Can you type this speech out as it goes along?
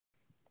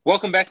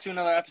Welcome back to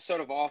another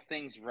episode of All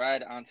Things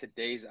Red. On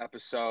today's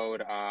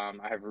episode, I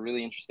have a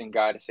really interesting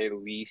guy to say the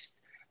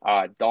least,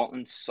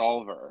 Dalton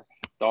Solver.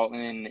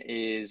 Dalton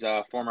is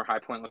a former High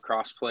Point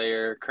lacrosse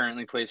player,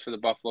 currently plays for the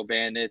Buffalo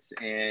Bandits,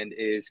 and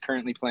is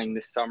currently playing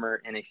this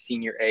summer in a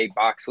Senior A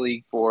box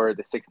league for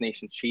the Six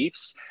Nation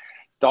Chiefs.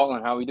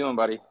 Dalton, how are we doing,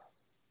 buddy?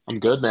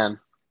 I'm good, man.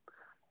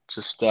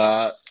 Just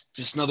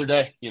another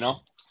day.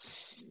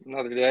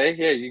 Another day.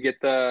 Yeah, you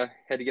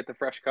had to get the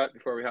fresh cut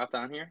before we hopped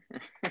on here.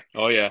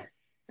 Oh yeah.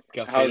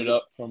 Got faded How's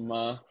up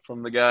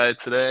from the guy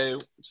today,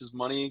 which is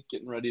money,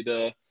 getting ready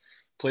to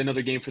play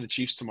another game for the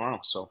Chiefs tomorrow.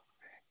 So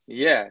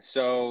Yeah,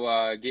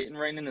 so getting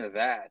right into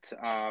that,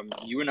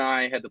 you and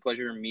I had the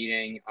pleasure of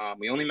meeting.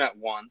 We only met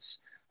once,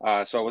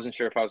 so I wasn't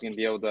sure if I was going to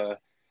be able to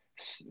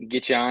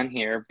get you on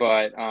here,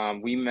 but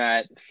we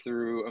met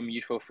through a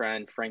mutual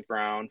friend, Frank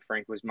Brown.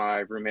 Frank was my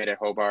roommate at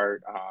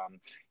Hobart.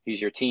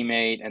 He's your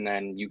teammate, and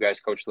then you guys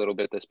coached a little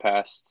bit this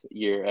past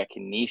year at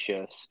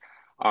Canisius.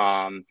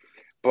 Um,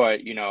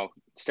 but,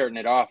 starting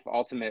it off,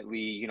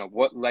 ultimately,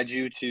 what led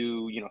you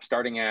to,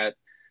 starting at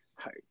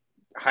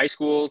high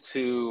school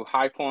to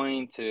High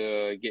Point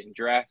to getting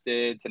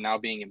drafted to now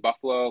being in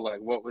Buffalo? Like,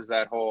 what was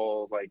that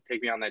whole like?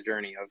 Take me on that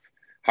journey of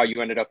how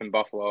you ended up in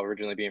Buffalo,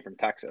 originally being from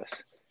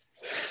Texas.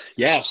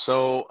 yeah,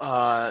 so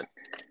I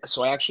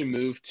actually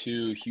moved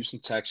to Houston,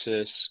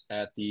 Texas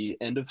at the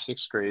end of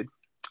sixth grade.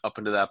 Up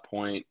until that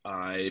point,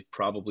 I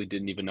probably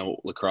didn't even know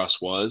what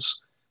lacrosse was.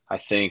 I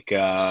think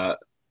I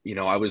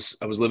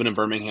was living in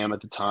Birmingham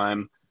at the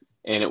time,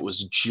 and it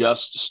was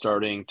just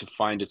starting to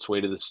find its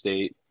way to the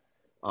state.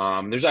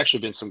 There's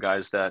actually been some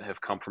guys that have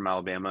come from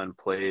Alabama and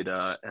played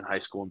in high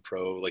school and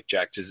pro, like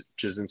Jack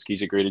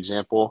Jasinski's a great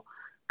example.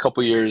 A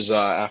couple years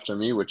after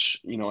me,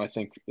 which I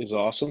think is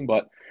awesome.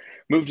 But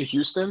moved to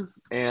Houston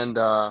and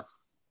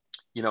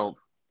you know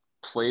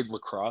played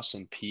lacrosse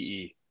and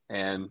PE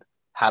and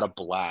had a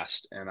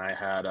blast. And I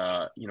had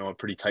a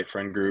pretty tight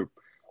friend group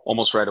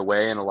almost right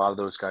away, and a lot of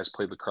those guys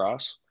played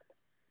lacrosse.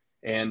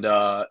 And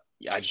yeah,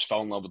 I just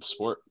fell in love with the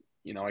sport.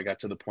 I got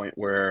to the point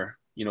where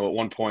at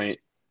one point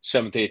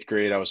seventh, eighth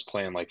grade, I was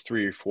playing like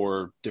three or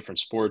four different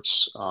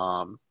sports.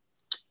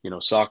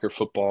 Soccer,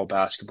 football,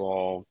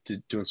 basketball,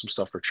 doing some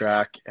stuff for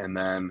track, and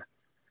then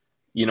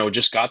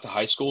just got to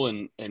high school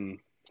and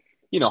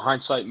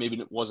hindsight maybe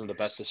it wasn't the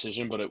best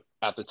decision, but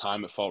at the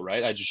time it felt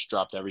right. I just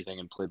dropped everything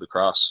and played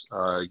lacrosse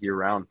year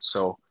round.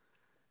 So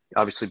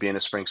obviously being a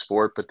spring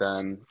sport, but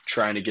then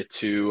trying to get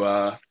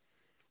to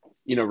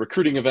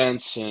recruiting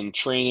events and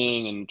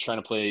training and trying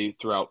to play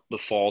throughout the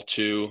fall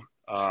too.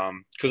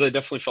 Because I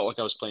definitely felt like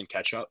I was playing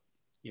catch up.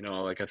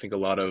 Like I think a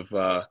lot of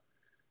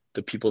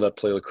the people that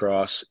play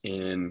lacrosse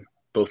in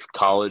both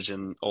college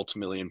and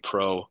ultimately in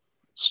pro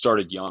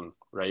started young,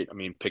 right? I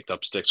mean, picked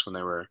up sticks when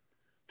they were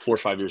 4 or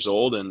 5 years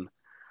old, and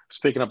was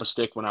picking up a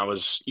stick when I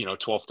was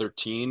 12,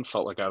 13.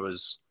 Felt like I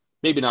was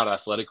maybe not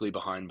athletically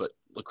behind, but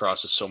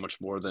lacrosse is so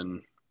much more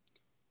than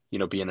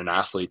being an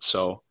athlete.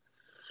 So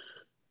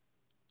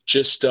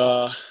just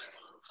fell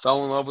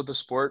in love with the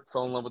sport,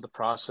 fell in love with the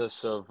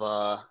process of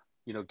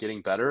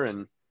getting better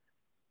and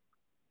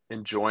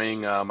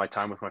enjoying my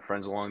time with my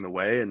friends along the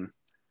way. And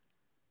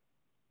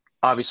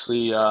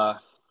obviously,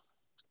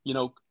 you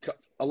know,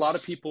 a lot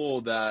of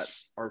people that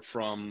are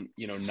from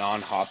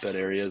non-hotbed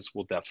areas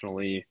will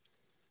definitely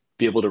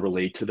be able to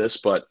relate to this,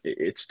 but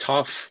it's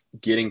tough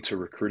getting to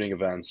recruiting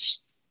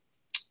events.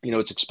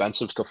 It's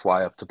expensive to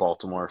fly up to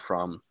Baltimore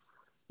from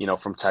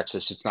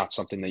Texas. It's not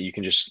something that you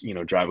can just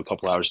drive a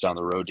couple hours down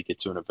the road to get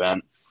to an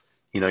event.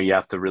 You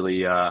have to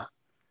really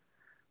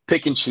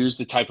pick and choose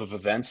the type of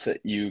events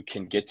that you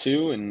can get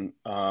to, and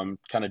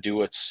kind of do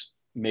what's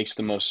makes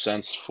the most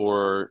sense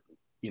for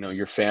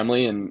your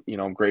family. And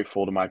I'm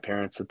grateful to my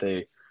parents that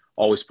they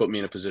always put me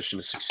in a position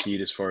to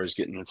succeed as far as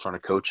getting in front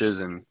of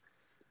coaches and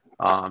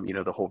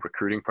the whole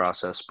recruiting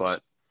process.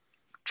 But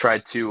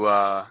tried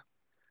to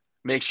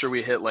make sure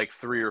we hit like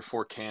 3 or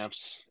 4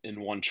 camps in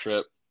one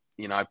trip.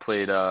 I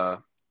played had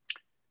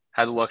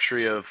the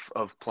luxury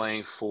of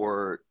playing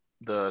for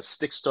the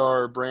Stick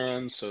Star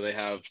brand. So they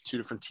have two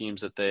different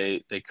teams that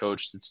they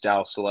coached. It's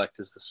Dallas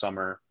Select is the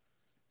summer,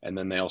 and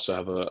then they also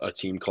have a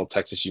team called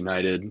Texas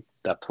United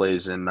that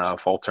plays in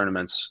fall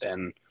tournaments.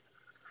 And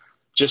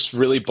just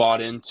really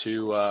bought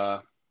into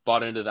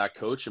that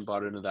coach and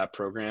bought into that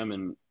program.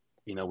 And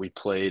we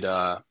played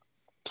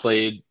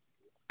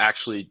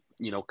actually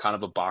kind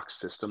of a box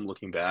system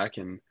looking back,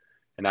 and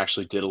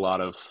actually did a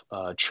lot of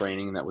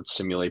training that would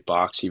simulate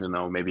box, even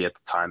though maybe at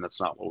the time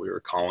that's not what we were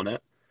calling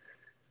it.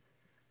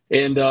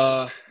 And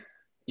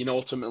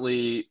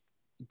ultimately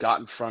got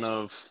in front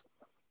of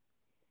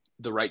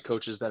the right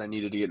coaches that I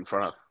needed to get in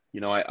front of.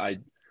 I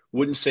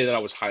wouldn't say that I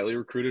was highly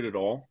recruited at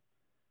all.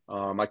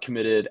 I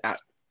committed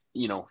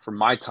for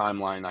my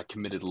timeline, I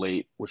committed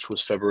late, which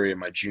was February of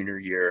my junior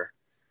year.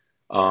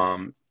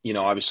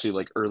 Obviously,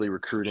 like early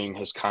recruiting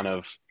has kind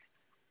of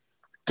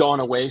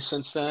gone away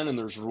since then, and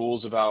there's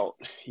rules about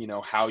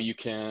how you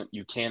can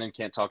and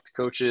can't talk to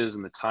coaches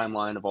and the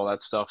timeline of all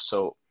that stuff.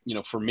 So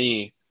for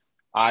me,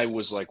 I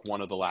was like one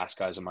of the last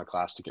guys in my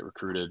class to get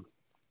recruited.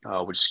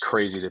 which is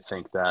crazy to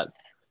think that,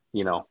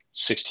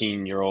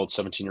 16-year-old,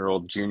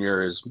 17-year-old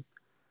junior is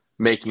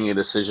making a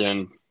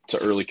decision to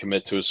early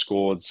commit to a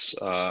school. It's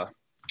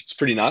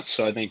pretty nuts.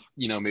 So I think,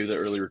 maybe the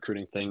early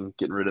recruiting thing,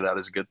 getting rid of that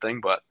is a good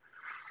thing. But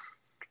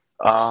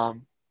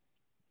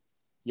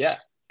yeah,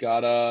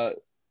 got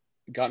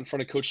got in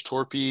front of Coach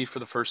Torpy for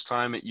the first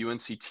time at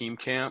UNC team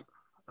camp,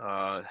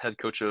 head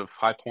coach of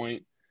High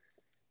Point.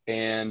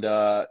 And,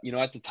 at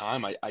the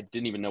time, I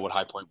didn't even know what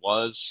High Point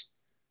was.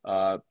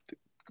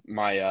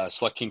 My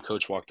select team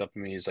coach walked up to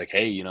me. He's like,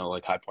 hey,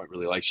 like High Point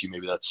really likes you.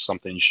 Maybe that's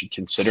something you should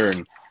consider.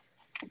 And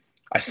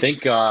I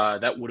think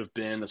that would have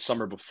been the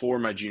summer before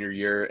my junior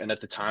year. And at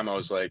the time, I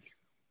was like,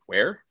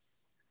 where?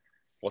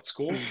 What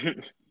school?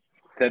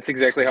 That's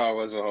exactly how I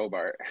was with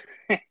Hobart.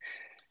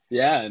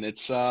 Yeah, and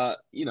it's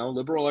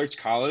liberal arts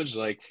college,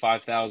 like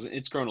 5,000.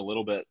 It's grown a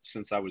little bit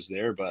since I was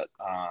there, but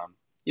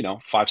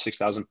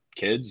 5,000-6,000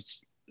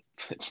 kids.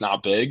 It's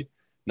not big.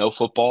 No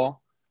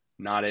football.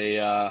 Not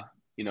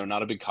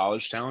not a big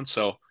college town.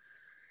 So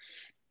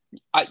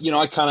I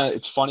kind of,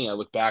 it's funny. I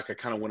look back. I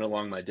kind of went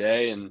along my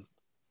day and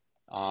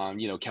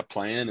kept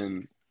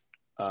playing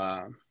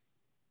and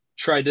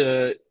tried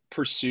to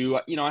pursue.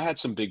 I had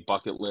some big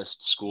bucket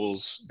list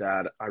schools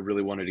that I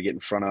really wanted to get in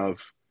front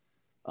of.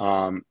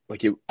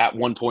 At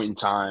one point in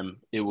time,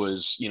 it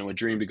was, a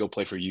dream to go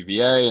play for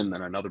UVA. And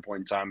then another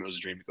point in time, it was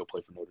a dream to go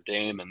play for Notre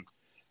Dame. And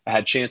I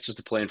had chances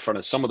to play in front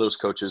of some of those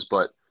coaches.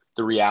 But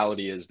the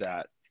reality is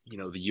that, the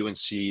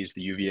UNCs,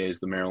 the UVAs,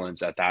 the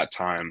Marylands at that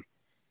time,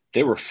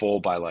 they were full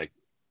by like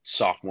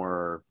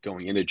sophomore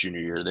going into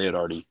junior year. They had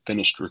already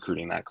finished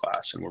recruiting that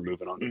class and we're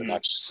moving on to the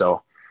next.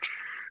 So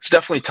it's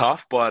definitely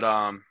tough, but,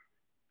 at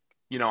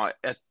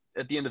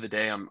the end of the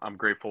day, I'm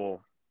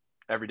grateful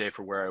every day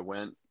for where I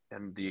went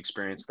and the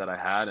experience that I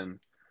had. And,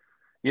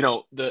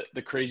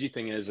 the crazy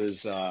thing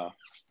is I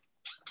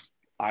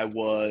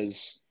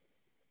was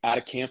at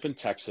a camp in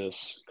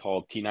Texas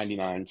called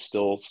T99,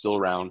 still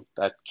around.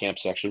 That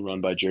camp's actually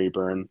run by Jerry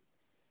Byrne.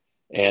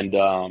 And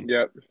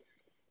Yep.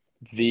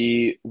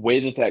 the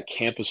way that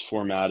camp is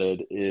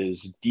formatted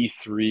is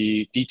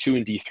D3, D2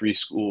 and D3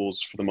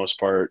 schools for the most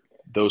part.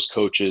 Those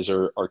coaches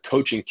are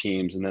coaching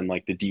teams, and then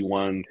like the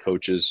D1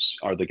 coaches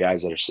are the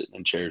guys that are sitting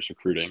in chairs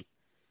recruiting.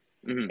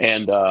 Mm-hmm.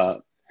 And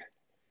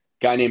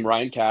guy named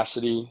Ryan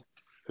Cassidy,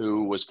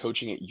 who was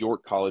coaching at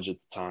York College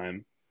at the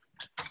time,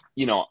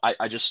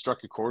 I just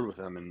struck a chord with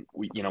him and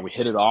we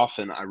hit it off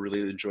and I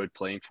really enjoyed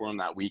playing for him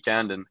that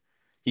weekend. And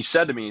he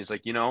said to me, he's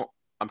like,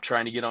 I'm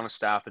trying to get on a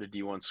staff at a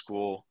D1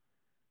 school.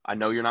 I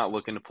know you're not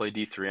looking to play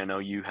D3. I know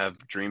you have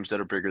dreams that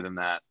are bigger than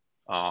that.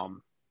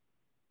 I'll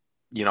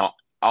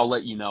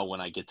let you know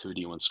when I get to a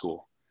D1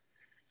 school.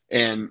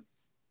 And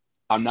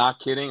I'm not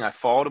kidding. I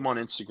followed him on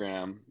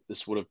Instagram.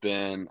 This would have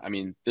been,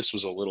 this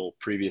was a little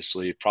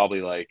previously,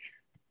 probably like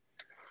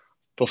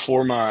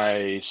before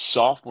my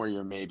sophomore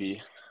year,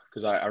 maybe,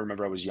 because I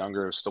remember I was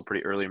younger. It was still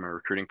pretty early in my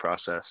recruiting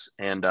process.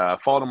 And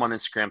followed him on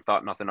Instagram,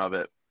 thought nothing of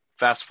it.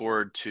 Fast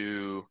forward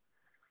to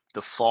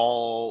the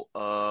fall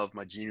of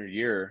my junior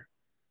year,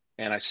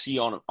 and I see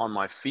on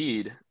my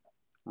feed,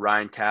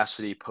 Ryan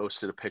Cassidy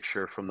posted a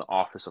picture from the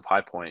office of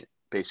High Point,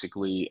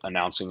 basically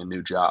announcing a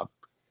new job.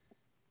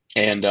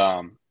 And,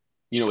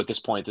 at this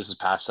point, this is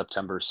past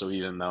September. So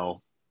even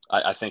though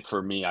I think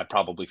for me, I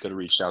probably could have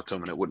reached out to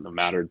him and it wouldn't have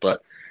mattered,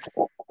 but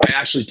I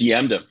actually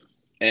DM'd him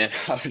and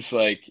I was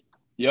like,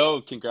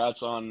 yo,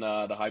 congrats on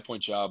the High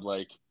Point job.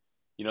 Like,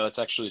 that's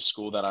actually a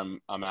school that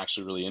I'm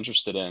actually really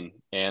interested in.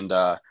 And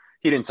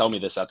he didn't tell me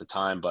this at the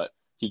time, but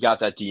he got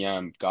that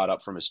DM, got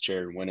up from his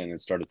chair and went in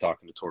and started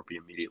talking to Torpy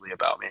immediately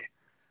about me.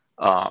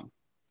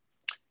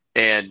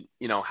 And,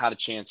 had a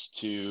chance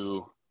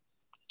to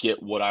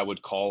get what I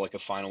would call like a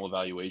final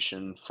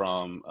evaluation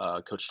from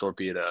Coach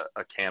Torpy at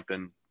a camp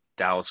in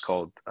Dallas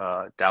called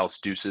Dallas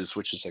Deuces,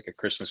 which is like a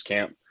Christmas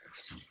camp.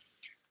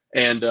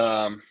 And,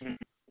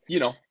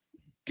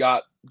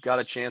 got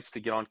a chance to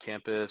get on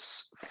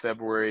campus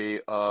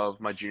February of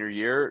my junior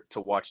year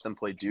to watch them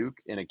play Duke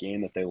in a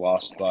game that they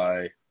lost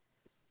by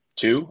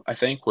 2, I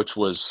think, which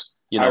was,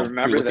 I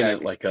remember looking that.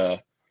 at like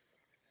a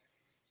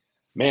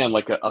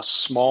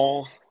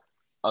small,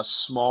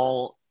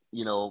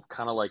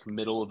 kind of like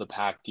middle of the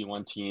pack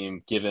D1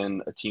 team,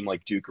 given a team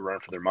like Duke a run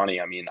for their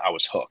money. I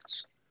was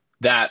hooked.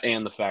 That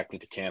and the fact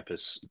that the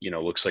campus,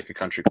 looks like a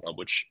country club,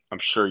 which I'm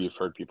sure you've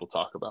heard people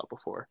talk about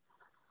before.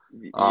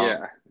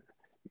 Yeah.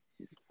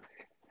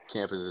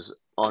 Campus is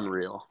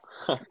unreal.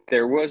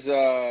 There was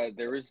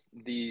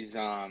these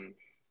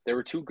there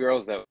were 2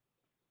 girls that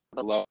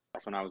below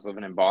us when I was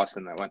living in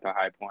Boston that went to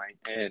High Point,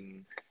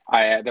 and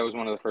that was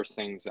one of the first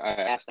things I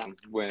asked them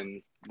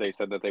when they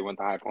said that they went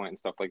to High Point and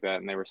stuff like that,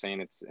 and they were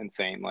saying it's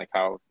insane, like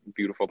how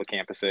beautiful the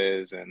campus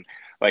is and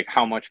like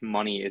how much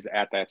money is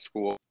at that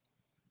school in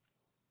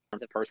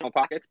terms of personal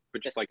pockets,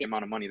 but just like the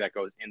amount of money that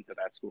goes into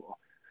that school.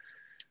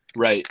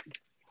 Right.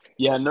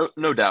 Yeah,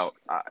 no doubt.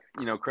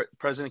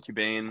 President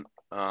Cubain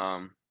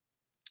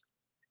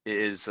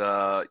is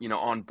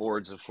on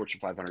boards of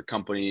Fortune 500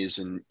 companies,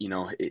 and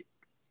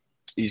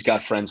he's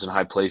got friends in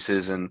high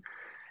places, and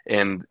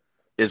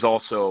is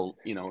also,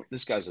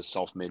 this guy's a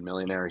self-made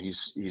millionaire.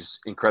 He's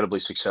incredibly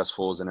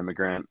successful as an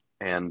immigrant,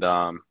 and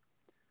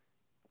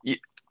y-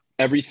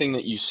 everything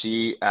that you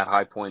see at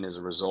High Point is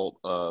a result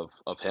of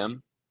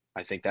him.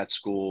 I think that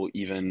school,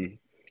 even,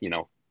 you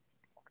know,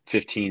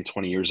 15,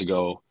 20 years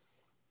ago,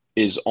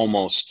 is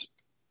almost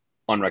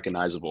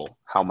unrecognizable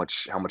how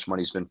much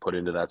money's been put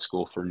into that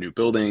school for new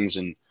buildings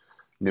and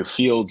new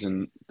fields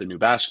and the new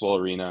basketball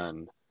arena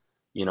and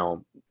you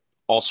know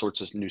all sorts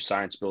of new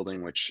science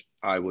building, which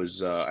I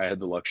had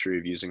the luxury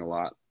of using a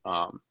lot.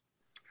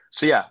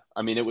 So yeah,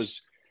 I mean it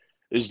was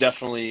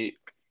definitely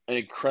an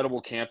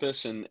incredible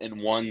campus and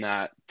one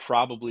that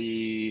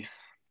probably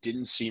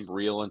didn't seem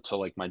real until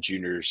like my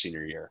junior or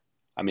senior year.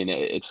 I mean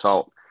it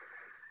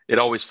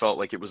always felt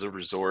like it was a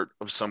resort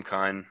of some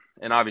kind,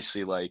 and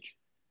obviously like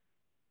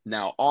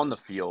now on the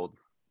field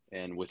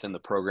and within the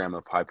program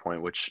of High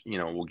Point, which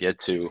we'll get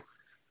to,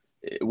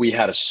 we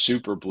had a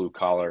super blue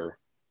collar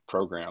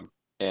program,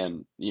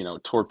 and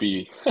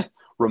Torpy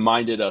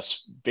reminded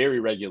us very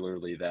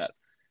regularly that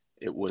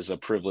it was a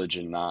privilege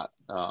and not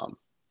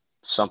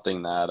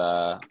something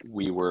that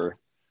we were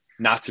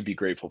not to be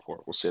grateful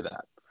for. We'll say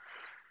that.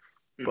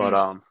 But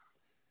Hmm.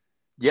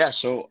 yeah,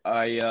 so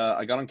I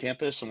got on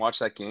campus and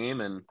watched that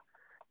game, and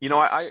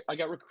I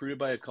got recruited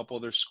by a couple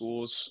other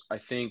schools. I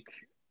think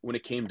when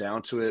it came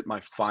down to it, my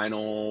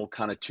final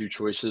kind of two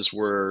choices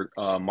were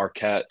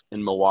Marquette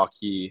in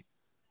Milwaukee,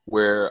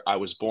 where I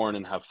was born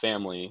and have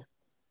family,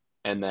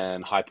 and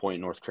then High Point,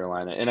 North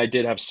Carolina. And I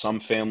did have some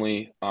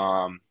family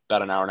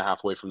about an hour and a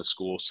half away from the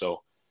school,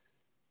 so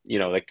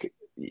like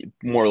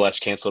more or less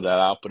canceled that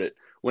out. But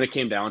when it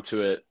came down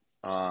to it,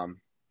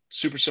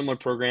 super similar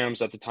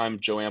programs at the time.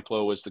 Joe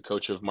Amplo was the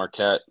coach of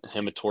Marquette.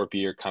 Him and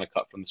Torpy are kind of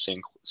cut from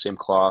the same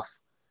cloth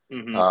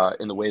Hmm.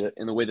 in the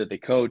way that they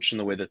coach, in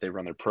the way that they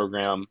run their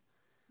program,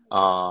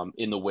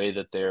 in the way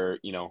that they're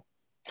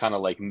kind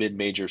of like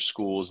mid-major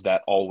schools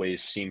that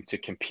always seem to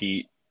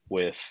compete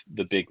with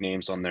the big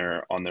names on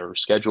their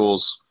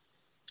schedules.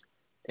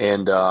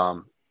 And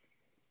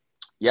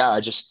yeah, I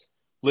just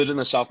lived in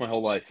the South my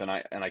whole life, and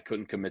I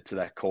couldn't commit to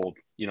that cold.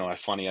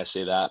 Funny I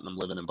say that, and I'm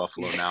living in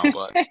Buffalo now,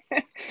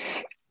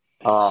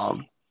 but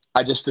um,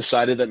 I just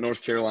decided that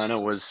North Carolina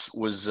was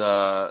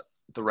the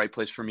right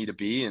place for me to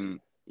be,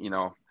 and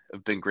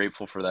I've been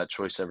grateful for that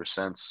choice ever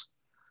since.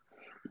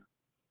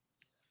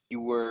 You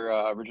were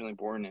originally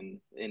born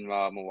in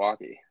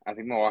Milwaukee. I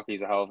think Milwaukee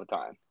is a hell of a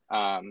time.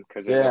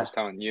 Because as I Yeah. was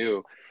telling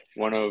you,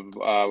 one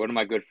of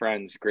my good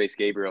friends, Grace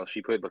Gabriel,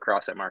 she played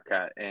lacrosse at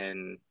Marquette,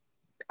 and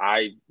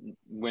I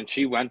when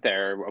she went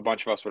there, a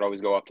bunch of us would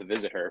always go up to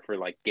visit her for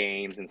like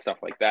games and stuff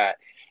like that.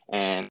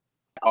 And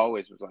I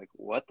always was like,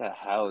 what the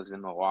hell is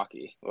in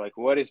Milwaukee? Like,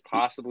 what is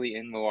possibly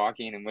in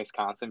Milwaukee and in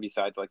Wisconsin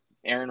besides like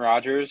Aaron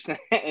Rodgers?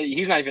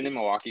 He's not even in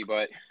Milwaukee,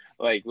 but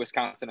like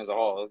Wisconsin as a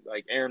whole,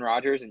 like Aaron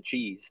Rodgers and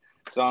cheese.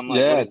 So I'm like,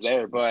 what Yeah, is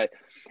there? But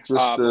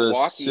just the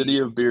city Milwaukee,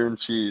 of beer and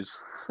cheese.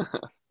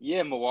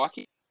 yeah,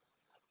 Milwaukee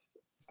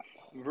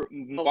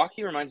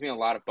reminds me a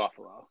lot of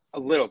Buffalo, a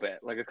little bit,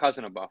 like a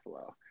cousin of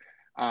Buffalo.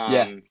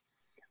 Yeah. Um,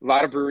 a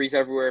lot of breweries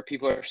everywhere.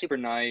 People are super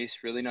nice,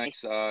 really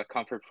nice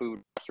comfort food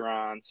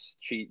restaurants.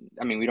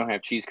 I mean, we don't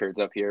have cheese curds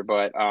up here,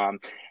 but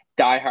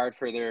die hard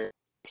for their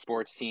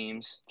sports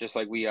teams, just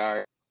like we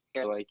are.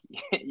 Like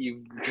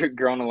you've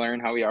grown to learn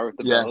how we are with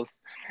the Yeah. Bills.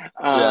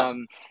 Yeah.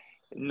 Um,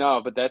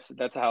 no, but that's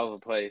a hell of a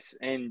place,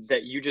 and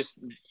that you just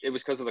it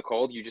was because of the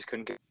cold. You just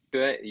couldn't get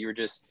to it. You were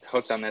just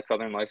hooked on that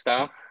Southern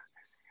lifestyle.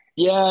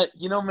 Yeah,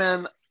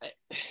 man,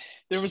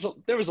 there was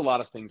a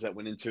lot of things that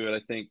went into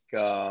it.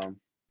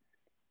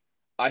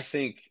 I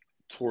think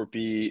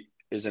Torpy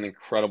is an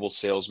incredible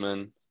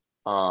salesman.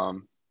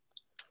 Um,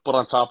 but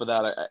on top of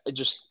that, I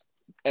just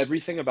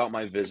everything about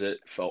my visit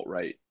felt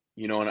right.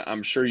 And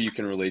I'm sure you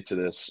can relate to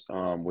this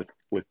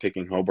with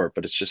picking Hobart,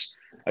 but it's just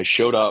I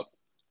showed up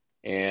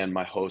and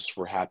my hosts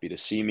were happy to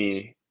see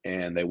me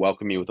and they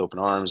welcomed me with open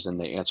arms and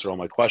they answered all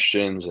my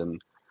questions,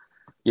 and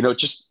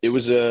just it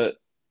was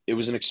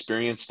an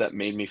experience that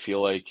made me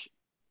feel like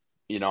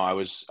I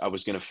was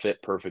going to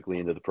fit perfectly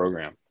into the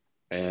program.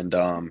 And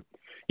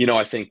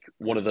I think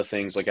one of the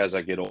things, like as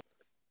I get older,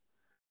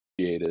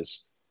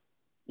 is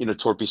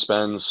Torpy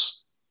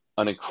spends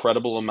an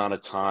incredible amount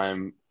of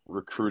time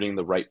recruiting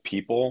the right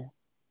people,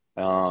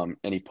 and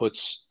he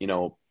puts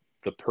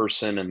the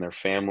person and their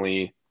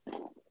family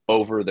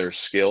over their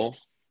skill,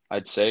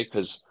 I'd say,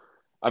 because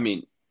I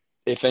mean,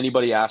 if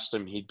anybody asked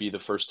him, he'd be the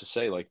first to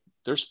say, like,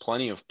 there's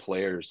plenty of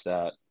players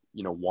that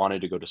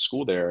wanted to go to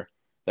school there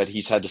that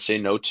he's had to say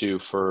no to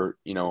for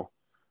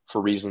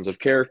reasons of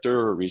character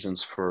or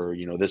reasons for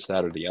this,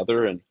 that, or the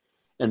other,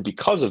 and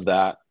because of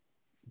that,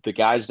 the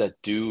guys that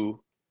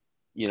do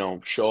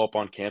show up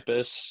on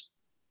campus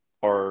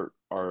are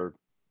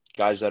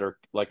guys that are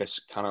like I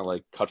kind of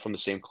like cut from the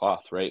same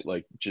cloth, right?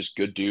 Like just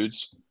good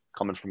dudes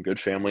coming from good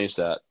families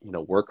that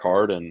work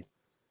hard, and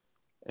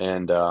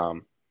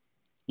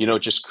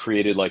just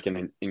created like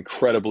an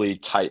incredibly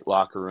tight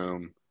locker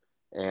room.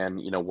 And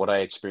what I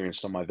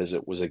experienced on my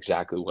visit was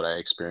exactly what I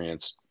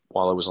experienced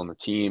while I was on the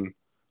team.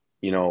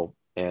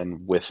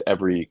 And with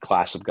every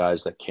class of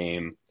guys that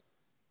came,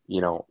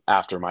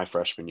 after my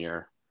freshman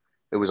year,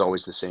 it was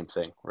always the same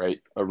thing, right?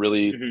 A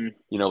really, Hmm.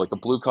 like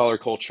a blue collar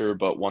culture,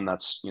 but one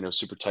that's,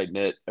 super tight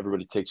knit.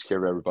 Everybody takes care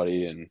of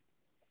everybody. And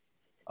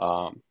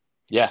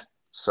yeah,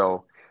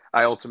 so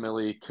I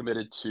ultimately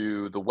committed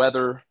to the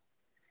weather,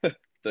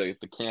 the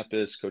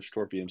campus, Coach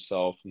Torpy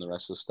himself, and the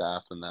rest of the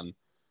staff. And then,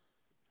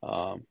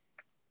 um,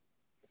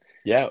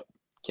 yeah,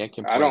 can't I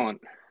complain.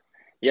 don't.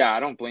 Yeah,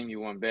 I don't blame you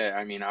one bit.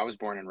 I mean, I was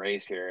born and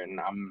raised here, and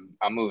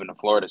I'm moving to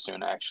Florida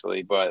soon,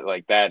 actually. But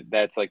like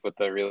that's like what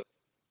the real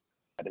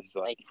is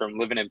like from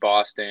living in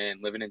Boston,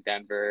 living in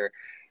Denver,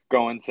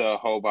 going to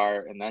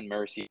Hobart, and then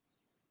Mercy.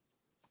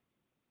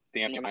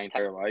 The end of my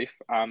entire life,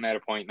 I'm at a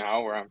point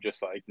now where I'm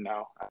just like,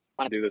 no, I don't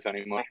want to do this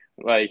anymore.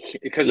 Like,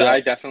 because Yeah,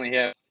 I definitely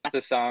have not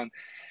to sound,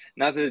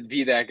 not to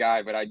be that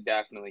guy, but I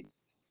definitely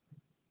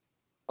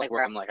like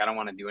where I'm like, I don't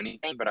want to do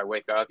anything, but I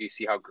wake up, you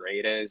see how gray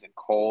it is and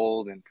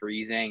cold and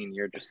freezing, and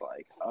you're just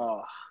like,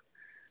 oh,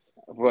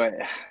 what,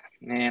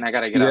 man, I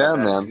got to get out of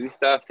yeah, bed and man. do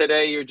stuff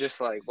today. You're just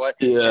like, what?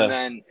 And Yeah,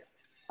 then,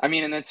 I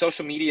mean, and then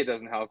social media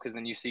doesn't help because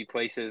then you see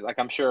places like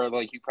I'm sure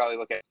like you probably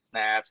look at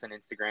snaps and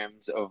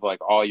Instagrams of like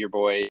all your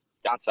boys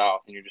down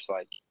south, and you're just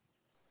like,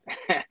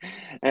 yeah,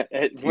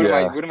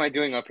 what am I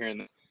doing up here?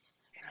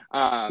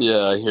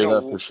 yeah. I You hear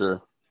that for know,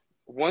 sure.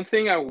 one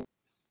thing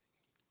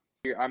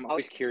I'm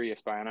always curious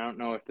by, and I don't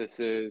know if this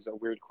is a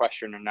weird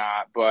question or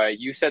not, but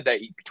you said that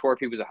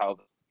Torpy was a hell of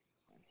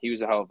he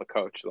was a hell of a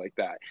coach like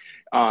that.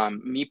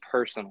 Me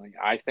personally,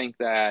 I think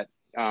that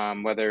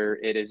whether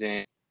it is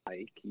in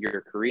like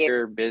your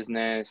career,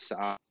 business,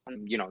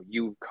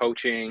 you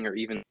coaching or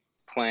even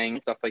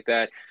playing stuff like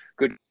that,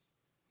 good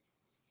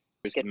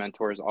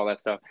mentors, all that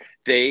stuff,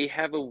 they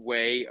have a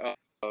way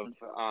of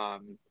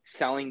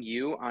selling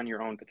you on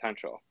your own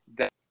potential.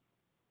 That,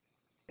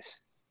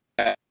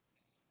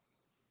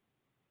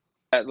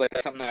 like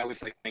that's something that I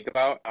always like think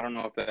about. I don't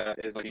know if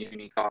that is like a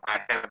unique thought I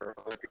have or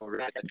other people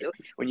realize that too.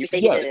 When you say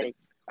he's Yeah,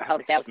 a hell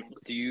of a salesman,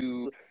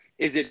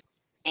 is it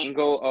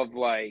angle of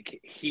like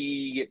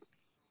he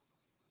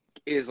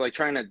is like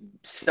trying to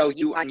sell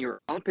you on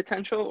your own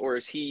potential, or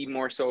is he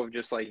more so of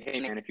just like, hey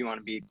man, if you want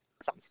to be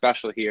something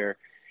special here,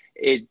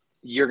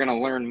 you're gonna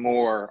learn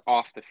more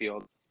off the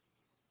field,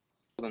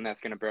 and that's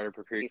gonna better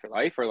prepare you for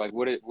life, or like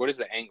what is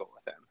the angle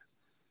with him?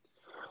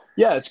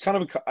 yeah. It's kind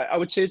of I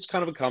would say it's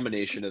kind of a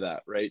combination of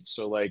that, right?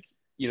 So like,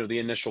 the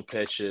initial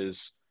pitch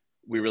is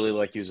we really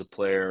like you as a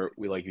player,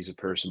 we like you as a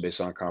person based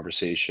on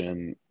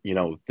conversation.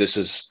 This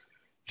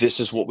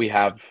is what we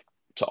have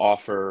to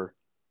offer.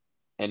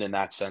 And in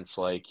that sense,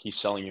 like he's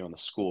selling you on the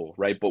school,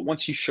 right? But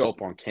once you show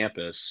up on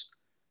campus,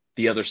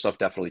 the other stuff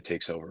definitely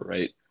takes over,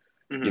 right?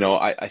 Mm-hmm.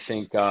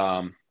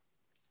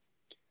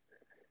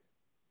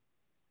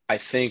 I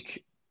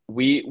think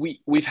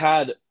we've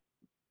had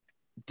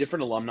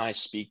different alumni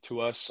speak to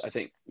us. I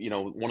think,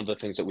 one of the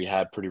things that we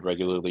had pretty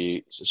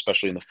regularly,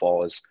 especially in the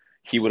fall, is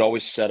he would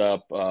always set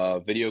up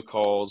video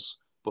calls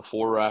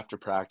before or after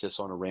practice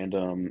on a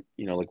random,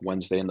 like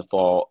Wednesday in the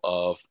fall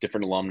of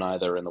different alumni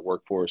that are in the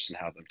workforce and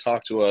have them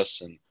talk to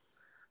us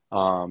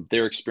and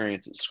their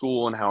experience at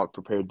school and how it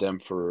prepared them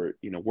for,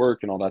 work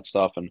and all that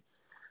stuff. And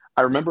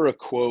I remember a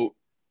quote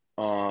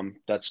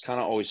that's kind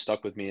of always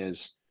stuck with me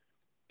is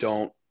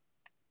don't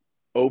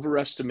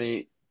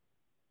overestimate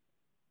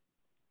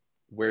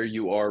where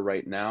you are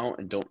right now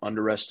and don't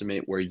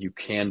underestimate where you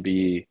can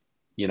be,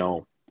 you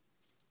know,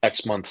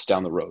 X months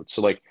down the road.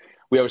 So like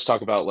we always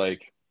talk about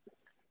like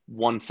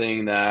one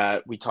thing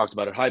that we talked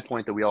about at High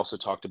Point that we also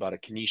talked about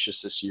at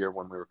Canisius this year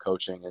when we were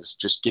coaching is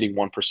just getting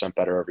 1%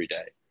 better every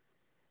day.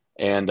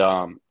 And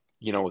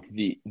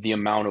the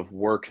amount of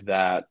work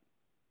that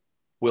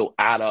will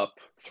add up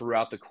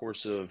throughout the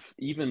course of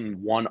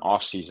even one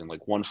off season,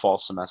 like one fall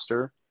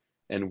semester,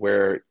 and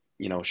where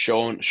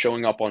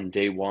showing up on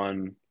day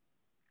one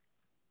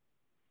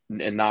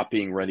and not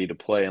being ready to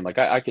play. And like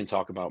I can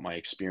talk about my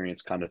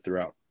experience kind of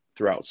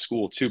throughout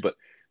school too, but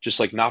just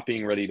like not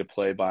being ready to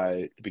play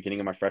by the beginning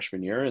of my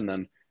freshman year and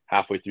then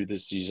halfway through the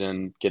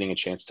season getting a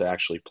chance to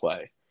actually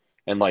play.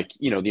 And like,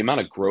 the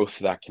amount of growth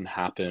that can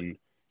happen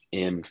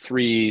in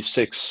 3,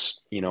 6,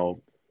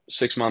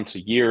 6 months, a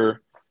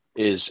year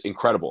is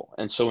incredible.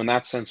 And so in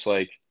that sense,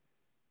 like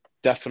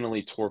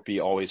definitely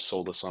Torpy always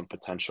sold us on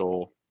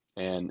potential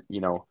and,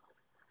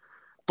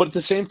 but at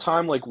the same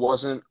time, like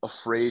wasn't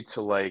afraid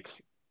to like,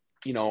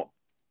 you know,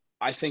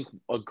 I think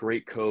a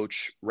great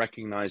coach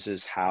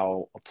recognizes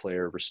how a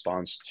player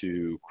responds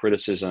to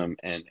criticism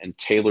and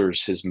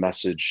tailors his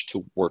message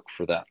to work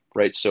for them,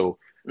 right? So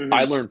I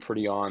Mm-hmm. learned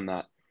pretty on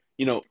that,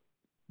 you know,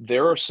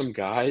 there are some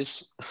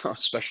guys,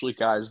 especially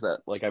guys that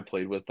like I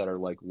played with that are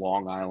like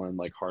Long Island,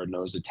 like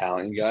hard-nosed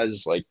Italian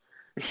guys, like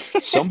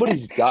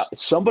somebody's got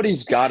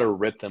to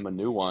rip them a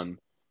new one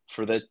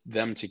for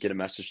them to get a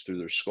message through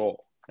their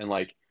skull. And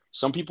like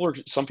some people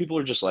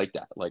are just like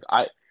that. Like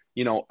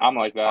you know, I'm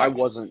like I that.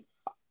 wasn't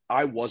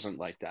I wasn't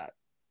like that.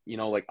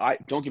 Like I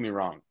don't get me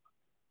wrong.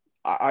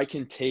 I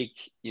can take,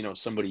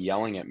 somebody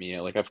yelling at me.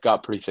 Like I've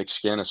got pretty thick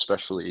skin,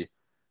 especially,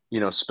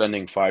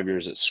 spending 5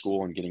 years at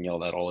school and getting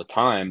yelled at all the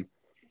time.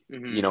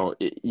 Hmm.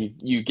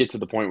 you get to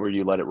the point where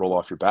you let it roll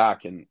off your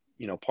back. And,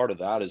 part of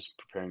that is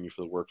preparing you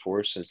for the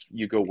workforce. As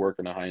you go work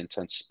in a high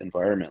intense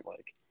environment,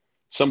 like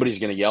somebody's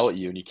going to yell at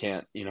you and you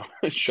can't,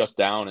 shut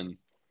down and,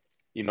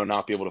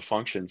 not be able to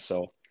function.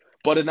 So,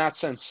 but in that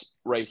sense,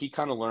 right, he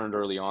kind of learned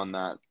early on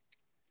that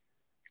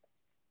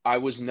I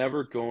was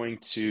never going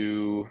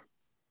to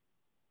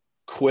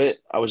quit.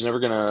 I was never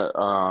going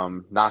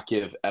to not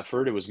give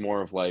effort. It was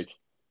more of like,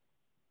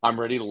 I'm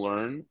ready to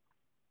learn.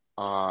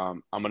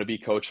 I'm going to be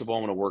coachable.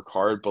 I'm going to work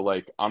hard, but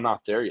like, I'm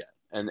not there yet.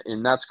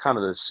 And that's kind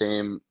of the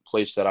same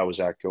place that I was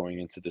at going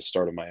into the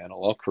start of my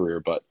NLL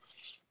career. But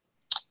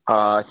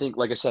I think,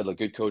 like I said, a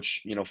good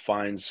coach,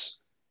 finds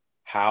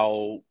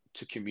how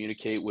to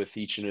communicate with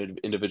each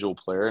individual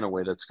player in a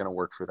way that's going to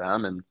work for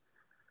them. And,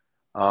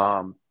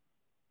 um,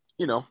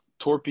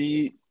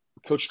 Torpy,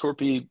 Coach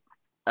Torpy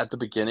at the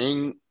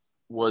beginning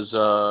was,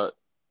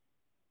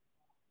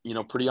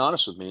 pretty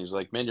honest with me. He's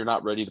like, man, you're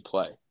not ready to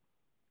play.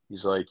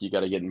 He's like, you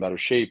got to get in better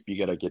shape. You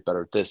got to get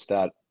better at this,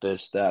 that,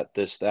 this, that,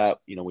 this, that.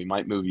 We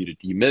might move you to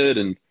D mid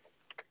and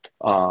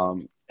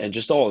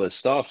just all this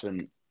stuff.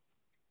 And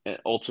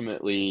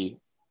ultimately,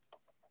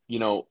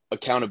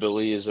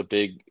 accountability is a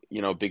big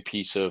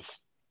piece of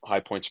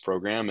High Points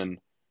program.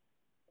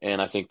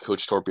 And I think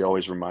Coach Torpy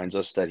always reminds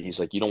us that he's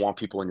like, you don't want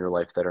people in your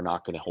life that are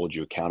not going to hold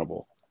you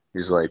accountable.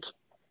 He's like,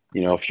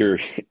 if you're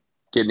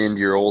getting into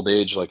your old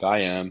age like I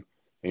am,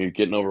 and you're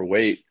getting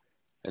overweight,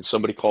 and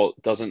somebody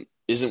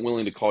isn't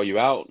willing to call you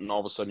out, and all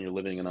of a sudden you're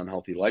living an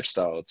unhealthy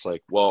lifestyle, it's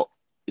like, well,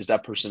 is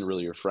that person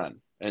really your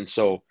friend? And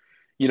so,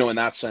 in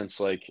that sense,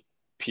 like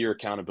peer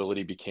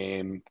accountability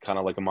became kind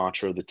of like a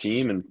mantra of the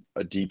team and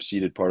a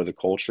deep-seated part of the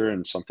culture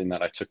and something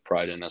that I took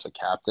pride in as a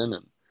captain.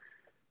 And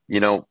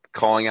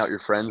calling out your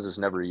friends is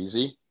never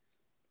easy.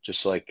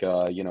 Just like,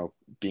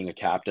 being a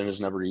captain is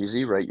never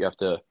easy, right? You have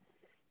to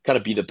kind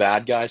of be the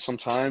bad guy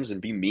sometimes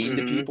and be mean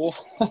to Hmm. people.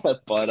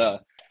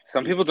 But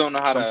Some people don't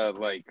know how some to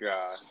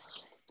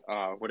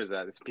what is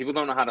that? People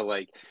don't know how to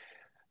like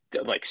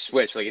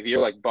switch. Like if you're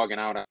like bugging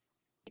out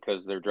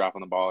because they're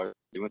dropping the ball or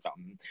doing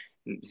something,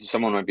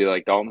 someone might be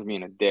like Dalton's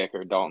being a dick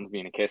or Dalton's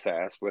being a kiss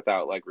ass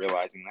without like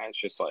realizing that. It's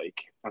just like,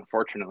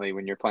 unfortunately,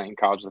 when you're playing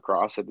college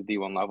lacrosse at the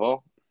D1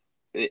 level,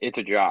 it's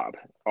a job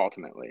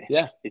ultimately,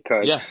 yeah,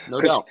 because yeah, no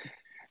doubt.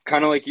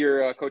 kind of like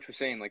your coach was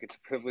saying, like it's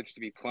a privilege to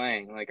be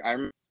playing. Like I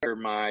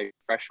remember my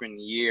freshman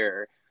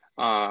year,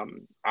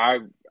 I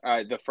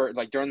the first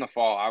like during the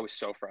fall, I was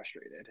so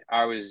frustrated.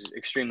 I was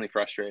extremely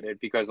frustrated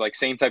because like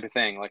same type of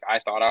thing. Like I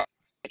thought I was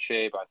in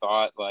shape. I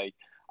thought like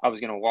I was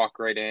gonna walk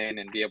right in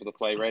and be able to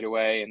play right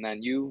away, and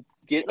then you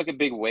get like a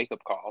big wake up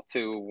call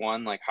to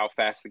one, like how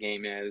fast the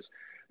game is,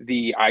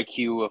 the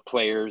IQ of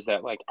players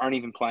that like aren't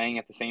even playing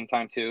at the same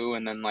time too,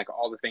 and then like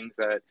all the things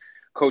that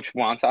coach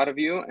wants out of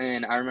you.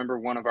 And I remember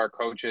one of our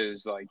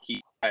coaches, like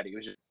he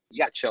was just,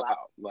 you gotta chill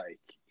out. Like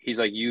he's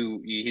like,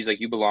 you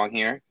belong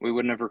here. We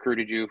wouldn't have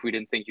recruited you if we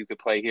didn't think you could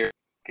play here,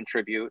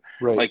 contribute.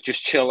 Right. Like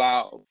just chill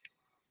out.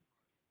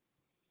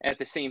 At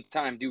the same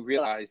time, do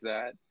realize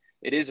that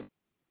it is,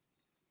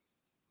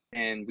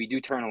 and we do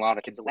turn a lot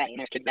of kids away. And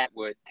there's kids that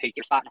would take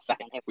your spot in a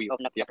second if we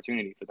open up the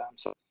opportunity for them.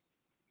 So,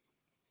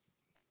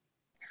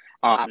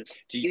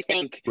 do you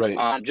think,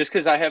 Right. just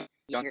because I have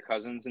younger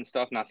cousins and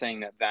stuff, not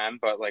saying that them,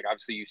 but like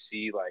obviously you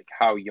see like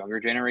how younger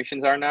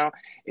generations are now.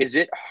 Is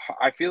it?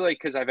 I feel like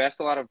because I've asked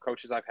a lot of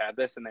coaches I've had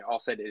this, and they all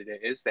said it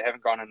is. They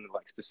haven't gone into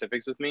like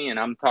specifics with me, and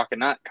I'm talking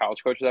not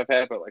college coaches I've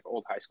had, but like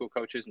old high school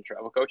coaches and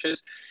travel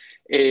coaches.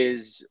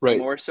 Is Right.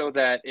 more so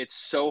that it's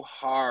so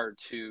hard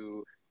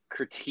to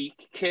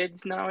critique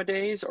kids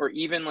nowadays, or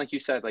even like you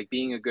said, like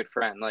being a good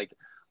friend,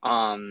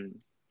 um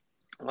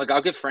like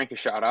I'll give Frank a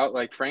shout out.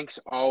 Like Frank's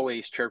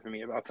always chirping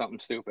me about something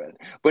stupid,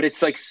 but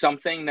it's like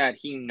something that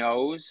he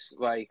knows.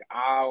 Like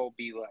I'll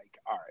be like,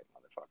 "All right,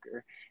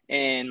 motherfucker,"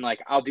 and like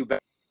I'll do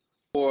better.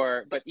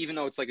 Or, but even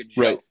though it's like a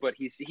Right. joke, but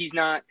he's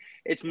not.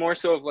 It's more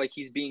so of like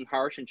he's being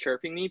harsh and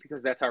chirping me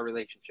because that's our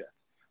relationship.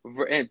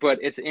 But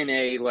it's in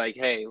a like,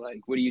 hey,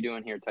 like, what are you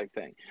doing here type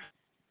thing.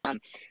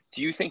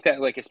 Do you think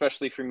that like,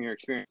 especially from your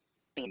experience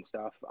and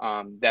stuff,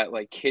 that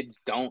like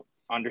kids don't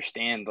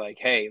understand like,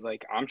 hey,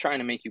 like I'm trying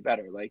to make you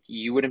better. Like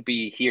you wouldn't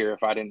be here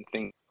if I didn't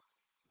think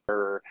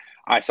or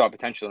I saw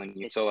potential in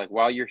you. So like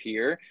while you're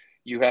here,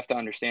 you have to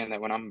understand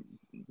that when I'm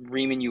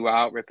reaming you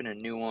out, ripping a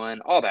new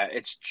one, all that,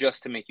 it's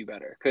just to make you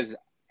better. Because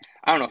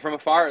I don't know, from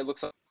afar, it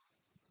looks like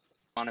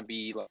want to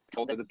be like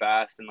told they're the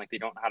best and like they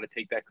don't know how to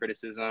take that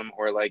criticism,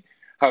 or like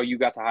how you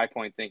got to High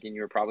Point thinking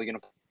you were probably going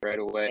to play right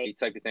away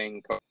type of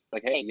thing.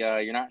 Like, hey,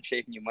 you're not in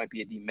shape and you might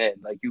be a D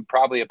mid. Like you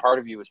probably, a part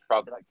of you was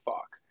probably like,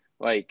 fuck,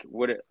 like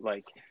would it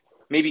like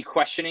maybe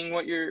questioning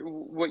what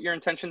your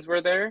intentions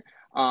were there.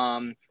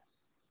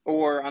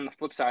 Or on the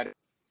flip side,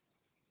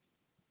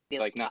 be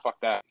like, nah, fuck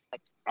that.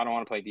 I don't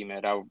want to play D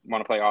mid. I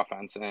want to play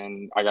offense,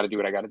 and I got to do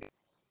what I got to do.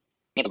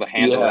 Able to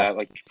handle Yeah. that,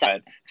 like you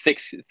said, thick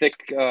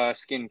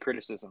skin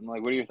criticism.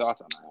 Like, what are your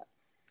thoughts on that?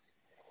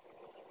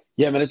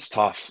 Yeah, man, it's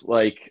tough.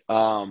 Like,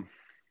 I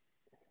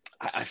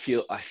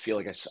feel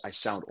like I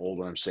sound old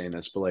when I'm saying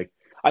this, but like,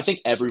 I think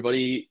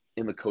everybody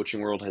in the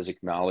coaching world has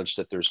acknowledged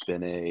that there's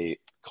been a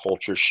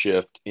culture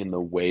shift in the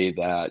way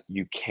that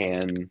you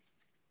can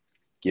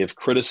give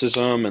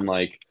criticism and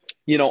like,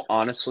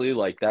 honestly,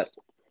 like that,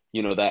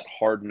 that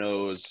hard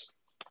nosed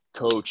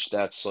coach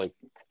that's like,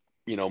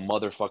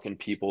 motherfucking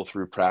people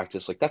through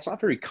practice. Like that's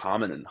not very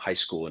common in high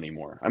school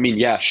anymore. I mean,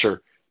 yeah,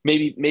 sure.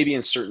 Maybe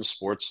in certain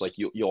sports, like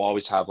you'll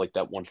always have like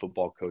that one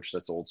football coach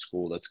that's old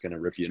school that's going to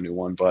rip you a new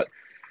one. But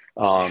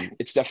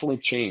it's definitely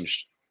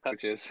changed.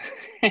 Coaches.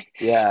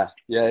 Yeah.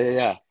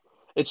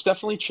 It's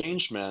definitely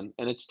changed, man.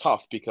 And it's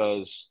tough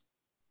because,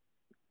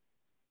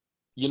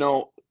 you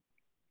know,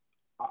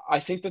 I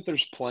think that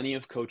there's plenty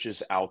of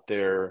coaches out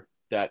there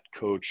that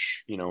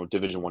coach,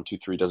 Division One, two,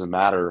 three doesn't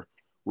matter,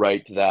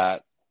 right?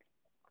 That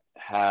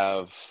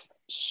have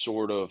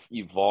sort of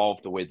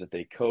evolved the way that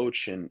they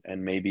coach and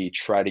maybe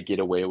try to get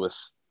away with,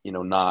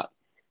 not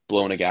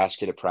blowing a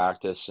gasket at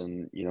practice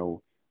and,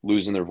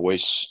 losing their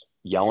voice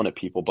yelling at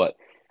people. But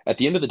at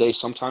the end of the day,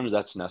 sometimes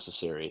that's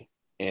necessary.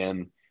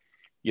 And,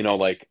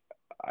 like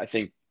I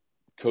think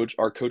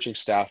our coaching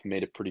staff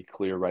made it pretty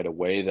clear right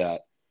away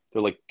that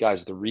they're like,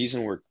 guys, the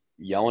reason we're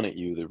yelling at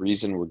you, the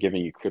reason we're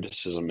giving you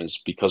criticism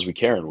is because we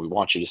care and we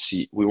want to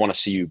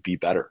see you be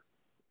better.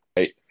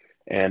 Right.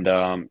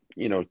 And,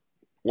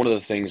 one of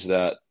the things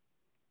that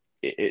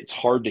it's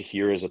hard to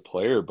hear as a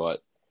player,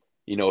 but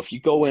if you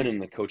go in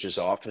the coach's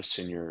office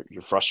and you're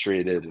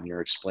frustrated and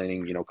you're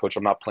explaining, coach,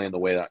 I'm not playing the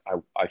way that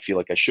I feel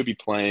like I should be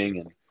playing,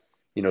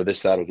 and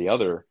this, that, or the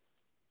other,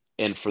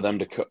 and for them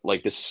to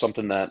like this is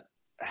something that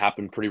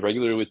happened pretty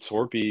regularly with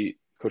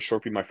Coach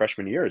Torpy, my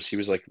freshman year. Is he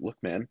was like, look,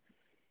 man,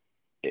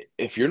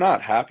 if you're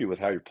not happy with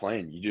how you're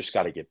playing, you just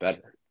got to get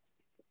better,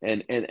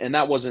 and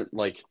that wasn't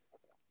like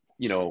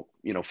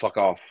fuck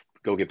off,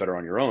 go get better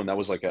on your own. That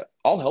was like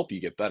I'll help you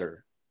get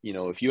better.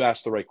 If you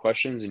ask the right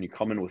questions and you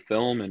come in with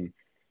film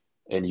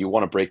and you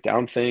want to break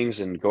down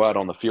things and go out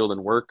on the field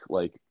and work,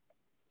 like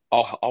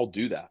I'll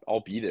do that.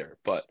 I'll be there.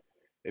 But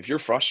if you're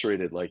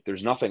frustrated, like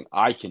there's nothing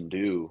I can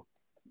do.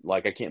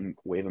 Like I can't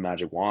wave a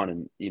magic wand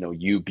and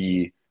you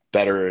be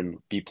better and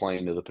be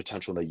playing to the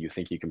potential that you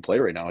think you can play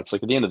right now. It's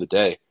like at the end of the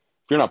day, if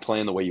you're not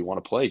playing the way you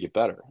want to play, get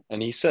better.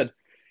 And he said,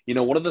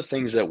 one of the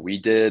things that we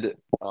did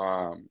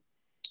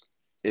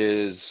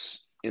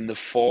is in the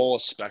fall,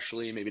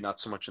 especially, maybe not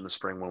so much in the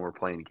spring when we're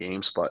playing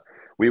games, but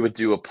we would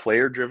do a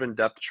player driven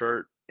depth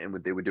chart and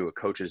they would do a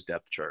coach's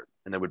depth chart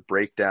and they would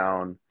break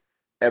down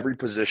every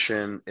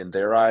position in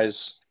their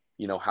eyes,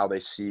 how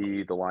they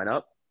see the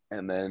lineup.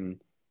 And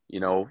then,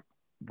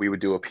 we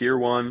would do a peer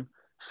one,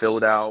 fill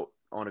it out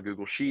on a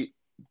Google sheet.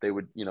 They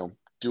would,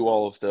 do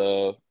all of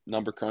the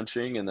number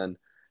crunching and then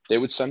they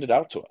would send it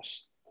out to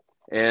us.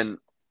 And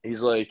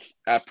he's like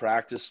at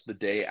practice the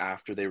day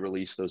after they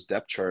release those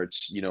depth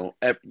charts,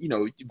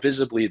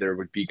 visibly there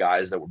would be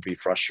guys that would be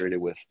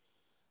frustrated with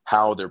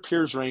how their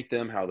peers rank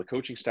them, how the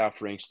coaching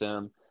staff ranks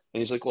them.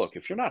 And he's like, look,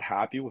 if you're not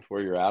happy with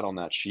where you're at on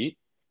that sheet,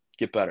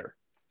 get better.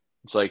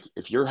 It's like,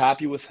 if you're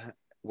happy with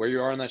where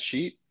you are on that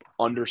sheet,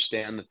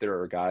 understand that there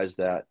are guys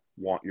that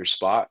want your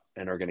spot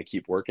and are going to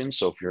keep working.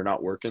 So if you're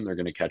not working, they're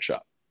going to catch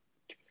up.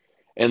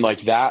 And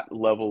like that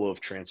level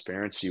of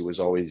transparency was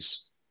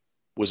always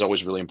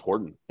really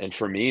important. And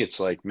for me, it's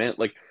like, man,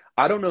 like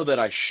I don't know that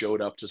I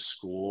showed up to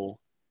school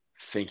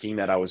thinking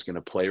that I was going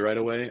to play right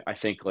away. I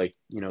think like,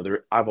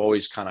 I've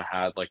always kind of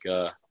had like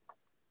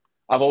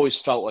I've always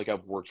felt like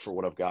I've worked for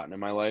what I've gotten in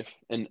my life.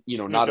 And,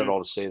 not at Mm-hmm.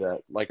 all to say that,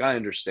 like, I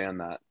understand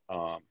that,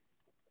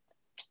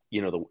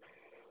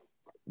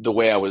 the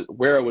way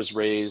where I was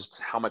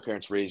raised, how my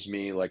parents raised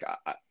me, like,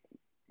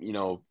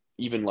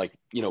 even like,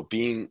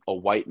 being a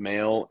white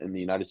male in the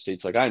United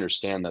States, like, I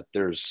understand that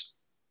there's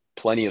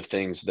plenty of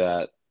things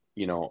that,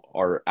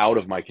 are out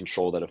of my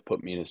control that have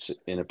put me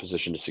in a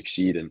position to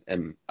succeed.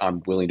 And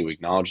I'm willing to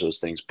acknowledge those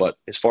things. But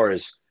as far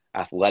as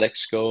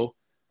athletics go,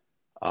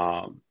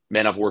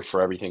 man, I've worked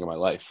for everything in my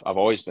life. I've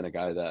always been a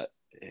guy that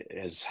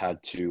has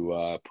had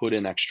to put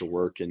in extra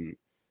work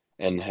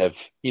and have,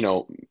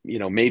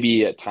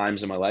 maybe at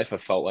times in my life, I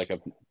felt like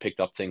I've picked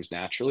up things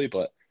naturally,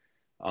 but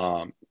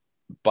um,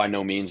 by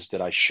no means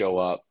did I show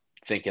up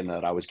thinking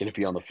that I was going to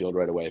be on the field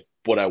right away.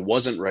 What I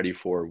wasn't ready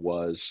for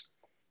was,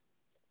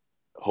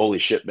 holy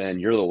shit, man,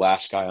 you're the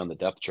last guy on the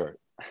depth chart.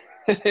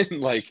 And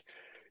like,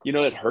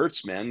 it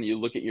hurts, man. You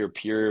look at your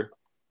peer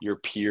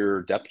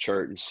depth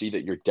chart and see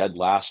that you're dead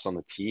last on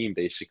the team.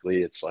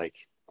 Basically, it's like,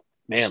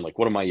 man, like,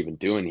 what am I even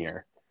doing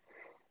here?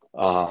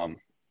 Um,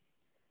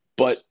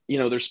 but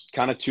there's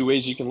kind of two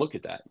ways you can look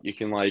at that. You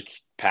can like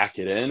pack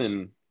it in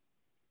and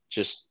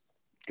just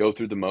go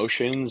through the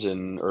motions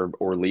and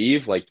or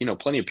leave. Like,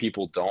 plenty of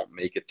people don't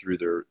make it through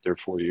their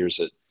 4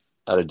 years at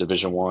a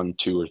Division One,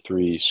 two, or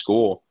three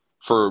school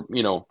for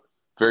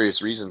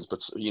various reasons.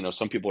 But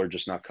some people are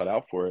just not cut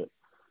out for it.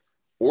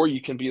 Or you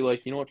can be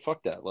like, you know what,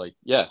 fuck that. Like,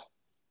 yeah,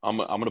 I'm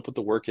gonna put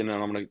the work in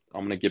and I'm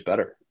gonna get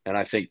better. And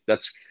I think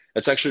that's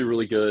actually a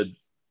really good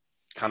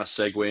kind of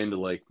segue into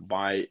like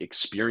my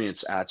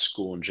experience at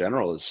school in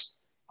general. Is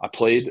I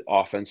played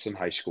offense in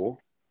high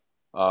school.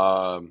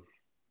 Um,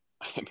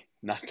 I mean,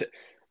 not that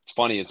it's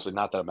funny. It's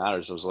not that it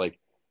matters. It was like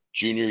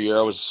Junior year,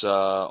 I was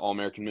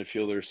All-American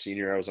midfielder.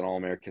 Senior year, I was an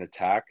All-American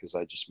attack because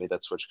I just made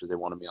that switch because they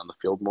wanted me on the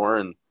field more.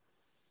 And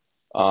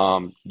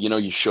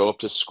you show up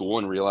to school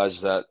and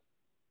realize that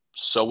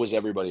so was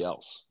everybody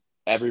else.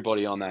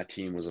 Everybody on that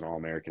team was an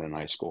All-American in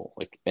high school.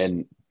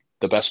 And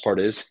the best part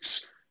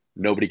is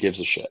nobody gives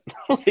a shit.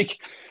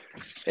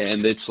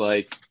 And it's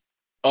like,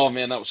 oh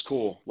man, that was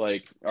cool.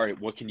 Like, all right,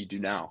 what can you do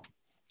now?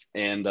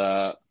 And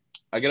I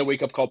got a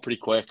wake up call pretty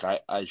quick.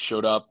 I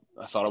showed up.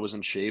 I thought I was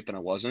in shape, and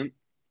I wasn't.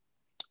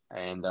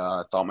 And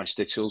I thought my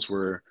stick skills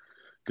were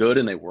good,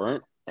 and they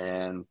weren't.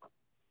 And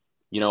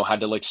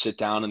had to sit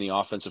down in the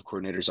offensive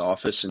coordinator's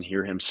office and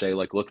hear him say,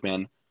 look,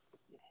 man,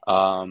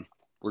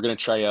 we're gonna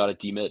try you out at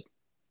D mid,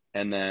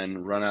 and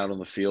then run out on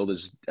the field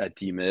as at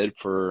D mid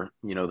for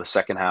the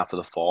second half of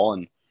the fall,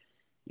 and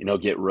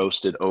get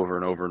roasted over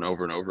and over and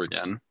over and over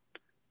again.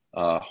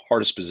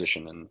 Hardest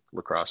position in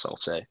lacrosse, I'll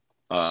say,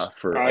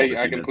 for all the I D mids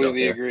out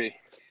completely there. agree.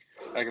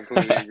 I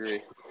completely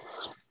agree.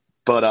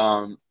 But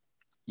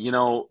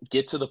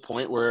get to the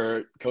point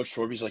where Coach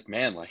Torby's like,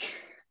 man,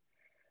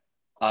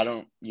 I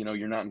don't,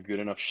 you're not in good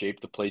enough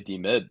shape to play D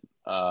mid.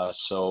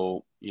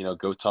 So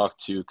go talk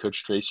to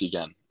Coach Tracy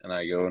again. And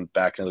I go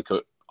back into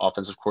the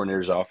offensive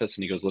coordinator's office,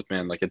 and he goes, look,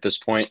 man, at this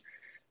point,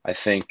 I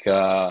think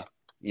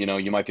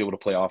you might be able to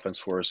play offense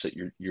for us at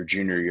your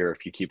junior year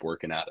if you keep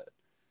working at it.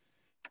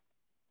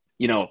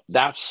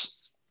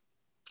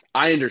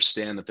 I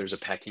understand that there's a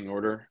pecking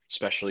order,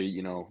 especially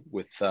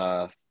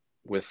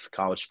with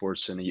college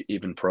sports and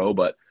even pro,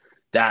 but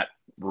that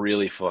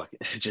really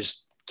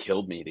just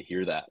killed me to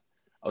hear that.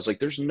 I was like,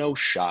 there's no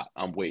shot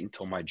I'm waiting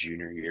until my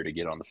junior year to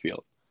get on the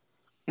field.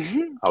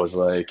 I was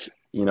like,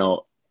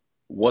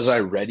 was I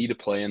ready to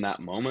play in that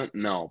moment?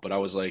 No, but I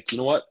was like, you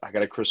know what? I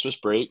got a Christmas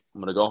break.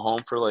 I'm going to go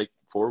home for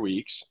 4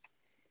 weeks,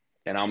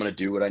 and I'm going to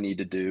do what I need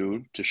to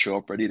do to show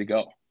up ready to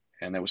go.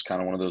 And that was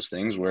kind of one of those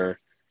things where,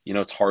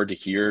 it's hard to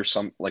hear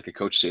a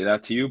coach say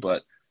that to you,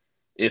 but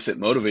if it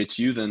motivates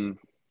you, then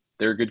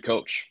they're a good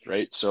coach,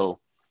 right? So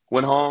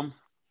went home,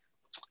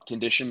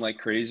 conditioned like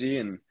crazy,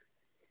 and,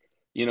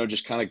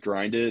 just kind of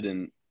grinded.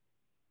 And,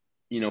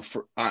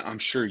 I'm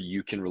sure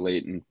you can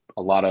relate, and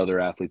a lot of other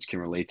athletes can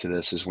relate to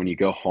this, is when you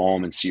go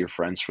home and see your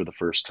friends for the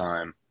first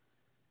time,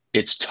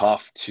 it's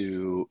tough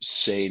to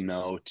say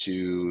no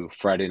to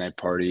Friday night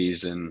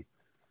parties and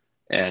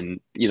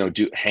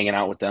hanging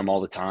out with them all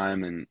the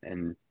time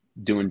and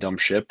doing dumb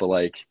shit.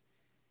 But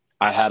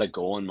I had a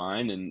goal in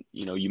mind, and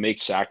you make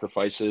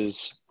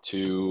sacrifices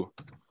to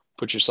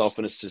put yourself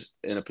in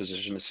a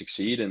position to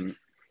succeed, and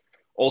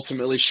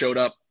ultimately showed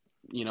up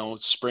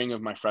spring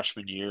of my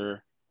freshman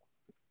year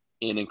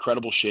in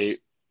incredible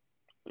shape.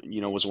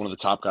 Was one of the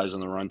top guys on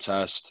the run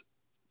test,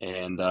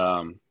 and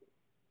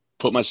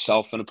put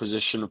myself in a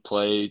position to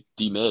play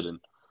D mid. And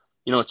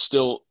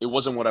it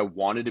wasn't what I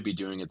wanted to be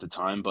doing at the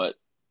time, but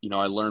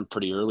I learned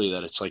pretty early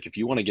that it's like, if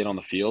you want to get on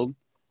the field,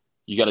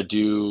 you got to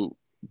do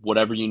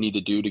whatever you need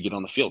to do to get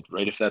on the field,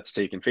 right? If that's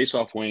taking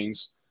face-off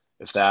wings,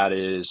 if that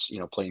is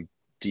playing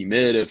D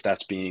mid, if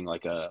that's being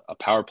a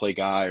power play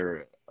guy,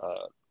 or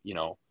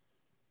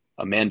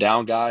a man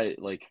down guy,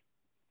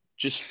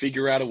 just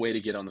figure out a way to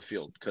get on the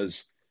field.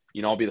 Because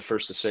I'll be the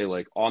first to say,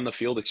 on the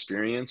field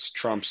experience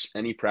trumps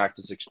any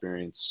practice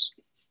experience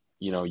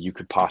you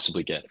could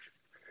possibly get.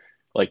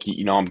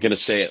 I'm gonna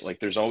say it,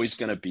 there's always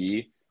gonna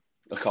be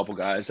a couple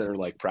guys that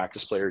are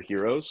practice player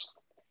heroes,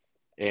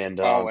 and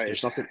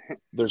Always.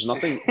 there's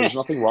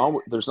nothing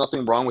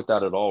wrong with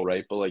that at all,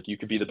 right? But you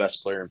could be the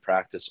best player in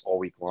practice all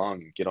week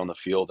long and get on the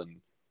field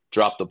and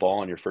drop the ball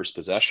on your first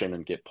possession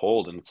and get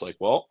pulled, and it's like,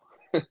 well,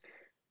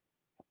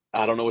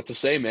 I don't know what to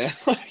say, man.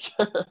 At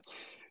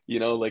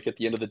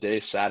the end of the day,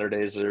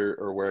 Saturdays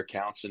are where it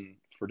counts and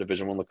for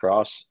Division I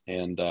lacrosse.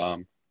 And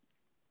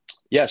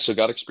yeah, so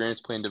got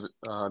experience playing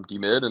D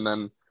mid, and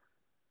then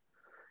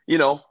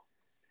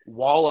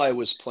while I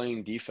was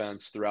playing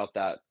defense throughout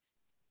that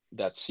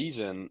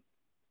season,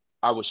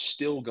 I was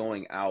still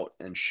going out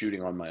and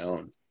shooting on my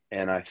own.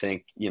 And I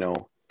think you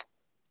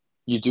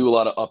do a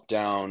lot of up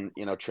down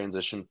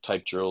transition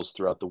type drills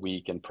throughout the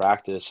week and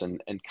practice,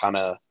 and kind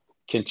of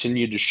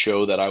continued to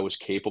show that I was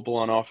capable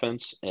on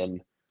offense.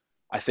 And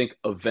I think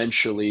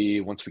eventually,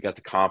 once we got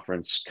to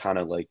conference, kind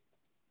of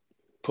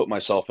put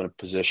myself in a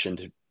position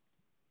to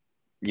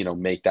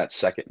make that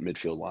second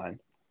midfield line.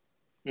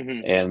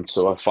 Mm-hmm. And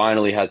so I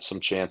finally had some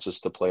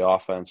chances to play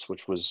offense,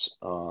 which was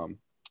a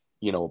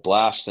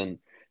blast. And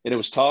it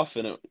was tough,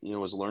 and it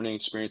was a learning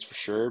experience for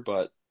sure.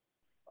 But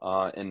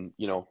and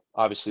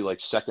obviously,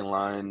 second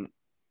line,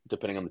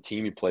 depending on the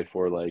team you play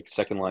for,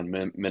 second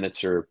line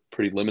minutes are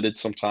pretty limited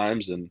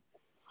sometimes. And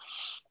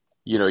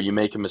you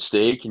make a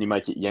mistake and you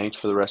might get yanked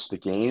for the rest of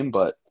the game,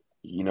 but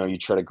you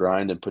try to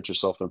grind and put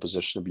yourself in a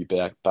position to be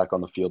back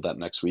on the field that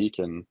next week.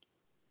 And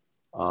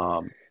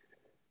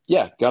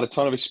yeah, got a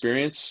ton of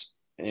experience,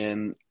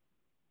 and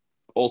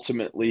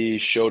ultimately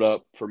showed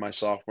up for my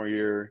sophomore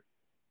year,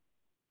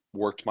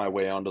 worked my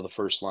way onto the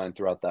first line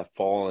throughout that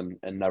fall,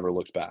 and never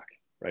looked back.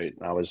 Right.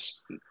 And I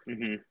was,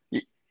 Mm-hmm.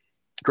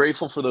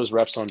 Grateful for those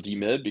reps on D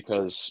mid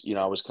because,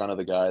 I was kind of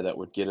the guy that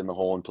would get in the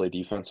hole and play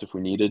defense if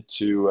we needed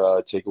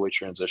to take away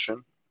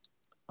transition,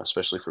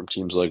 especially from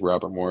teams like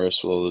Robert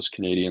Morris with all those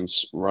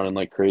Canadians running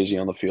like crazy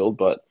on the field.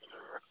 But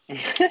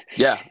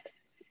yeah,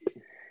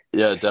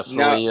 yeah, Now,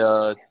 definitely.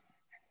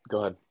 Go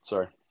ahead.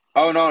 Sorry.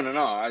 oh no.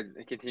 I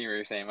continue what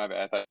you're saying. My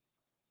bad.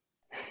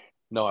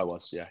 No, I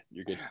was. Yeah,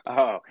 you're good.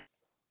 Oh,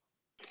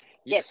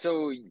 yeah.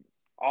 So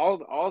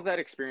all that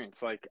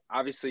experience, like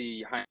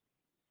obviously,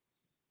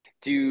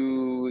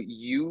 do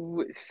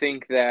you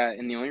think that?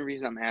 And the only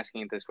reason I'm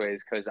asking it this way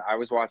is because I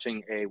was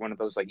watching a one of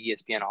those like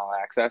ESPN All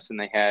Access, and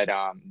they had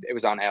it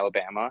was on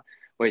Alabama,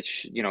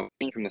 which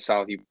being from the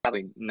South, you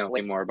probably know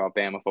way more about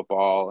Bama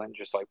football and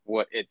just like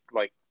what it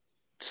like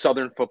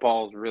Southern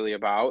football is really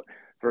about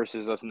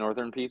versus us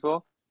Northern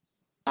people.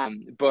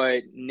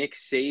 But Nick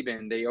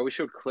Saban, they always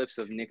showed clips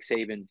of Nick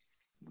Saban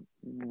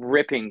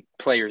ripping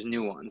players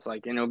new ones,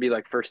 like, and it'll be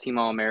like first team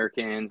All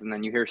Americans, and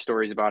then you hear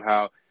stories about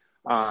how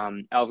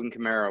Alvin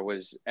Kamara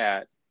was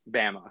at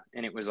Bama,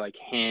 and it was like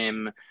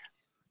him,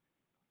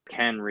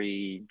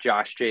 Henry,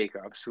 Josh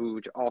Jacobs,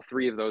 who all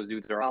three of those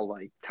dudes are all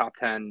like top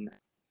 10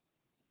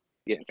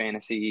 get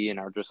fantasy and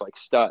are just like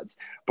studs.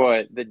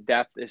 But the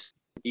depth is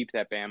deep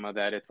at Bama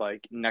that it's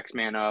like next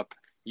man up.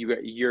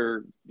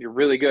 You're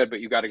really good, but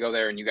you got to go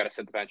there and you got to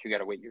sit the bench. You got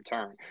to wait your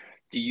turn.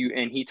 Do you?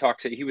 And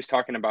he was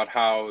talking about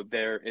how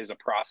there is a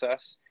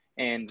process,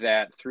 and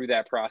that through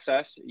that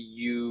process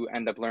you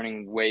end up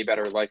learning way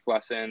better life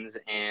lessons,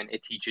 and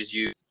it teaches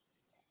you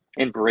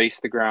embrace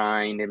the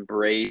grind,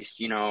 embrace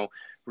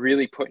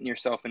really putting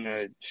yourself in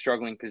a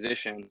struggling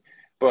position.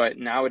 But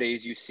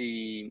nowadays you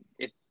see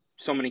it,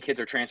 so many kids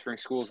are transferring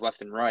schools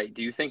left and right.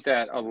 Do you think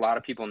that a lot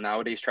of people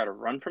nowadays try to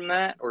run from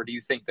that, or do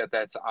you think that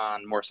that's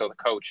on more so the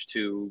coach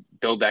to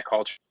build that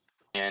culture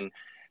and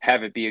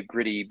have it be a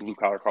gritty blue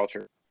collar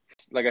culture?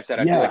 Like I said,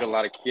 I feel like Yeah, a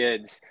lot of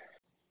kids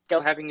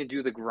still having to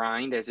do the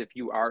grind as if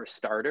you are a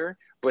starter,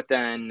 but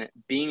then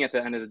being at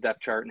the end of the depth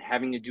chart and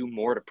having to do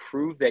more to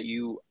prove that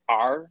you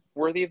are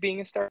worthy of being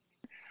a starter.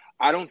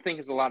 I don't think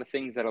there's a lot of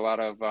things that a lot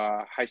of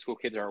high school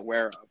kids are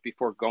aware of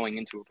before going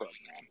into a program.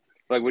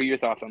 Like, what are your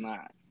thoughts on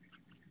that?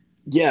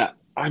 yeah.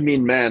 I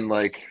mean, man,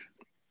 like,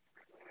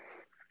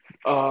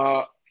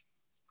 uh,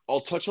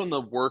 I'll touch on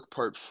the work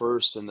part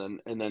first, and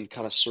then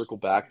kind of circle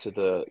back to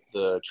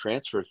the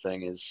transfer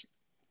thing. Is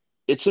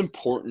it's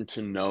important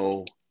to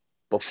know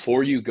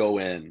before you go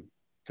in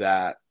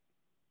that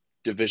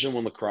Division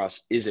One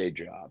lacrosse is a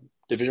job.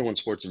 Division One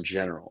sports in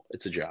general,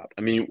 it's a job.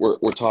 I mean,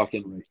 we're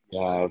talking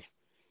you have,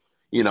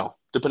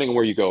 depending on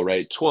where you go,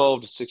 right?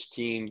 12 to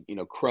 16,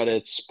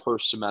 credits per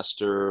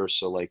semester.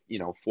 So like,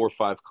 4 or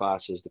 5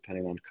 classes,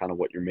 depending on kind of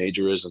what your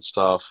major is and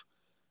stuff.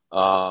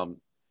 Um,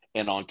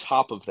 and on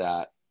top of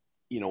that,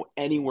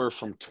 anywhere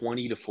from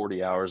 20 to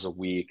 40 hours a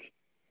week,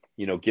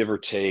 give or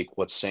take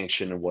what's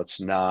sanctioned and what's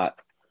not.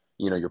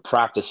 You're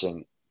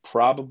practicing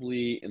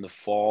probably in the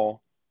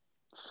fall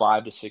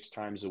 5 to 6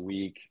 times a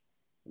week,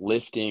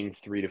 lifting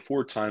 3 to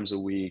 4 times a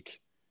week,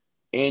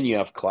 and you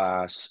have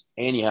class,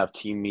 and you have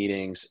team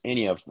meetings, and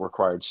you have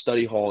required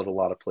study hall at a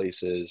lot of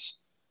places,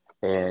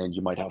 and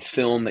you might have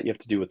film that you have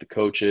to do with the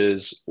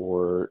coaches,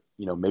 or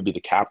maybe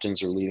the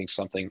captains are leading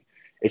something.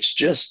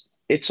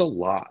 It's a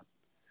lot.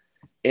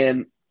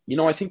 And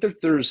I think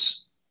that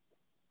there's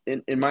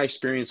in my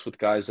experience with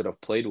guys that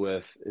I've played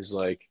with is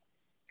like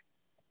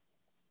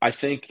I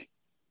think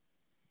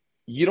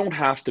you don't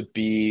have to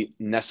be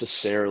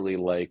necessarily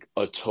like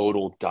a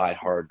total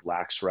diehard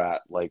lax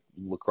rat, like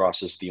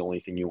lacrosse is the only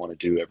thing you want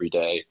to do every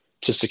day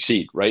to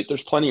succeed, right?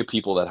 There's plenty of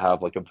people that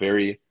have like a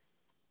very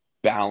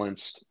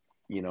balanced,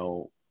 you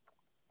know,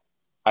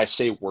 I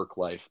say work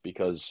life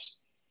because,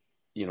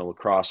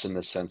 lacrosse in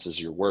this sense is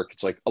your work.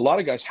 It's like a lot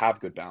of guys have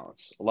good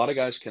balance. A lot of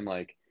guys can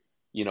like,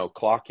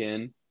 clock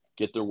in,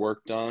 get their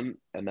work done,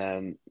 and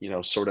then,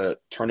 sort of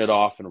turn it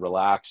off and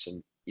relax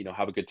and,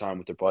 have a good time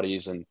with their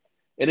buddies. And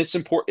it's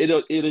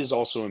important. It is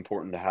also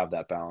important to have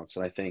that balance.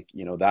 And I think,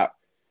 that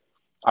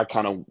I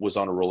kind of was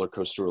on a roller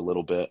coaster a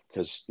little bit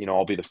because,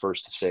 I'll be the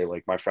first to say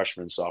like my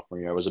freshman and sophomore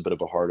year, I was a bit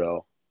of a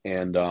hardo.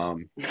 And,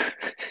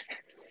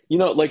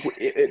 like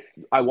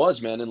I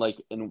was, man. And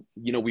like, and,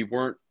 we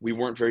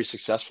weren't very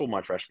successful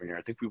my freshman year.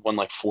 I think we won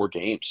like 4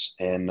 games.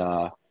 And,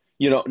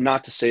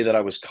 not to say that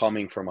I was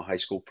coming from a high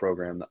school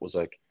program that was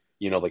like,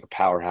 like a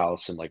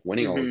powerhouse and like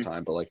winning all the Mm-hmm.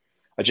 time, but like,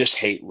 I just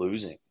hate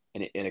losing.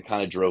 And it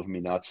kind of drove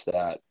me nuts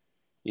that,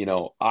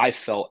 I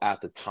felt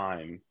at the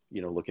time,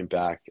 looking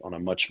back on a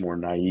much more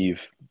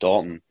naive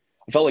Dalton,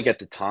 I felt like at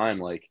the time,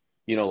 like,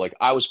 like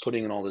I was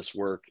putting in all this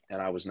work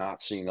and I was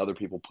not seeing other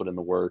people put in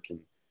the work.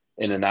 And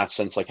in that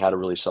sense, like had a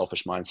really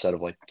selfish mindset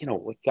of like,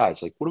 like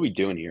guys, like, what are we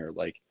doing here?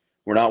 Like,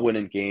 we're not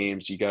winning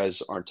games. You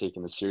guys aren't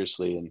taking this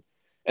seriously.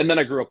 And then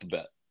I grew up a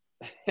bit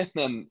and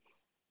then,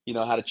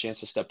 had a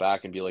chance to step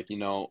back and be like,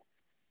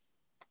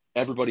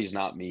 everybody's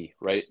not me,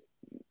 right?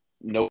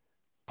 No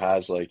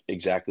has like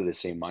exactly the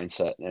same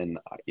mindset. And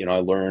I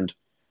learned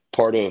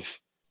part of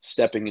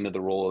stepping into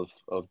the role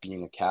of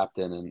being a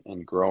captain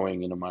and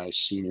growing into my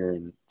senior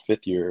and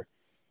fifth year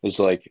is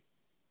like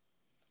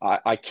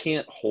I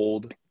can't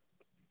hold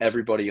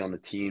everybody on the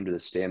team to the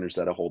standards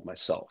that I hold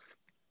myself,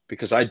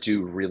 because I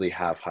do really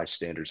have high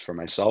standards for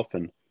myself.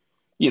 And,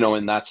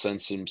 in that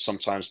sense, I'm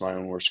sometimes my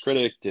own worst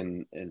critic,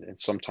 and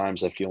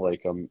sometimes I feel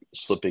like I'm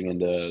slipping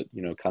into,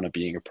 kind of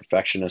being a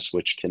perfectionist,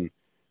 which can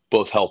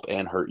both help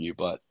and hurt you.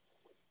 But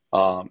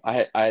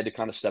I had to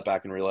kind of step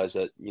back and realize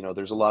that,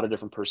 there's a lot of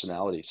different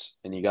personalities,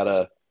 and you got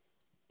to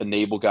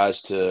enable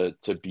guys to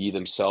be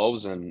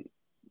themselves, and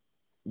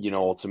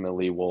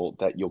ultimately will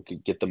that you'll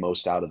get the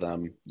most out of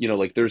them.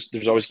 Like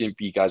there's always going to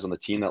be guys on the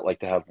team that like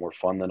to have more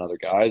fun than other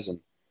guys, and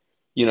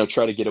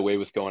try to get away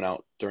with going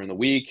out during the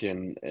week,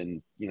 and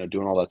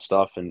doing all that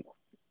stuff. And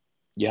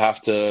you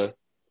have to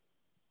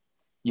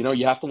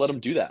let them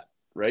do that,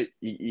 right?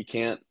 You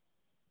can't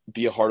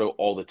be a hardo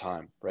all the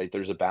time, right?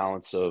 There's a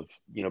balance of,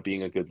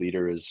 being a good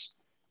leader is,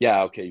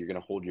 yeah, okay, you're going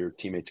to hold your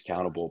teammates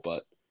accountable,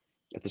 but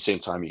at the same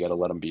time, you got to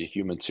let them be a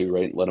human too,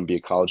 right? Let them be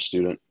a college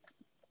student.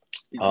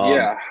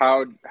 Yeah,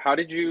 how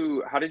were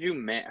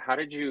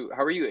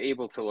you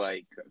able to,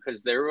 like,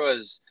 because there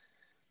was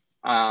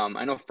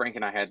I know Frank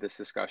and I had this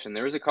discussion.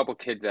 There was a couple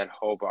kids at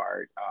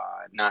Hobart,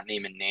 not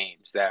naming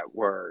names, that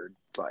were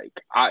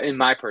like, in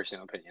my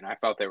personal opinion, I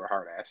felt they were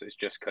hard asses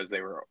just because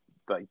they were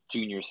like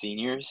junior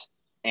seniors,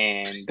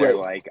 and they're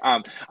Right.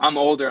 like, I'm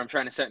older, I'm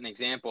trying to set an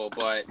example,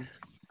 but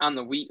on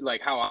the week,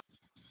 like how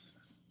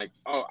like,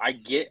 oh, I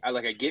get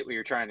what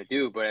you're trying to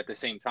do, but at the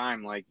same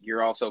time, like,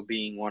 you're also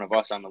being one of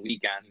us on the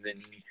weekends,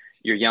 and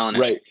you're yelling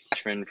at Right.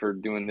 Ashman for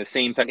doing the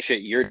same type of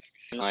shit you're doing.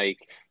 Like,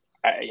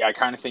 I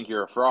kind of think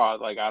you're a fraud.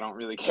 Like, I don't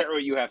really care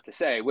what you have to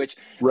say, which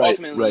Right.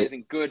 ultimately Right.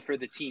 isn't good for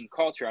the team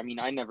culture. I mean,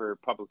 I never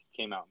publicly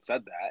came out and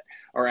said that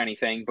or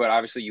anything, but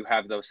obviously you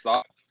have those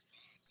thoughts.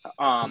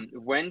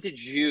 When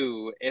did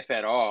you, if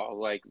at all,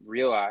 like,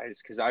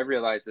 realize, because I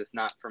realized this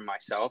not from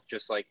myself,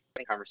 just like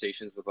in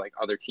conversations with like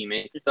other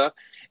teammates and stuff,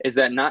 is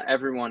that not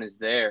everyone is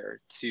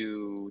there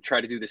to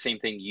try to do the same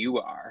thing you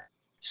are.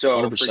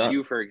 So for 100%.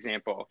 you, for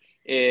example,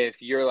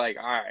 if you're like,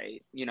 all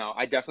right,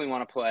 I definitely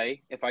want to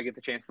play if I get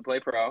the chance to play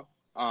pro.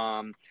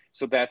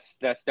 So that's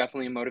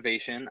definitely a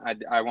motivation.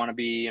 I want to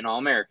be an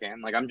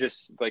All-American. Like, I'm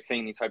just like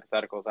saying these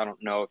hypotheticals. I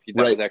don't know if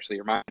that Right. was actually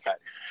your mindset.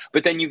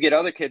 But then you get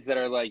other kids that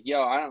are like,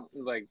 yo, I don't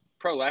like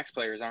pro lax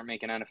players aren't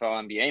making NFL,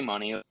 NBA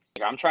money. Like,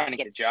 I'm trying to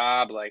get a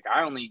job. Like,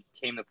 I only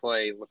came to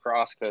play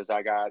lacrosse because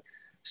I got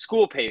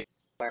school paid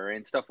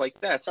and stuff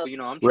like that. So,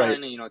 I'm Right.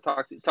 trying to,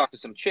 talk to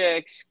some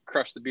chicks,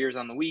 crush the beers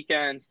on the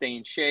weekend, stay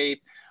in shape,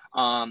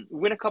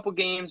 win a couple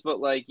games. But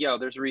like, yo,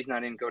 there's a reason I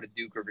didn't go to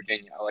Duke or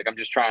Virginia. Like, I'm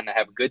just trying to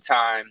have a good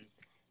time.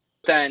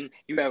 Then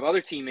you have other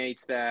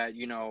teammates that,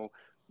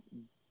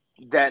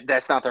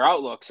 that's not their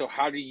outlook. So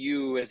how do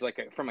you, as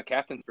like from a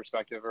captain's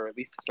perspective, or at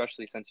least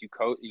especially since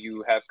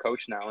you have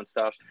coached now and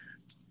stuff,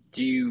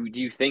 do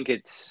you think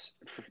it's,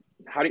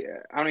 how do you,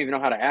 I don't even know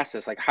how to ask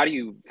this. Like, how do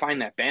you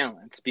find that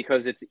balance?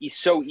 Because it's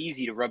so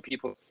easy to rub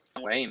people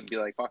away and be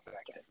like, fuck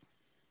that kid.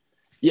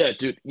 Yeah,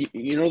 dude.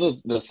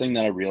 The thing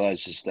that I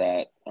realized is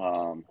that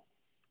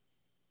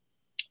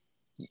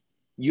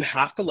you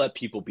have to let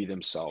people be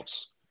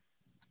themselves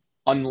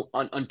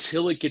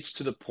until it gets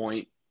to the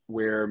point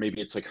where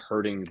maybe it's like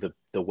hurting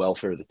the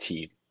welfare of the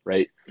team,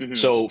 right? Mm-hmm.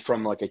 So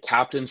from like a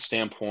captain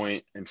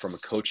standpoint and from a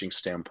coaching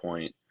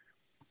standpoint,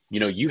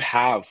 you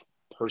have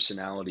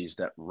personalities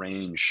that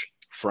range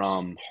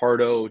from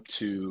hardo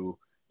to,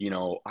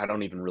 I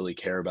don't even really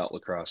care about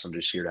lacrosse. I'm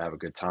just here to have a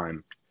good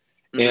time.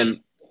 Mm-hmm. And,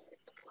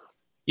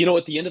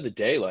 at the end of the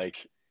day,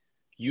 like,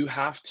 you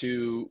have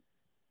to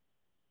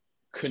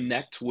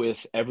connect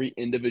with every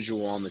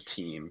individual on the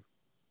team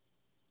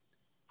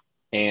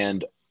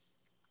and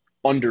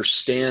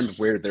understand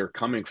where they're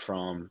coming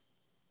from,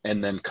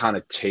 and then kind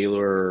of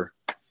tailor,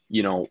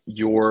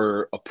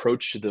 your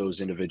approach to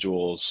those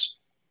individuals,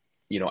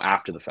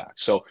 after the fact.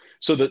 So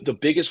the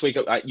biggest wake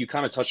up, you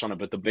kind of touched on it,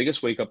 but the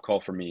biggest wake up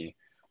call for me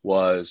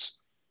was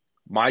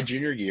my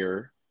junior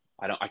year.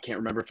 I can't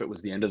remember if it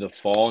was the end of the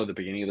fall or the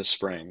beginning of the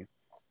spring.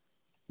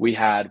 We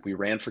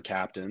ran for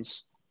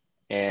captains,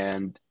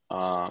 and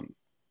I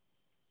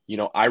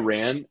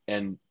ran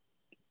and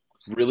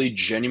really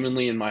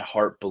genuinely in my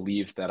heart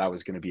believed that I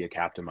was going to be a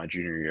captain my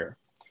junior year.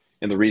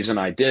 And the reason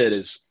I did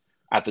is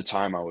at the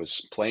time I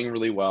was playing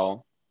really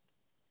well.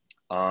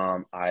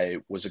 I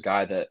was a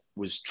guy that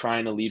was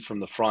trying to lead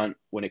from the front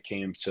when it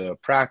came to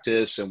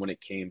practice and when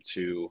it came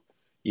to,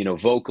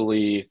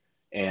 vocally,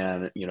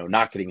 and,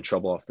 not getting in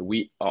trouble off the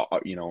week,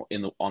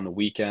 on the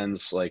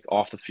weekends, like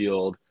off the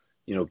field,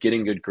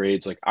 getting good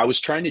grades. Like, I was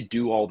trying to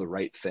do all the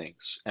right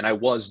things, and I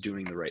was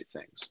doing the right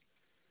things.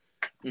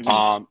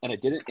 Mm-hmm. And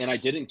I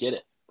didn't get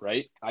it,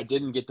 right. I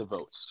didn't get the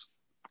votes,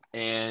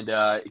 and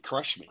it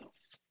crushed me.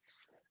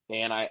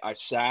 And I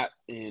sat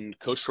in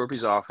Coach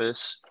Torpy's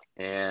office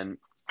and,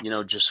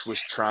 just was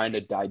trying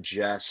to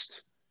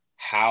digest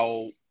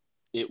how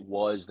it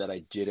was that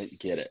I didn't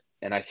get it.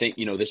 And I think,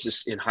 this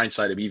is in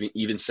hindsight of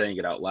even saying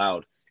it out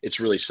loud, it's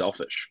really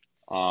selfish.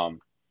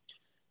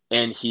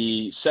 And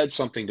he said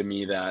something to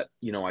me that,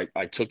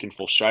 I took in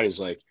full stride. Is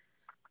like,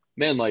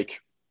 man,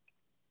 like,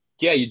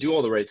 yeah, you do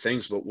all the right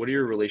things, but what are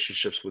your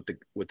relationships with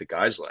the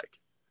guys like?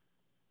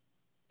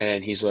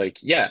 And he's like,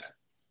 yeah,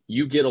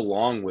 you get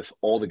along with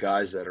all the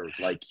guys that are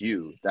like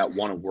you that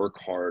want to work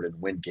hard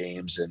and win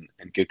games and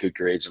get good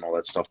grades and all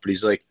that stuff. But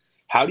he's like,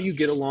 how do you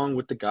get along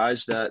with the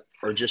guys that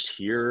are just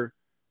here,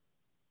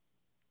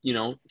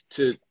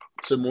 to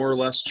more or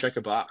less check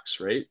a box,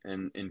 right?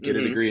 And get a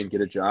Mm-hmm. degree and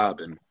get a job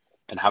and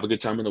have a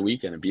good time on the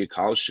weekend and be a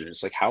college student.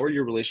 It's like, how are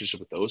your relationship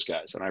with those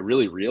guys? And I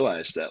really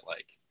realized that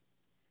like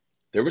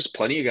there was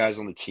plenty of guys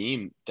on the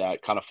team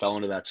that kind of fell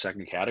into that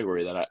second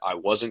category that I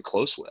wasn't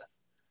close with.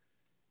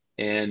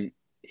 And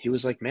he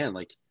was like, man,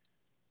 like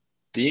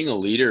being a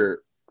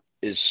leader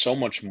is so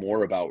much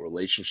more about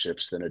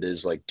relationships than it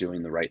is like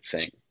doing the right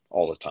thing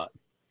all the time.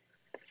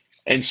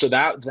 And so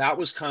that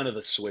was kind of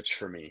the switch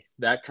for me.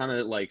 That kind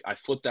of like I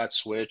flipped that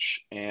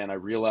switch and I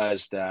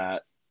realized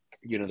that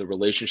the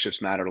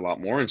relationships mattered a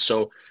lot more. And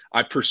so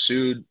I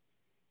pursued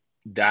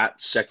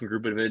that second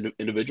group of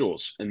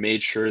individuals and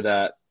made sure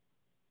that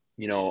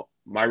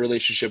my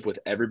relationship with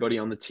everybody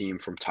on the team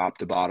from top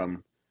to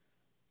bottom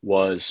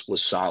was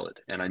solid,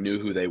 and I knew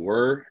who they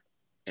were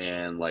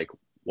and like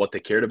what they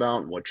cared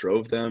about and what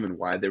drove them and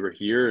why they were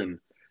here. And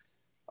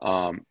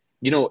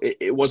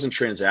it wasn't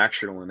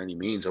transactional in any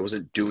means. I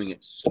wasn't doing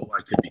it so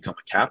I could become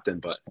a captain,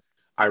 but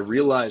I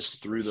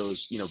realized through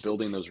those,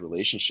 building those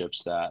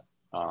relationships that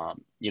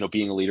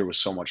being a leader was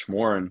so much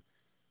more. And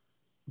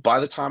by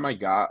the time I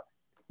got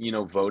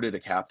voted a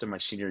captain my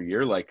senior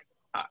year, like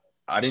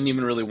I didn't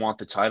even really want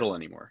the title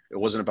anymore. It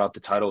wasn't about the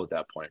title at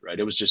that point, right?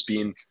 It was just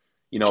being,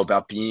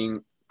 about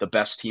being the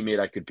best teammate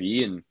I could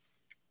be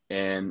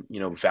and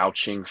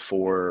vouching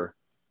for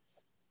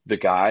the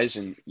guys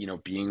and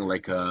being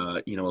like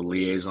a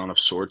liaison of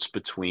sorts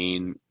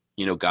between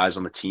guys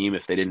on the team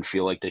if they didn't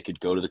feel like they could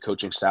go to the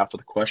coaching staff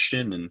with a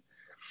question. And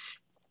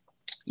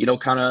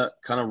kind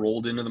of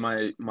rolled into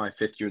my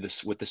fifth year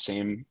this with the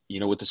same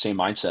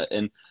mindset,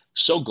 and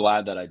so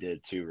glad that I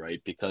did too,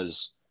 right?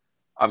 Because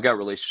I've got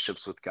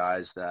relationships with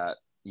guys that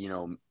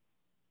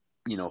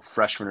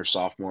freshman or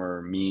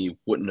sophomore me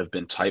wouldn't have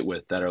been tight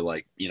with that are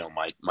like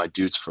my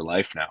dudes for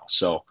life now.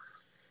 So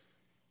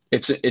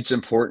it's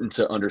important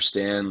to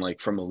understand like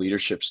from a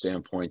leadership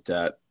standpoint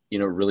that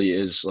really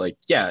is like,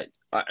 yeah,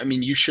 I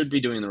mean you should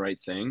be doing the right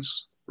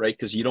things, right?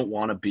 Because you don't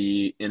want to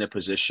be in a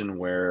position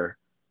where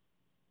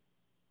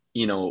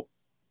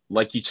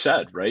like you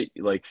said, right?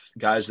 Like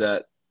guys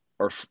that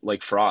are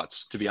like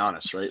frauds, to be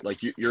honest, right? Like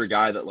you're a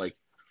guy that like,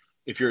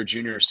 if you're a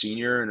junior or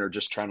senior and are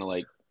just trying to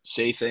like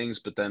say things,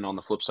 but then on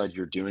the flip side,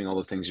 you're doing all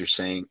the things you're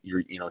saying,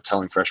 you're,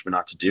 telling freshmen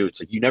not to do.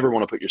 It's like, you never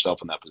want to put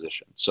yourself in that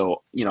position.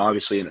 So,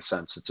 obviously in a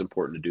sense, it's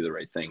important to do the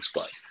right things,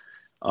 but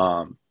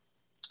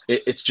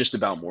it's just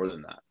about more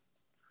than that.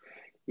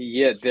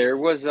 Yeah, there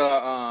was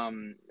a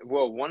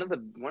well, one of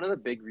the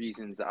big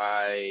reasons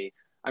I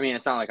mean,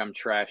 it's not like I'm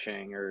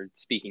trashing or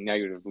speaking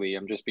negatively.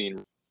 I'm just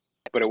being,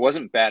 but it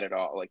wasn't bad at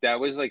all. Like that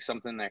was like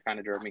something that kind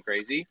of drove me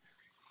crazy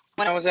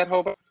when I was at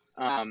Hope.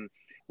 Um,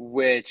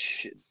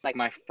 which like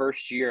my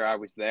first year I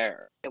was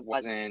there, it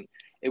was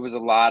a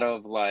lot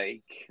of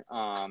like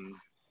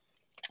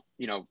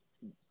you know,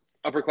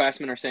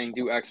 upperclassmen are saying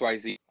do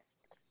XYZ,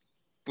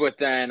 but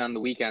then on the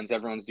weekends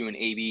everyone's doing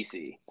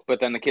ABC. But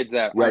then the kids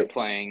that aren't Right.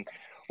 playing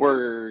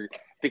were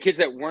the kids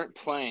that weren't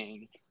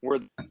playing were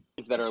the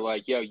kids that are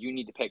like, yo, you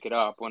need to pick it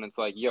up, when it's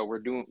like, yo,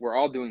 we're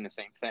all doing the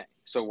same thing.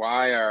 So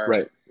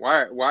Right.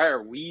 why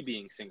are we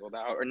being singled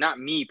out? Or not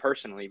me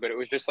personally, but it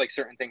was just like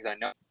certain things I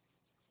know.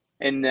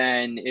 And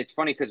then it's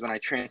funny because when I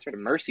transferred to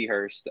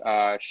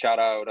Mercyhurst, shout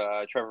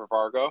out Trevor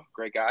Vargo,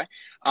 great guy.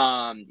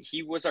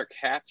 He was our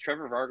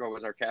Trevor Vargo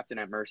was our captain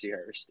at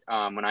Mercyhurst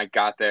when I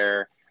got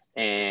there,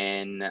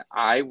 and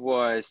I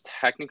was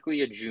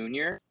technically a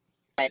junior.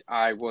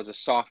 I was a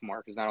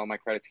sophomore because not all my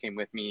credits came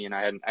with me, and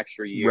I had an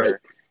extra Right.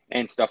 year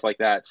and stuff like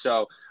that.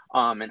 So,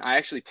 and I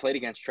actually played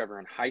against Trevor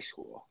in high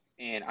school,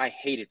 and I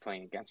hated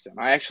playing against him.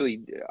 I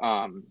actually,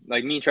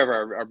 like me and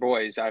Trevor are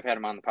boys. I've had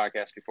him on the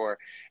podcast before,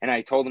 and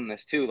I told him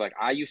this too. Like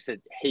I used to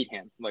hate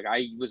him. Like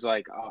I was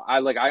like, I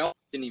almost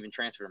didn't even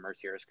transfer to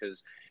Mercyhurst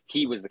because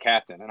he was the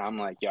captain, and I'm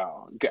like,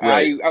 yo,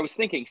 Right. I was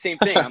thinking same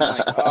thing. I'm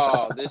like,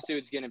 oh, this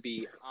dude's gonna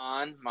be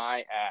on my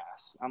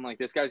ass. I'm like,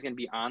 this guy's gonna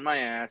be on my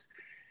ass.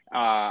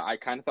 I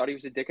kind of thought he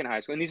was a dick in high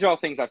school, and these are all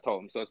things I've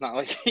told him, so it's not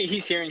like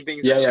he's hearing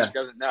things Yeah. that like Yeah. he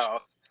doesn't know.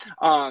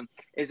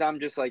 Is I'm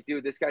just like,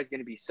 dude, this guy's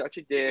gonna be such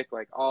a dick,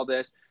 like all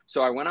this.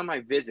 So I went on my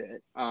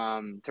visit to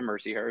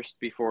Mercyhurst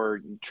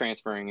before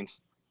transferring,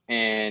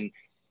 and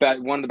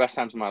one of the best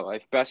times of my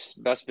life, best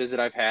visit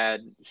I've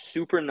had.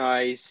 Super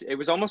nice. It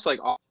was almost like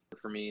awkward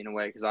for me in a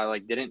way because I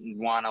like didn't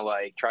want to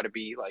like try to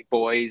be like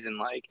boys and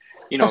like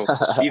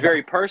be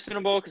very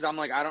personable because I'm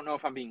like, I don't know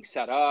if I'm being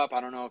set up.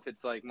 I don't know if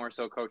it's like more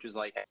so coaches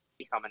like, hey,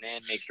 he's coming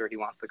in, make sure he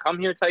wants to come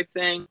here type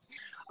thing.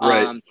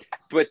 Right.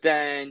 But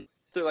then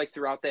so like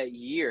throughout that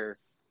year,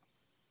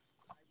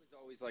 I was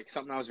always like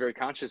something I was very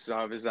conscious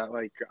of is that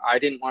like I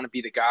didn't want to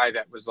be the guy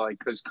that was like,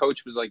 because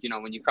coach was like,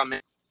 when you come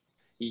in,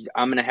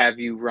 I'm going to have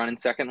you run in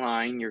second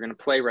line. You're going to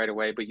play right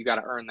away, but you got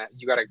to earn that.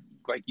 You got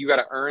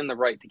to earn the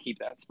right to keep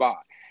that spot.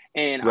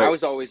 And I Right.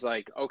 was always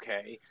like,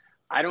 okay,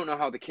 I don't know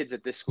how the kids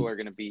at this school are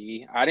going to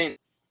be. I didn't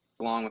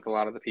along with a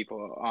lot of the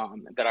people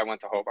that I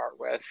went to Hobart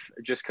with,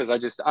 just because I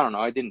don't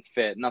know, I didn't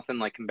fit, nothing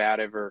like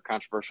combative or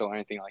controversial or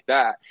anything like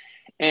that.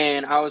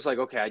 And I was like,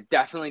 okay, I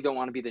definitely don't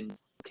want to be the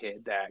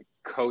kid that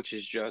coach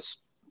is just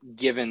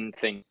giving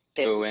things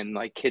to, and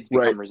like kids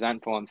Right. become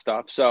resentful and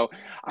stuff. So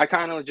I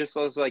kind of just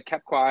was like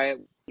kept quiet.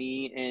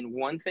 And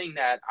one thing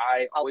that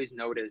I always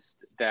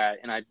noticed that,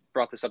 and I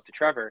brought this up to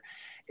Trevor,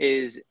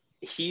 is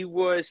he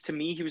was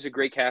a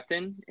great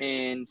captain,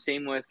 and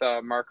same with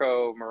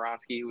Marco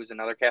Moronsky, who was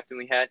another captain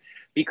we had,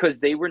 because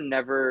they were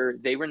never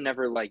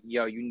like,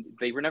 yo,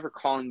 they were never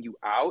calling you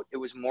out. It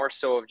was more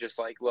so of just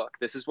like, look,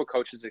 this is what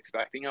coach is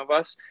expecting of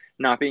us,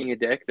 not being a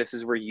dick. This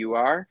is where you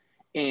are.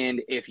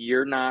 And if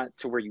you're not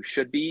to where you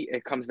should be,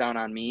 it comes down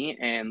on me.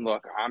 And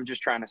look, I'm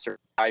just trying to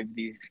survive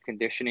these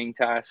conditioning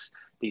tests,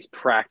 these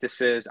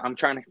practices. I'm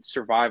trying to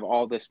survive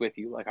all this with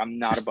you. Like, I'm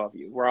not above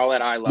you. We're all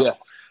at eye level. Yeah.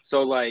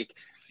 So like,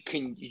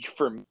 can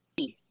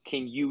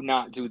you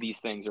not do these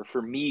things? Or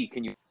for me,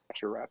 can you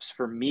extra reps?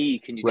 For me,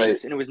 can you do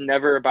this? And it was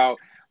never about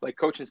like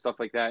coaching stuff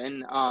like that.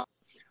 And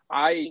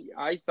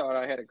I thought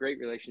I had a great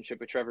relationship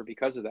with Trevor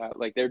because of that.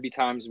 Like, there'd be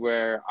times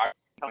where I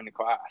going to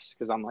class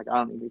because I'm like, I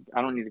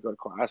don't need to go to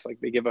class. Like,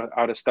 they give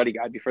out a study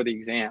guide before the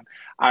exam.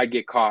 I'd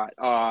get caught.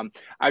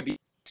 I'd be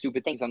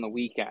stupid things on the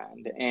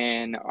weekend.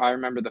 And I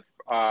remember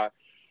we were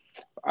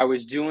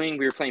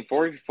playing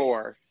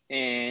 4v4,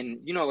 and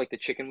like the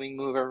chicken wing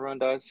move everyone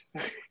does.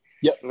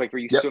 Yep. Like where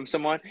you swim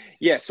someone.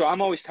 Yeah. So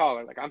I'm always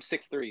taller. Like, I'm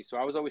 6'3". So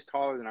I was always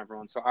taller than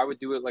everyone. So I would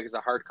do it like as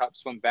a hard cup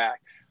swim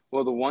back.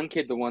 Well, the one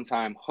kid the one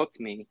time hooked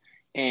me,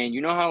 and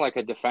you know how like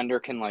a defender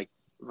can like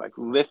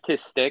lift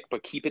his stick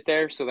but keep it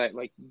there so that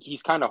like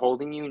he's kind of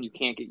holding you and you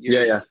can't get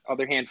your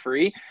other hand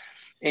free,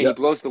 and he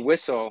blows the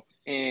whistle.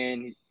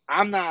 And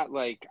I'm not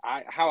like,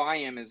 how I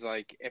am is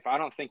like, if I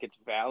don't think it's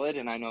valid,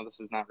 and I know this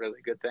is not really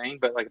a good thing,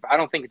 but like if I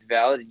don't think it's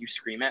valid and you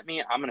scream at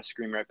me, I'm gonna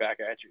scream right back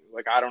at you.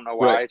 Like, I don't know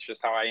why, it's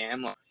just how I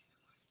am. Like,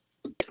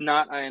 it's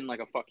not in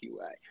like a fuck you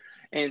way.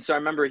 And so I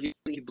remember he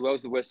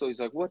blows the whistle.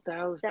 He's like, what the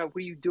hell is that? What are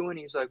you doing?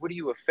 He's like, what are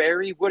you, a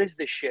fairy? What is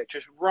this shit?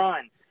 Just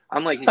run.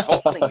 I'm like, he's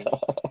holding me.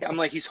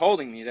 He's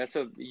holding me.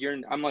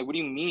 I'm like, what do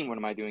you mean? What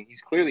am I doing?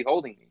 He's clearly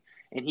holding me.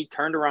 And he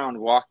turned around,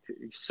 walked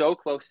so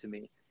close to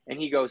me, and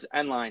he goes,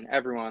 end line,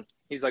 everyone.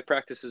 He's like,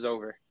 practice is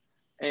over.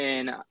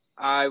 And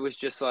I was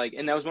just like,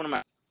 and that was one of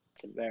my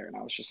there. And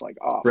I was just like,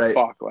 oh,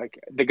 fuck. Like,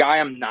 the guy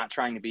I'm not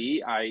trying to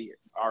be, I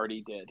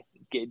already did.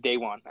 Day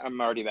one, I'm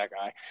already that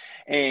guy.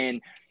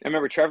 And I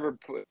remember Trevor,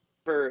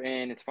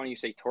 and it's funny you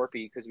say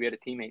Torpy, because we had a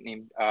teammate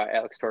named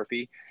Alex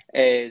Torpy,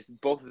 is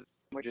both of them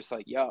were just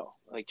like, yo,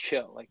 like,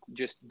 chill, like,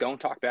 just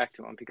don't talk back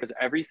to him, because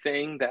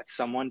everything that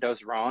someone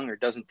does wrong or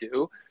doesn't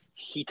do,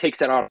 he takes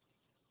that out.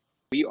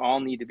 We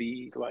all need to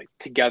be like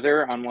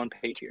together on one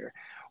page here,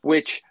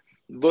 which,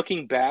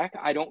 looking back,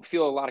 I don't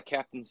feel a lot of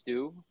captains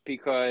do,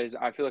 because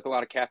I feel like a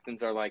lot of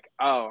captains are like,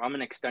 oh, I'm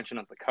an extension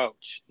of the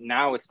coach.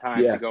 Now it's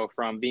time to go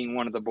from being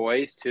one of the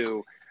boys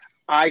to,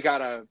 I got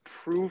to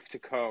prove to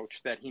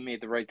coach that he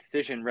made the right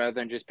decision, rather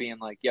than just being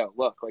like, yo,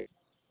 look, like,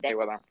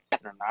 whether I'm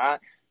captain or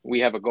not, we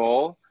have a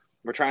goal.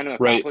 We're trying to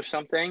accomplish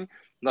something.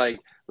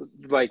 Like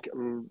I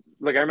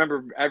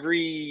remember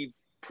every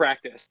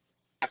practice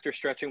after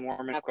stretching,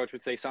 warming up, coach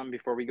would say something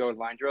before we go with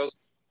line drills.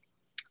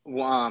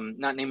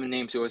 Not naming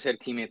names, we always had a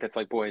teammate that's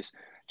like, boys,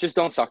 just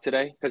don't suck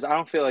today, because I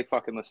don't feel like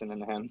fucking listening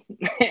to him.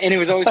 And it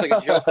was always like a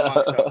joke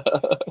amongst us.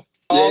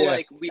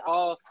 Like, we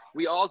all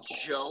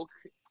joke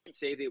and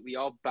say that we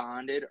all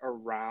bonded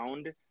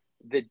around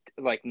the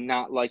like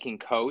not liking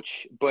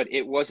coach, but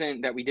it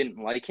wasn't that we didn't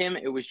like him.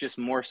 It was just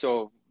more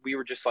so we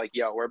were just like,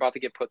 yo, we're about to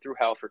get put through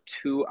hell for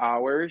 2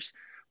 hours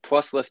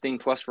plus lifting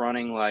plus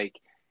running. Like,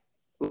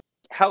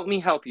 help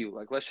me help you.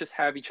 Like, let's just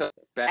have each other's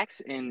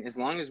backs. And as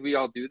long as we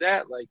all do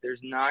that, like,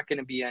 there's not going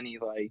to be any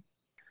like,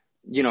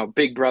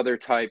 big brother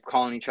type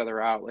calling each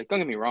other out. Like, don't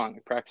get me wrong,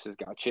 the practices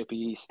got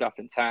chippy, stuff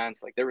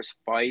intense. Like, there was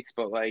fights,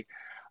 but like,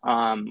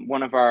 I'm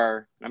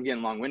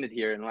getting long-winded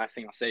here, and the last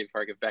thing I'll say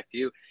before I get back to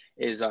you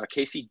is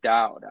Casey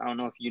Dowd. I don't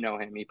know if you know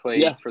him. He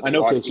played for the I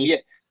know Water. Casey.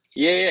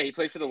 Yeah, he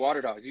played for the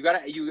Water Dogs.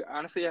 You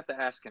honestly have to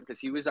ask him, because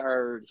he was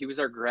our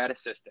grad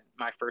assistant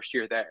my first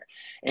year there,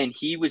 and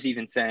he was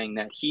even saying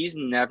that he's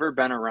never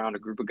been around a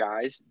group of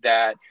guys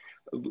that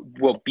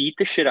will beat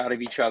the shit out of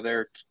each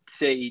other,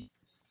 say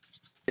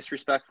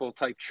disrespectful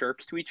type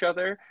chirps to each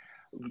other.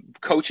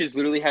 Coaches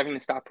literally having to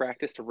stop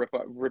practice to rip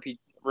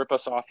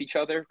us off each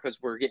other because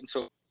we're getting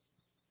so.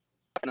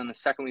 And then the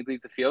second we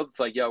leave the field, it's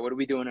like, yo, what are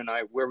we doing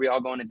tonight? Where are we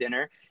all going to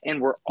dinner? And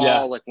we're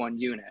all like one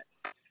unit.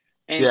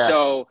 And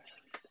so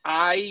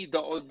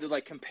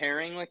like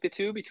comparing like the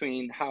two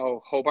between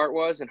how Hobart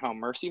was and how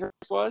Mercyhurst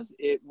was,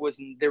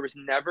 there was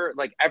never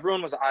like,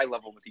 everyone was eye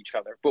level with each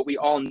other, but we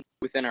all knew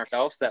within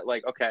ourselves that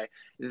like, okay,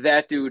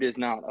 that dude is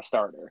not a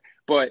starter,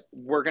 but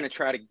we're going to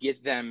try to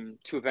get them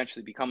to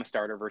eventually become a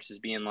starter, versus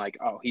being like,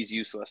 oh, he's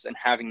useless, and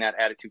having that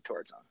attitude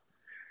towards him.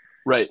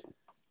 Right.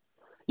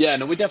 Yeah,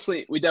 no, we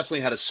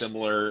definitely had a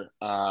similar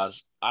I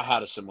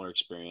had a similar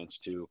experience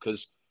too,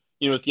 because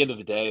at the end of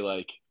the day,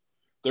 like,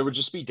 there would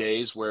just be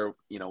days where,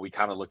 we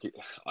kind of look at,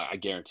 I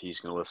guarantee he's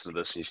going to listen to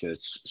this. He's going to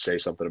say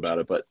something about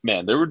it. But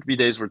man, there would be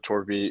days where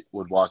Torby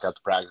would walk out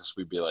to practice.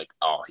 We'd be like,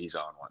 oh, he's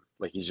on one.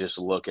 Like he's just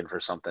looking for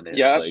something to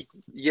Yep. like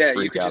Yeah, you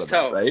freak could out just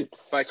about. tell Right.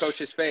 by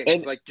coach's face.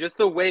 And Like just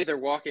the way they're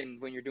walking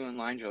when you're doing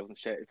line drills and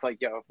shit. It's like,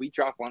 yo, if we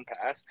drop one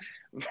pass,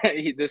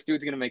 this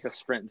dude's going to make us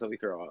sprint until we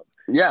throw up.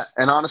 yeah.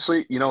 And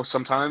honestly,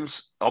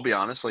 sometimes I'll be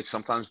honest, like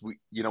sometimes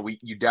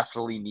you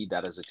definitely need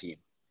that as a team.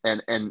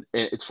 And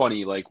it's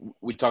funny, like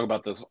we talk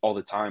about this all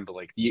the time, but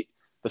like the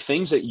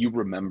things that you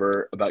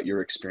remember about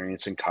your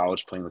experience in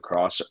college playing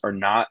lacrosse are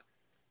not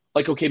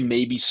like, okay,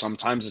 maybe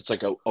sometimes it's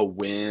like a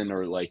win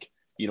or like,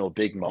 a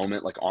big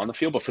moment like on the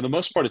field, but for the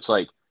most part, it's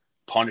like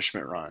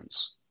punishment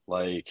runs,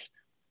 like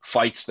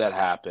fights that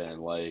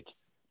happen, like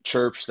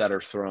chirps that are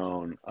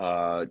thrown,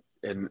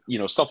 and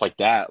stuff like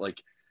that.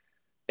 Like,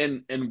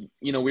 and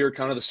we were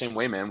kind of the same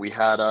way, man. We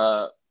had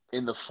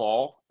in the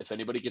fall, if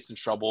anybody gets in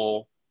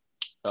trouble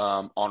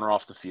on or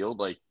off the field,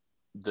 like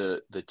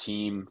the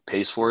team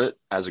pays for it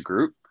as a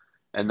group.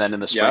 And then in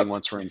the spring, Yep.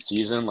 once we're in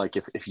season, like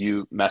if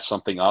you mess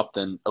something up,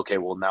 then okay,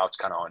 well now it's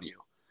kind of on you.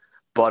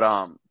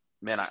 But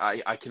man,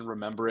 I can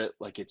remember it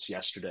like it's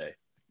yesterday.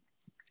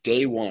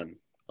 Day one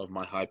of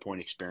my High Point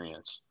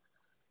experience.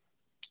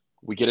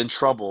 We get in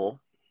trouble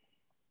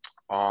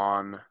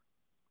on,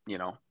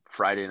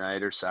 Friday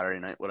night or Saturday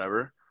night,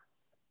 whatever.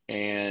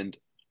 And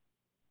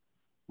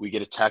we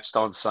get a text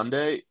on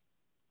Sunday.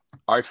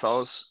 All right,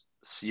 fellas,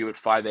 see you at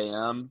 5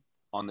 a.m.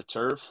 on the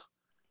turf.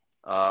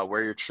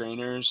 Wear your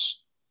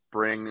trainers,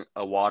 bring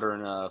a water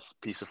and a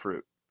piece of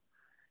fruit.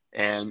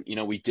 And,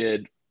 we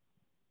did,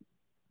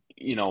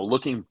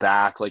 looking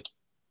back, like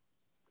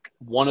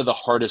one of the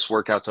hardest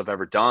workouts I've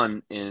ever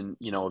done in,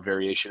 a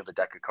variation of a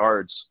deck of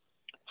cards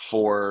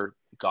for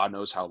God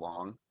knows how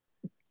long.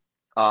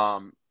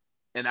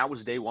 And that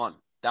was day one.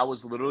 That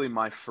was literally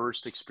my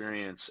first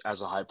experience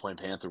as a High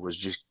Point Panther, was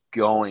just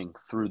going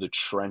through the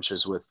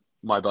trenches with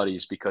my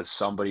buddies because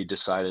somebody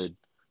decided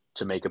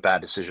to make a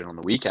bad decision on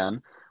the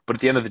weekend. But at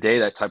the end of the day,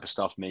 that type of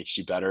stuff makes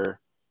you better,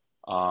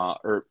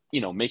 or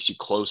makes you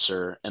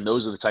closer. And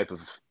those are the type of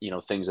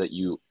things that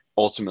you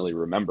ultimately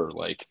remember.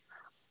 Like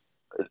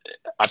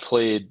I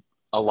played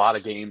a lot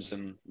of games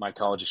in my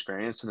college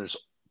experience, and there's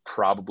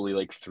probably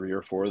like 3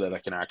 or 4 that I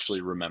can actually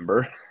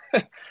remember.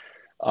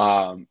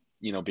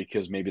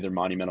 Because maybe they're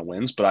monumental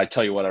wins. But I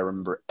tell you what, I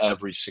remember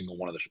every single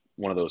one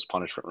of those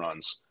punishment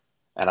runs,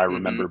 and I Mm-hmm.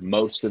 remember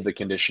most of the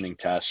conditioning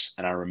tests,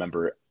 and I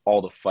remember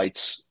all the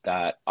fights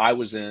that I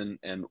was in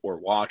and or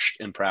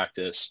watched in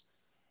practice.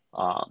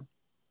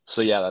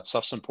 So yeah, that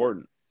stuff's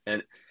important,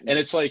 and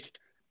it's like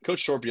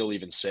Coach Torpy will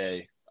even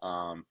say,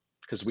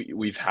 because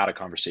we've had a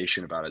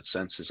conversation about it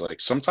since, is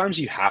like sometimes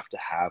you have to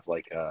have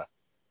like a,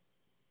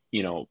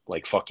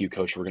 like fuck you,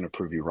 coach, we're going to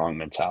prove you wrong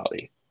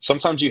mentality.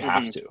 Sometimes you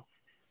have Mm-hmm. to.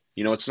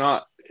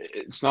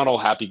 It's not all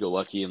happy go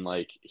lucky, and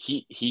like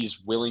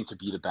he's willing to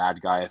be the bad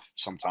guy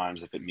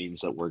sometimes if it means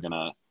that we're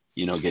gonna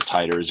get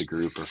tighter as a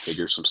group or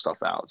figure some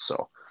stuff out.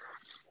 So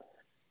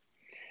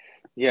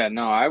Yeah,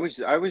 no, I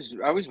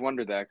always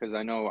wonder that because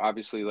I know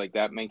obviously like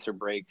that makes or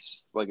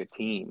breaks like a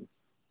team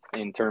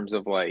in terms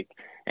of like,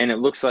 and it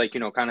looks like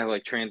kind of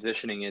like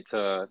transitioning it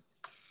to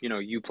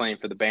you playing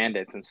for the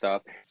Bandits and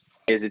stuff.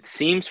 Is it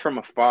seems from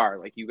afar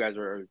like you guys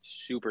are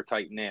super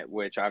tight knit,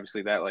 which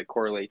obviously that like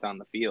correlates on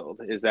the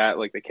field. Is that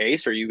like the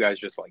case, or are you guys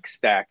just like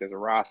stacked as a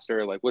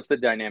roster? Like, what's the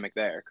dynamic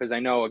there? Because I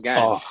know again,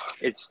 oh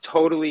it's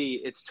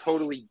totally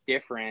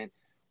different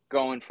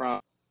going from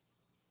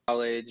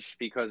college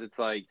because it's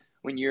like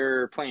when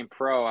you're playing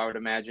pro, I would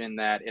imagine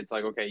that it's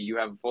like, okay, you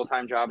have a full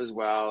time job as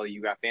well,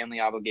 you got family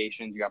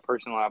obligations, you got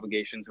personal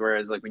obligations.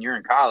 Whereas, like, when you're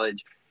in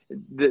college,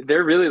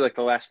 they're really like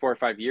the last 4 or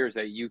 5 years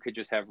that you could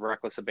just have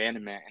reckless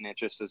abandonment and it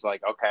just is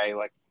like, okay,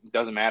 like, it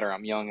doesn't matter,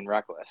 I'm young and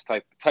reckless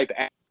type.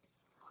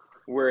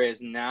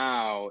 Whereas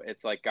now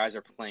it's like guys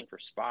are playing for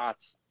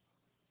spots,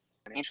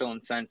 financial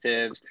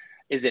incentives.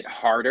 Is it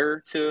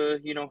harder to,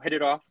 hit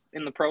it off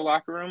in the pro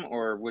locker room,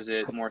 or was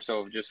it more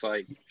so just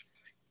like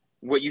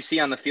what you see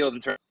on the field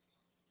in terms of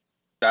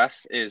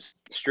success is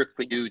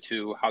strictly due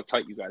to how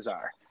tight you guys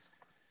are?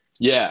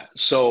 yeah,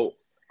 so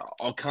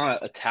I'll kind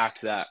of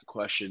attack that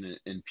question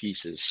in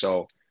pieces.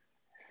 So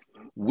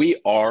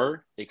we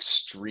are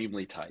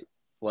extremely tight.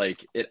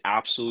 Like it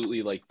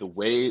absolutely, like the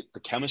way the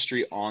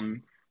chemistry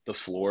on the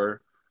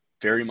floor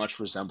very much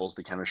resembles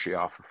the chemistry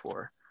off the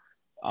floor.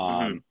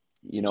 Mm-hmm. Um,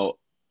 you know,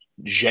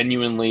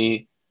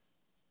 Genuinely,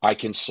 I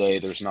can say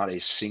there's not a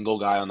single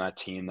guy on that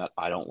team that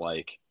I don't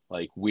like.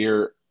 Like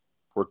we're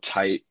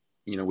tight.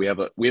 We have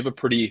a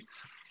pretty,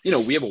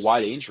 we have a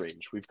wide age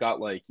range. We've got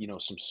like,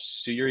 some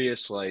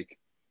serious like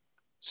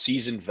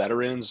seasoned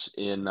veterans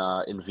in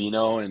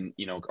Vino and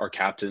our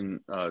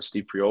captain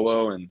Steve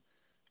Priolo, and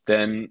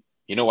then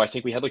I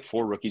think we had like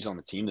 4 rookies on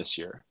the team this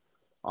year.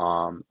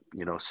 Sam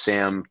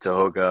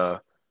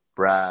Tohoga,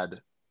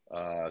 Brad,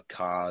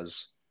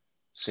 Kaz,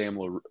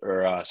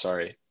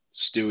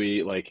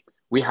 Stewie. Like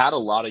we had a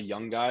lot of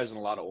young guys and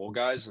a lot of old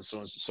guys, and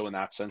so in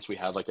that sense we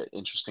had like an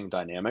interesting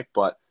dynamic.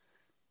 But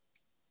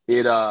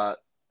it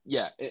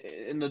Yeah,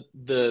 and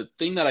the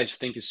thing that I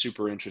think is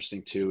super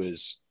interesting too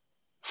is,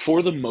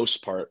 for the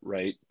most part,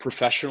 right,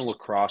 professional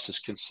lacrosse is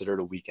considered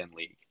a weekend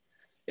league.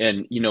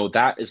 And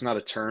that is not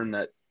a term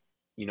that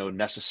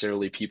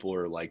necessarily people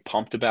are like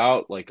pumped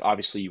about. Like,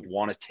 obviously you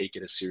want to take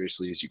it as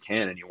seriously as you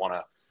can, and you want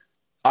to,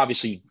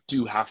 obviously you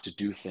do have to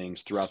do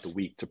things throughout the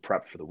week to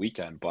prep for the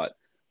weekend, but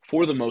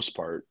for the most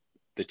part,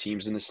 the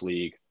teams in this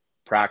league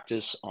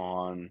practice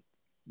on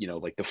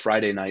like the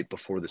Friday night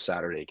before the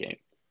Saturday game.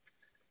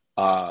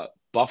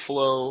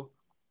 Buffalo,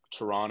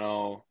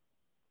 Toronto,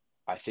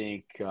 I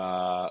think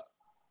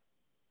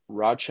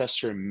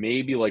Rochester,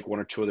 maybe like one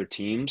or two other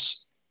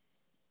teams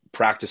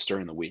practice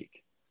during the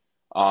week.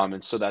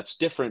 And so that's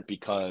different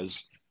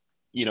because,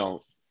 you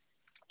know,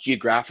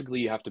 geographically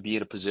you have to be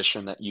in a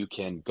position that you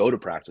can go to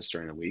practice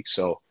during the week.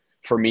 So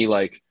for me,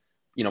 like,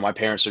 my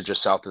parents are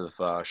just south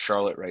of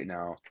Charlotte right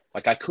now.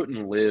 Like, I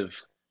couldn't live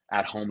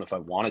at home if I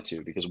wanted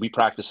to, because we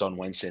practice on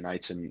Wednesday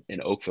nights in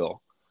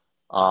Oakville.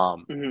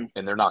 Um, Hmm.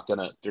 and they're not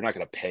gonna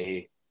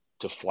pay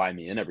to fly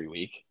me in every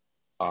week.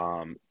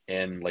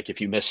 And like,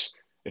 if you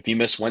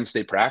miss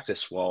Wednesday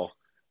practice, well,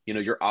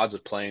 your odds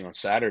of playing on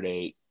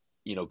Saturday,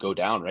 go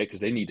down, right?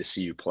 Because they need to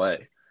see you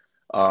play.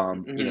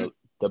 Um, you Hmm. know,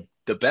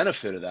 the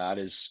benefit of that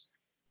is,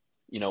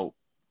 you know,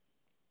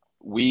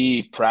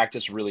 we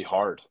practice really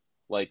hard.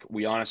 Like,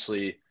 we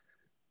honestly,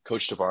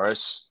 Coach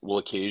Tavares will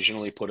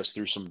occasionally put us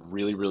through some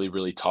really, really,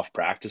 really tough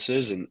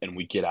practices, and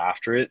we get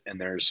after it. And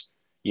there's,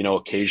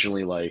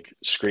 occasionally like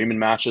screaming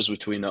matches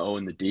between the O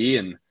and the D.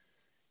 And,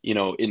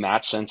 in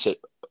that sense, it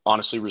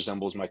honestly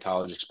resembles my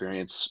college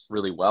experience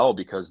really well,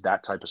 because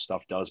that type of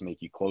stuff does make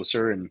you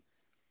closer. And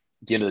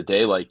at the end of the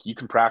day, like, you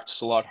can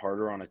practice a lot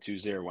harder on a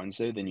Tuesday or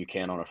Wednesday than you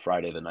can on a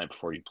Friday the night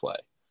before you play.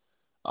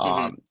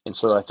 Hmm. And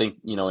so I think,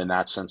 in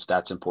that sense,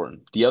 that's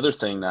important. The other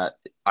thing that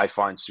I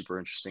find super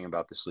interesting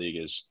about this league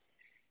is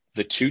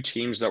the two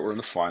teams that were in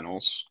the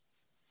finals,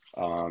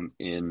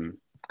 in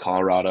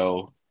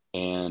Colorado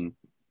and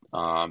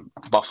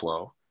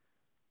Buffalo,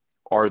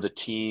 are the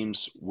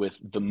teams with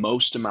the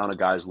most amount of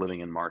guys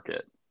living in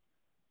market.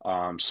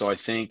 So I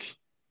think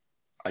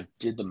I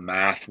did the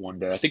math one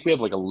day. I think we have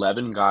like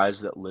 11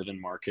 guys that live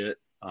in market.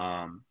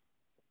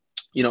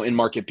 In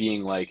market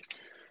being like,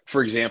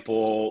 for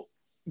example,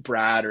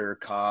 Brad or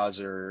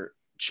Kaz or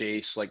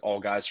Chase, like all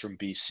guys from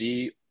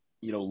BC,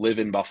 live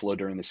in Buffalo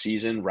during the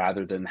season,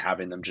 rather than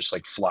having them just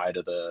like fly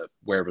to the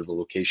wherever the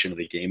location of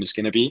the game is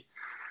going to be.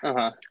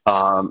 Uh-huh.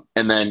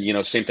 And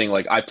then, same thing.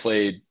 Like, I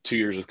played 2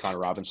 years with Connor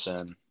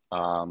Robinson,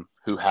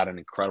 who had an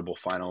incredible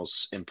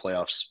finals in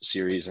playoffs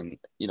series. And,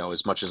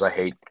 as much as I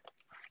hate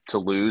to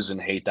lose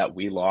and hate that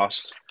we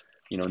lost,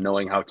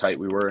 knowing how tight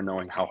we were and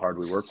knowing how hard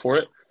we worked for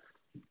it,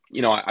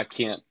 I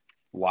can't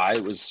lie.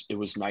 It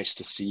was nice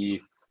to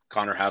see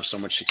Connor have so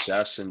much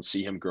success and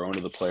see him grow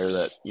into the player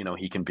that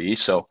he can be.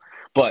 So,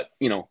 but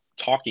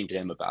talking to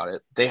him about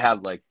it, they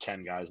had like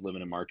 10 guys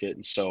living in market,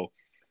 and so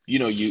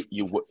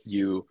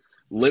you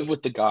live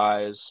with the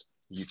guys,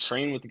 you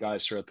train with the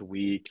guys throughout the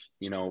week.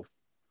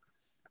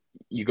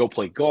 You go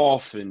play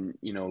golf, and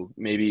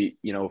maybe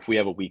if we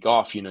have a week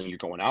off, you're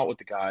going out with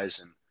the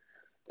guys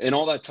and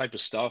all that type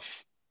of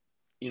stuff.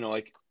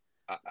 Like,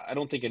 I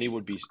don't think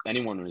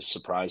anyone was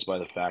surprised by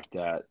the fact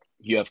that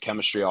you have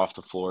chemistry off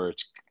the floor.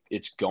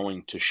 It's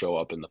going to show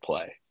up in the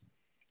play.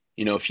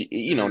 If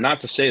Hmm. not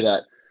to say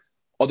that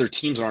other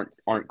teams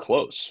aren't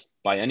close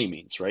by any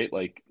means, right?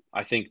 Like,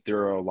 I think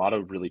there are a lot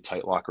of really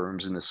tight locker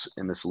rooms in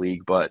this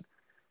league, but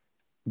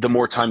the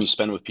more time you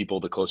spend with people,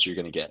 the closer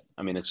you're going to get.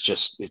 I mean,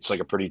 it's like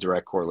a pretty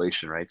direct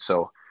correlation, right?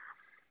 So,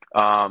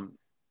 um,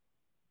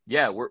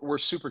 yeah, we're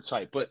super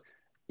tight, but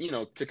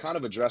to kind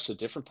of address a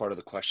different part of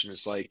the question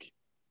is, like,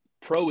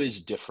 pro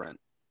is different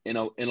in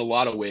a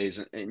lot of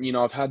ways. And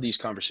I've had these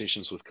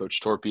conversations with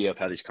Coach Torpy. I've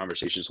had these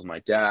conversations with my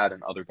dad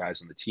and other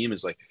guys on the team.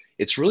 Is like,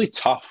 it's really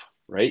tough,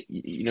 right?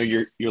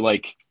 You're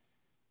like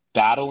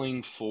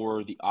battling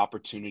for the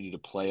opportunity to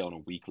play on a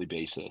weekly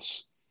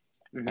basis,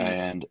 Hmm.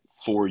 and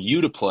for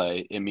you to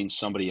play, it means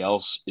somebody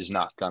else is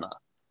not gonna.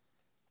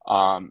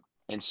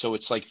 And so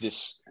it's like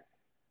this.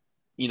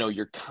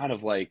 You're kind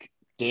of like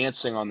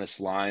dancing on this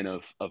line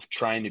of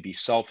trying to be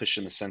selfish,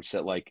 in the sense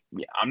that, like,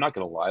 yeah, I'm not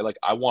gonna lie, like,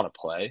 I want to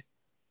play,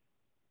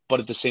 but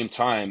at the same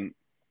time,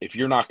 if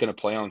you're not going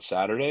to play on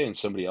Saturday and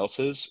somebody else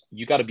is,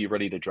 you got to be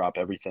ready to drop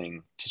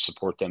everything to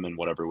support them in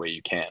whatever way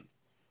you can,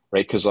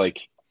 right? Because,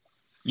 like,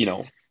 you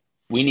know,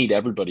 we need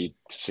everybody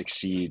to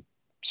succeed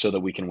so that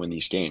we can win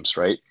these games,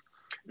 right?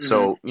 Hmm.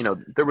 So,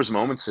 there was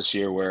moments this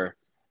year where,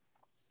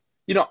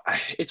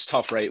 it's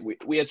tough, right?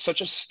 We had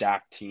such a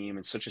stacked team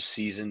and such a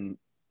seasoned,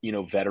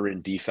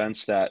 veteran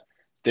defense, that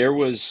there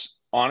was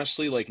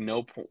honestly like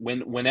no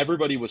when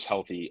everybody was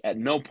healthy, at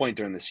no point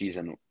during the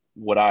season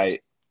would I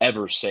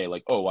ever say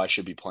like, oh, I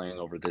should be playing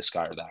over this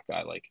guy or that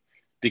guy, like,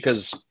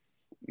 because,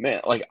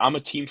 man, like, I'm a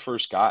team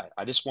first guy.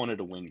 I just wanted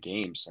to win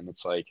games, and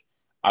it's like,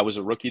 I was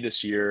a rookie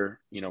this year,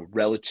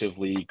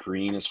 relatively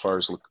green as far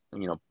as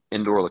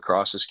indoor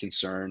lacrosse is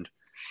concerned,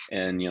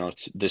 and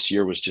this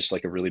year was just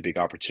like a really big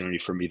opportunity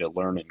for me to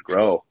learn and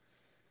grow.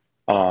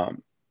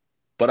 Um,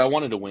 but I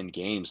wanted to win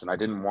games, and I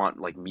didn't want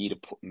like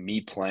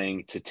me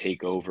playing to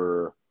take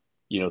over,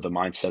 the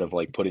mindset of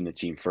like putting the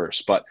team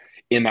first. But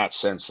in that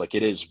sense, like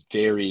it's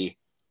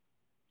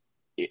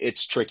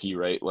tricky,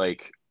 right?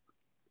 Like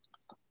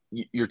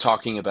you're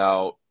talking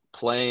about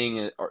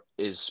playing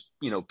is,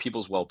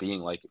 people's well-being.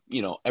 Like,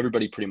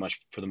 everybody pretty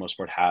much for the most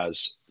part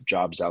has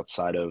jobs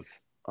outside of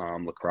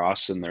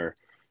lacrosse, and they're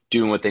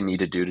doing what they need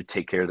to do to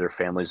take care of their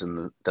families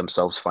and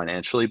themselves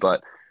financially.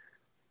 But,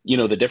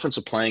 the difference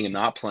of playing and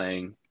not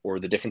playing, or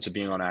the difference of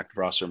being on active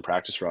roster and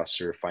practice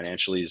roster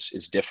financially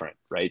is different,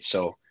 right?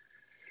 So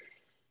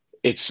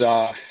it's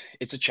a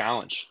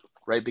challenge,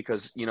 right?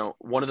 Because,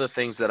 one of the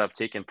things that I've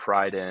taken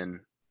pride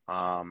in,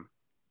 um,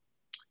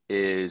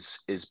 is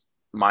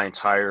my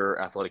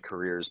entire athletic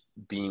career is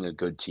being a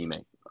good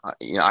teammate.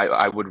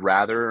 I would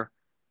rather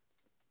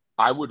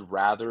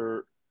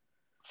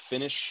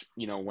finish,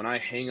 when I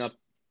hang up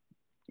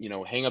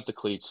the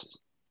cleats,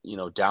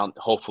 down,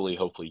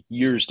 hopefully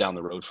years down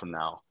the road from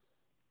now.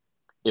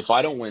 If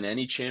I don't win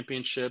any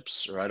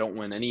championships, or I don't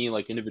win any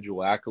like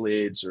individual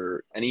accolades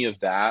or any of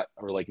that,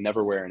 or like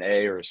never wear an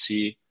A or a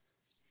C,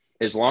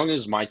 as long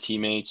as my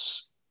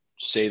teammates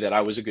say that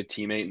I was a good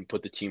teammate and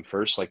put the team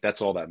first, like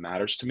that's all that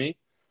matters to me.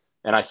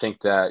 And I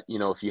think that,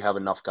 if you have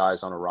enough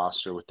guys on a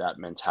roster with that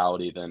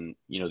mentality, then,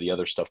 the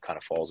other stuff kind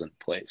of falls into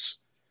place.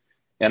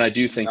 And I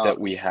do think No, that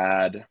we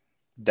had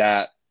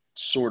that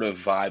sort of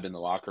vibe in the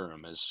locker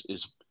room is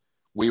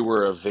we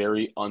were a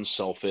very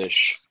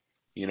unselfish,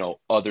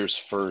 others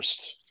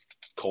first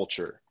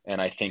culture.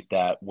 And I think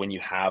that when you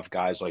have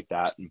guys like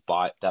that and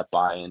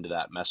buy into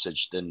that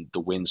message, then the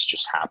wins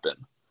just happen.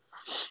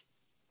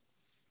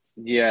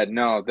 yeah,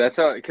 no, that's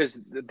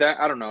because that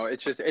I don't know.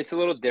 It's a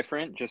little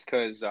different just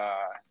because I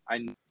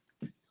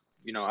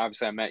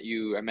obviously I met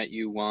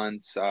you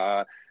once.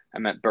 I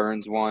met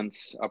Burns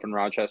once up in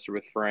Rochester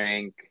with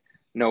Frank.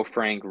 Know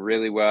Frank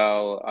really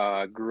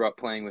well. Grew up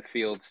playing with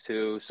Fields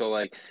too. So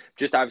like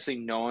just obviously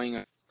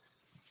knowing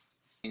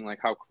like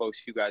how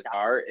close you guys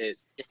are, it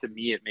just to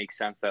me it makes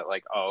sense that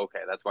like, oh,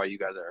 okay, that's why you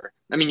guys are.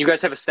 I mean, you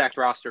guys have a stacked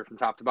roster from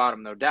top to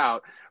bottom, no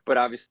doubt, but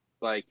obviously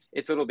like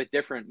it's a little bit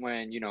different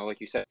when,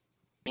 like you said,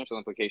 financial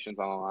implications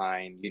on the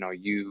line.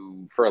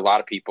 You for a lot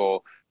of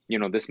people,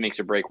 this makes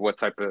or break what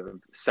type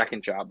of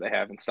second job they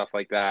have and stuff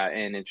like that.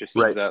 And it just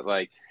seems Right. that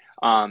like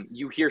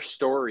you hear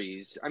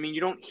stories. I mean,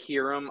 you don't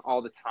hear them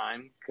all the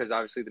time because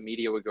obviously the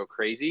media would go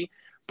crazy,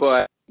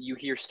 but you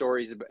hear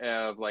stories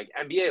of like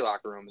NBA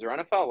locker rooms or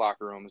NFL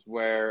locker rooms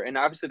where, and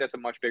obviously that's a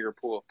much bigger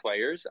pool of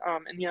players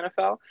in the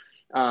NFL,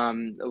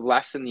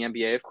 less in the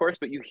NBA, of course,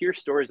 but you hear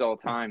stories all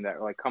the time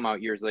that like come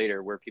out years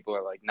later where people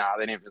are like, nah,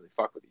 they didn't really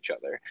fuck with each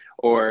other,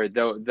 or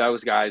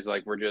those guys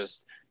like were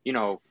just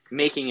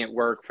making it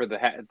work for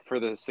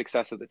the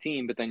success of the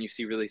team. But then you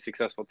see really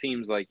successful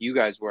teams like you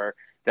guys were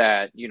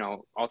that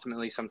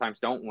ultimately sometimes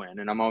don't win.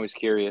 And I'm always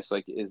curious,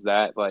 like, is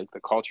that like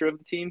the culture of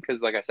the team?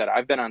 Because like I said,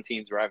 I've been on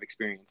teams where I've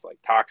experienced like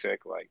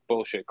toxic, like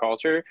bullshit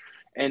culture,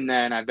 and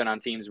then I've been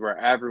on teams where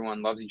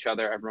everyone loves each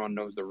other, everyone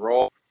knows the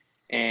role,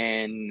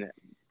 and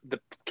the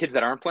kids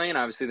that aren't playing,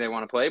 obviously they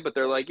want to play, but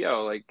they're like,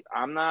 yo, like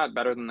I'm not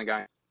better than the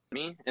guy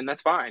me, and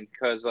that's fine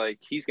because like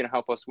he's gonna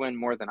help us win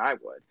more than I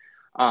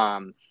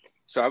would.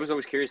 So I was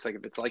always curious, like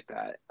if it's like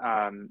that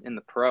in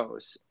the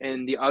pros.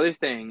 And the other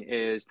thing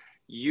is,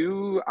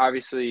 you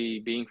obviously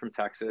being from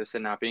Texas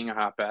and not being a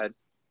hotbed,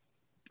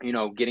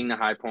 getting the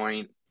High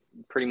Point,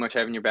 pretty much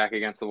having your back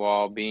against the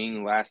wall,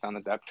 being last on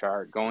the depth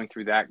chart, going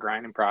through that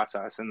grinding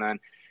process, and then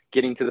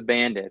getting to the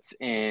Bandits,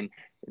 and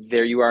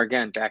there you are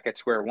again, back at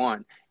square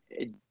one.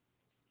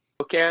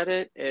 Look at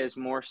it as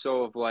more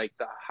so of like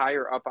the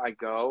higher up I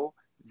go,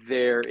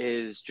 there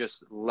is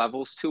just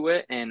levels to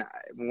it. And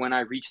when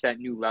I reach that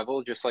new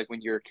level, just like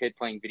when you're a kid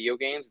playing video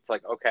games, it's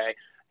like, okay,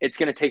 it's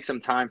going to take some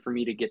time for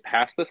me to get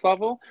past this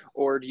level.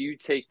 Or do you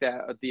take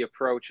the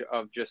approach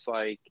of just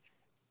like,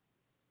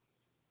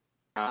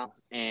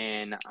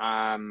 and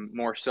I'm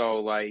more so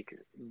like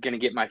going to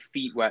get my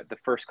feet wet the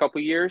first couple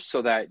years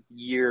so that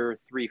year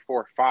 3,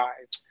 4, 5,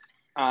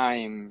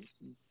 I'm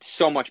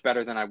so much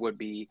better than I would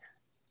be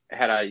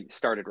had I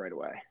started right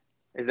away.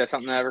 Is that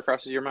something that ever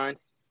crosses your mind?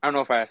 I don't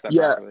know if I asked that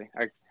Yeah. properly.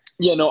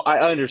 Yeah, no,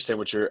 I understand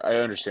what you're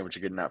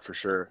getting at for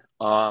sure.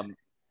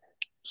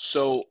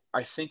 So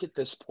I think at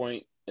this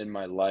point in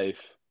my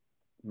life,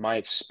 my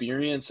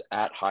experience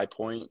at High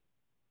Point,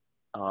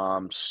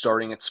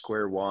 starting at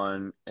square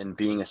one and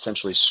being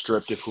essentially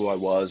stripped of who I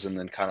was and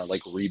then kind of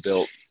like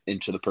rebuilt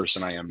into the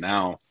person I am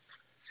now,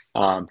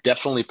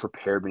 definitely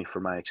prepared me for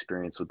my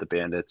experience with the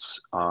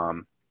Bandits.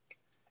 And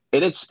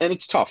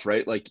it's tough,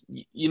 right? Like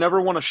you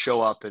never want to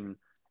show up and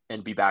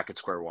be back at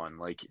square one.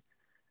 Like,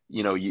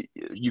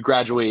 you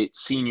graduate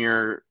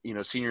senior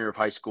year of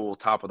high school,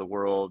 top of the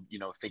world,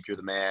 think you're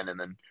the man, and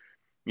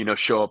then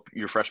show up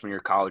your freshman year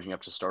of college and you have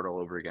to start all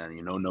over again.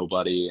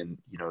 Nobody, and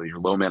you're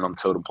low man on the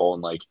totem pole,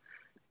 and like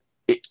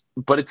it.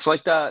 But it's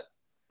like that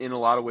in a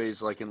lot of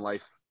ways, like in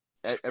life,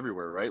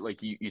 everywhere, right?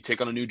 Like you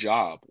take on a new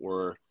job,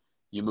 or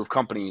you move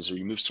companies, or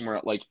you move somewhere.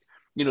 Like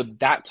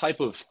that type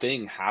of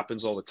thing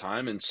happens all the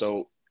time, and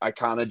so I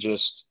kind of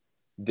just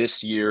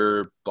this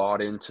year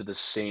bought into the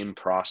same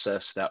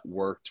process that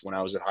worked when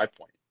I was at High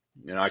Point.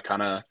 I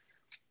kind of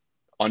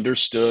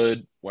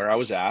understood where I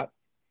was at,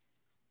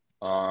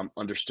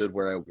 understood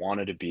where I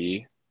wanted to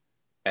be,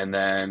 and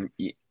then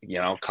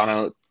kind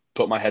of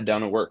put my head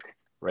down and work.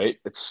 Right?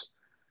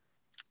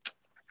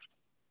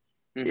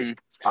 Mm-hmm.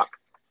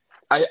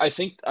 I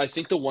think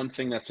the one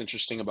thing that's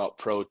interesting about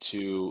pro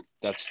too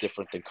that's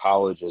different than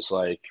college is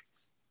like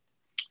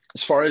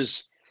as far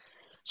as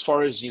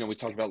we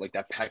talk about like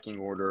that pecking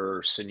order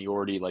or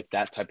seniority, like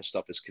that type of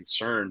stuff is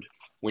concerned.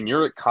 When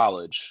you're at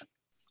college,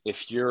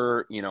 if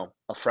you're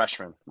a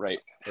freshman, right,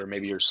 or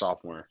maybe you're a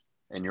sophomore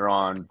and you're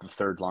on the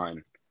third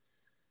line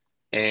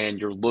and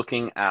you're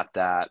looking at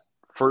that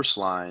first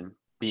line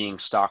being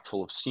stocked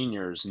full of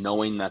seniors,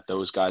 knowing that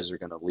those guys are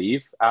going to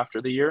leave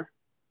after the year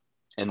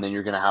and then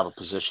you're going to have a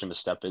position to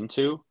step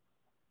into,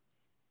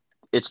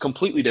 it's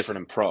completely different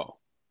in pro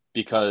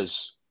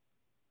because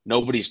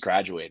nobody's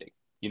graduating.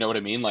 You know what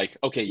I mean? Like,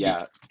 okay,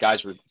 yeah,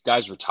 guys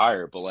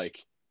retire, but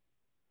like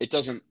it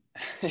doesn't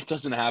it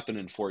doesn't happen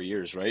in 4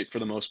 years, right? For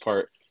the most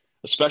part,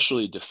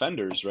 especially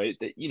defenders, right?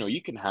 That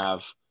you can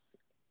have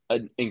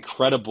an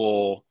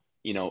incredible,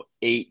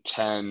 8,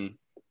 10,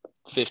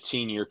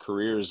 15-year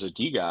career as a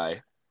D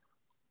guy.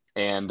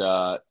 And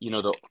the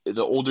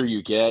older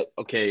you get,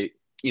 okay,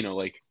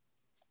 like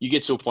you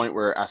get to a point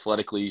where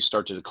athletically you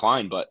start to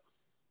decline, but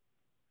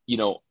you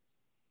know,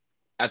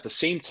 at the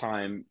same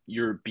time,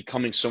 you're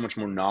becoming so much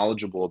more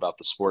knowledgeable about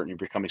the sport and you're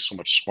becoming so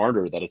much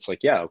smarter that it's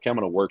like, yeah, okay, I'm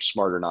going to work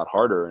smarter, not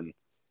harder.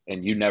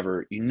 And you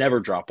never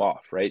drop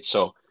off. Right.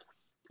 So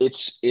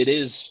it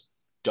is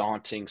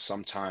daunting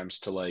sometimes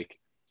to like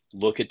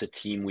look at the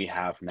team we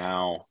have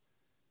now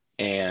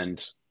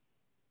and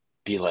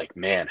be like,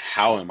 man,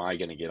 how am I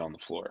going to get on the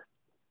floor?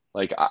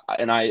 Like,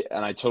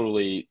 I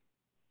totally,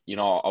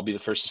 I'll be the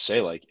first to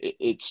say like,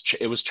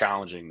 it was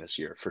challenging this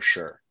year for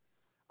sure.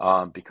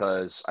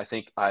 Because I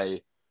think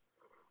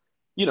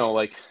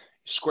like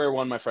square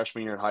one my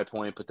freshman year at High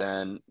Point, but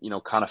then,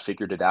 kind of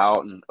figured it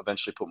out and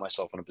eventually put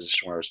myself in a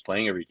position where I was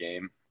playing every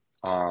game.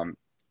 And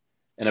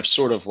I've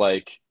sort of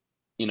like,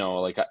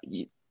 like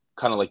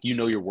kind of like,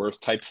 your worth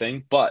type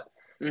thing. But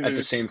at the Mm-hmm.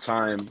 same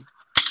time,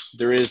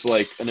 there is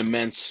like an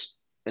immense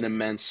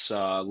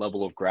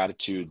level of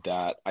gratitude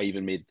that I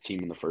even made the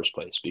team in the first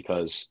place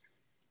because,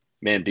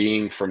 man,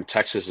 being from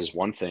Texas is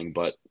one thing,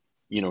 but,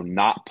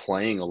 not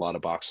playing a lot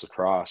of box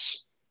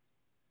lacrosse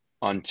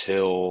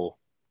until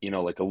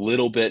like a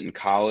little bit in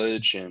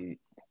college and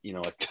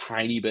a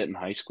tiny bit in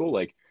high school.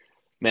 Like,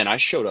 man, I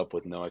showed up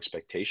with no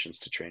expectations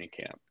to training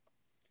camp,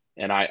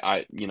 and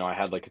I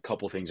had like a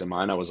couple things in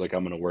mind. I was like,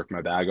 I'm going to work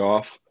my bag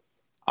off.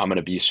 I'm going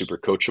to be super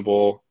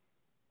coachable.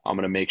 I'm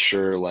going to make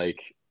sure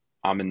like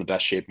I'm in the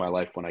best shape of my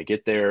life when I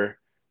get there.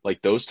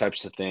 Like those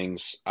types of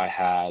things I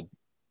had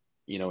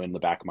in the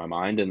back of my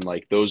mind, and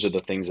like those are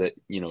the things that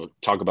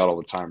talk about all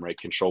the time, right?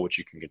 Control what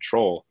you can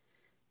control.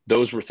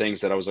 Those were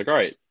things that I was like, all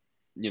right,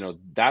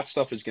 that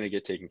stuff is going to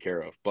get taken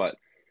care of. But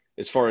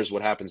as far as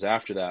what happens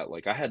after that,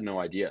 like I had no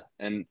idea.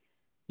 And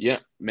yeah,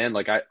 man,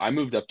 like I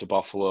moved up to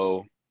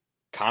Buffalo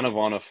kind of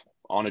on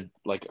a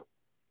like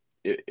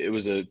it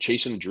was a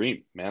chasing a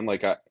dream, man.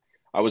 Like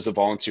I was the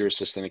volunteer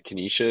assistant at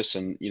Canisius,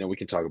 and we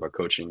can talk about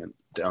coaching and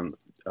down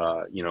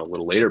a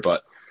little later,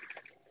 but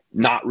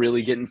not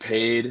really getting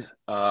paid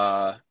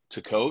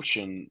to coach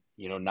and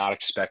not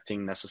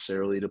expecting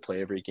necessarily to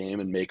play every game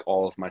and make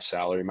all of my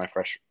salary my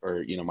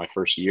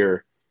first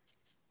year.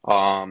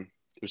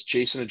 It was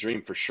chasing a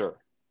dream for sure.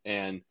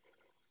 And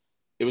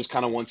it was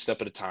kind of one step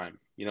at a time.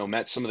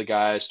 Met some of the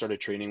guys, started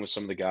training with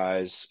some of the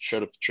guys,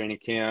 showed up to training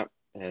camp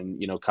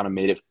and, kind of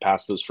made it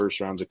past those first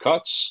rounds of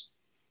cuts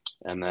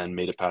and then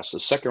made it past the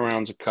second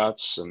rounds of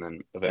cuts. And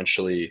then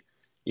eventually,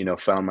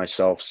 found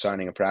myself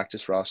signing a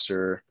practice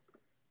roster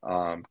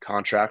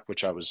contract,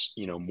 which I was,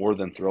 more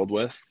than thrilled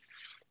with.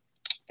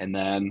 And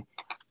then,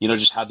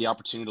 just had the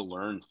opportunity to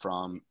learn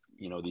from,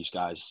 these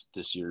guys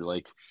this year,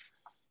 like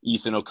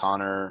Ethan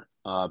O'Connor.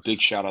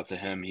 Big shout out to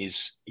him.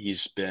 He's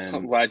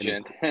been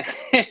Legend.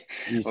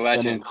 he's an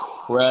Legend.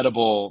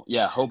 incredible,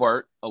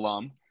 Hobart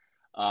alum.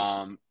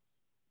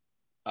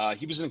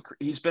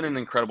 He's been an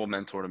incredible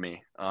mentor to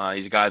me.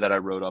 He's a guy that I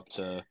rode up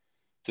to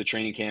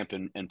training camp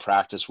and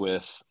practice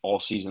with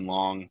all season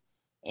long,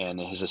 and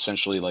has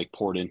essentially like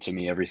poured into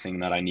me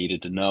everything that I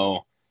needed to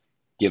know,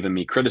 given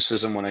me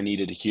criticism when I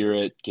needed to hear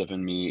it,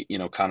 given me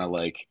kind of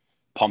like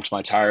pumped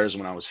my tires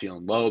when I was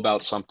feeling low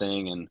about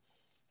something,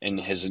 and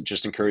has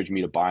just encouraged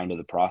me to buy into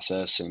the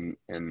process and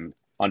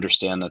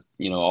understand that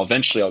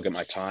eventually I'll get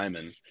my time.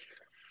 And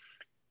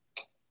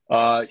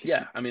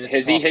yeah, I mean it's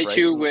Has he tough, hit right?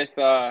 you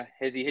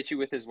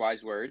with his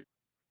wise words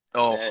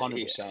Oh, that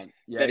 100%.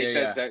 Yeah, that he yeah,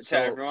 says yeah. to So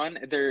everyone?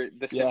 They're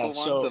the yeah, simple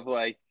ones so of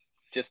like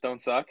just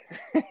don't suck.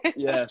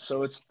 yeah,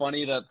 so it's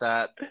funny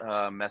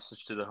that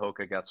message to the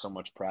Hoka got so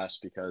much press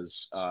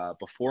because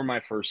before my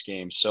first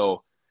game,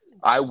 so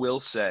I will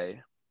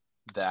say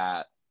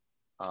that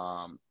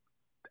um,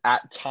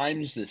 at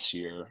times this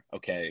year,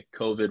 okay,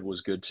 COVID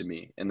was good to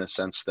me in the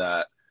sense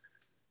that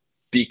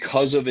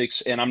because of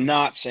and I'm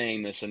not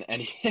saying this in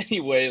any any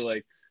way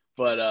like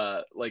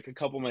But like a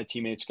couple of my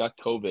teammates got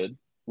COVID,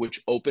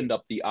 which opened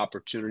up the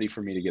opportunity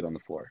for me to get on the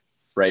floor,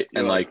 right? You're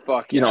And like, like,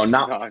 fuck you know, yes.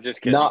 not No, I'm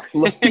just kidding. not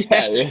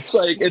yeah, it's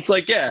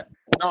like yeah,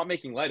 not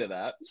making light of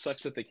that.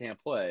 Sucks that they can't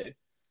play,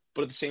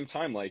 but at the same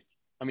time, like,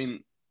 I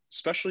mean,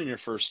 especially in your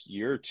first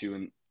year or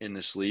two in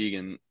this league,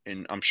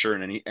 and I'm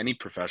sure in any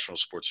professional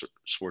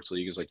sports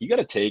league, is like you got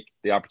to take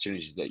the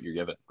opportunities that you're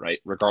given, right,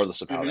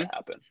 regardless of how they Hmm.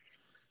 happen.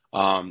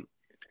 Um,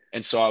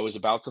 and so I was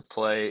about to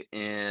play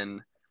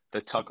in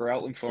the Tucker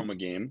Out Lymphoma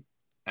game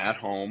at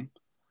home,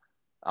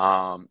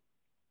 um,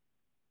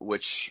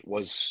 which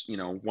was,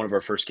 one of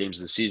our first games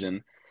of the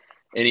season.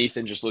 And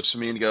Ethan just looks at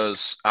me and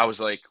goes, I was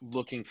like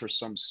looking for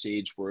some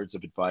sage words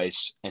of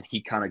advice. And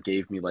he kind of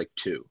gave me like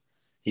two.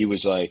 He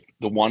was like,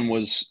 the one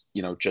was,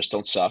 just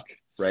don't suck,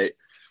 right?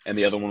 And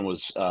the other one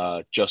was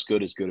just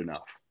good is good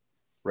enough,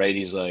 right?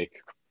 He's like,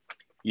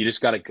 you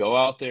just got to go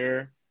out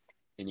there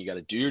and you got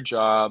to do your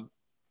job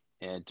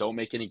and don't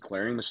make any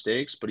glaring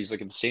mistakes. But he's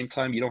like, at the same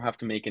time, you don't have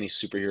to make any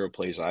superhero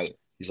plays either.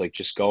 He's like,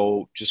 just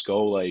go,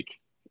 like,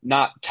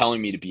 not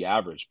telling me to be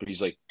average, but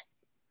he's like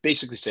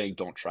basically saying,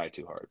 don't try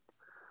too hard.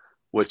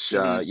 Which Hmm.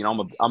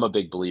 I'm a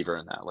big believer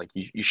in that. Like,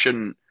 you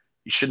should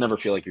never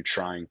feel like you're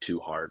trying too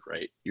hard,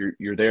 right?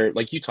 You're there,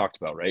 like you talked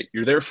about, right?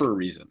 You're there for a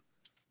reason.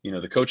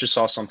 The coaches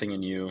saw something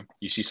in you.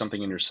 You see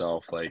something in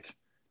yourself. Like,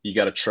 you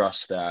got to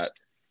trust that.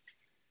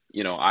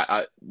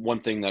 I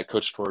one thing that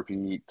Coach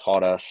Torpy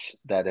taught us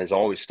that has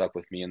always stuck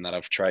with me and that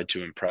I've tried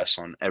to impress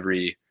on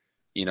every,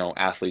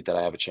 athlete that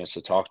I have a chance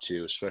to talk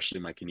to, especially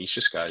my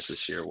Canisius guys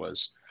this year,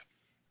 was,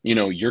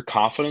 your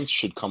confidence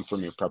should come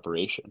from your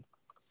preparation.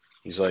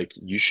 He's like,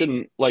 you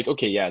shouldn't, like,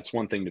 okay, yeah, it's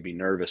one thing to be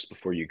nervous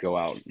before you go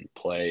out and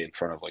play in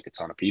front of like a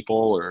ton of people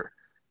or,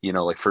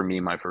 like for me,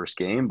 my first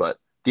game. But at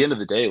the end of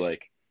the day,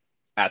 like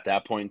at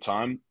that point in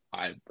time,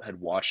 I had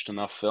watched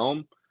enough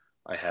film.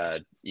 I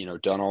had,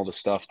 done all the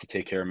stuff to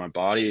take care of my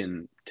body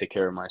and take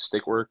care of my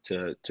stick work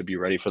to be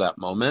ready for that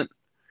moment.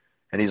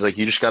 And he's like,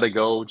 you just gotta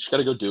go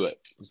do it.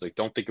 He's like,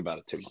 don't think about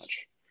it too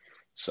much.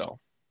 So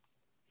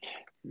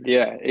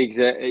Yeah,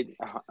 exactly.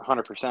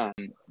 100%.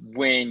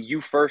 When you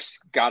first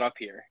got up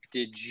here,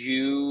 did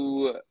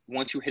you,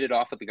 once you hit it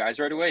off with the guys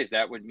right away, is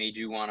that what made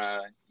you want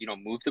to,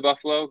 move to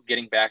Buffalo?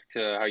 Getting back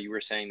to how you were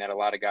saying that a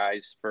lot of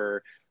guys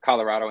for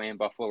Colorado and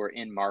Buffalo were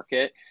in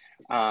market.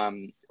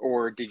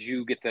 Or did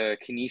you get the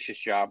Canisius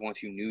job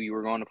once you knew you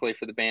were going to play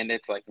for the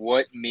Bandits? Like,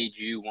 what made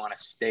you want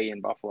to stay in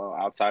Buffalo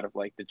outside of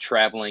like the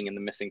traveling and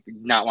the missing,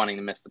 not wanting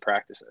to miss the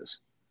practices?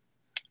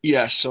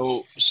 yeah,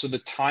 so the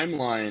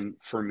timeline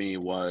for me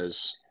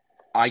was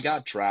I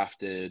got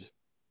drafted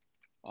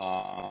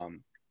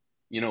um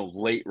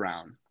late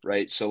round,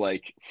 right? So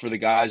like for the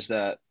guys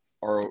that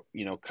are,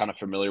 kind of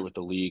familiar with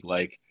the league,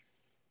 like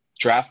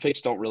draft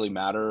picks don't really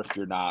matter if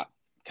you're not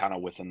kind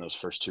of within those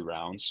first two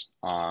rounds.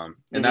 And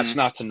that's Hmm.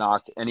 not to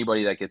knock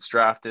anybody that gets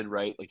drafted,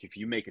 right? Like if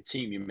you make a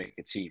team, you make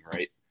a team,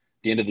 right?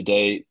 At the end of the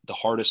day, the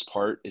hardest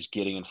part is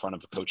getting in front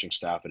of a coaching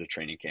staff at a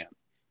training camp.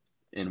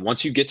 And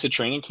once you get to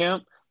training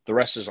camp, the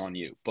rest is on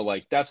you. But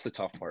like that's the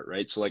tough part,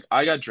 right? So like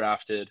I got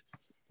drafted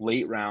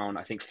late round,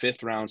 I think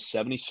fifth round,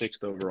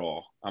 76th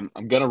overall. I'm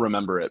gonna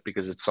remember it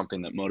because it's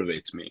something that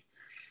motivates me.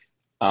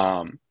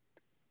 Um,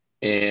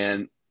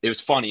 and it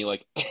was funny,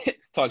 like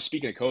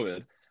speaking of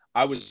COVID,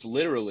 I was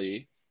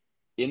literally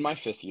in my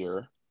fifth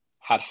year,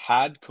 had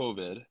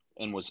COVID,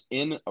 and was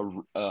in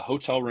a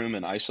hotel room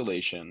in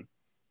isolation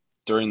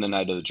during the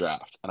night of the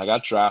draft. And I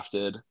got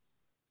drafted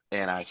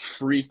and I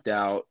freaked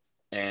out.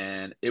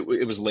 And it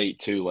was late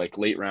too, like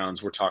late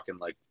rounds. We're talking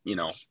like,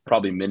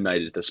 probably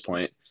midnight at this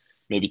point,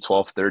 maybe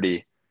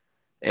 12:30.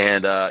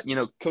 And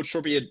Coach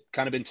Torpy had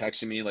kind of been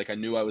texting me, like I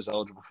knew I was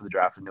eligible for the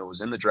draft and knew it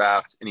was in the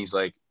draft. And he's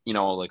like,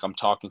 like I'm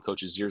talking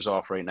coach's ears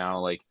off right now.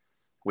 Like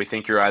we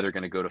think you're either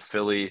going to go to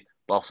Philly,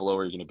 Buffalo,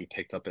 or you're going to be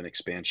picked up in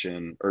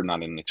expansion, or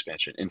not in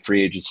expansion, in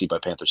free agency by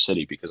Panther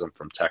City because I'm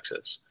from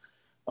Texas.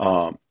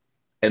 Um,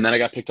 and then I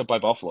got picked up by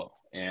Buffalo,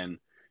 and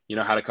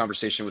had a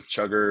conversation with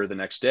Chugger the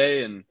next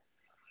day, and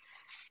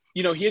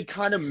he had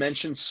kind of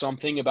mentioned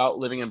something about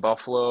living in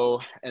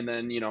Buffalo, and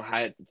then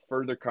had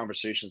further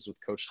conversations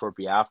with Coach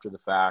Torpy after the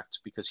fact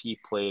because he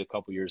played a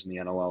couple years in the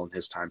NLL in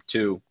his time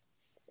too.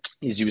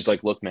 He was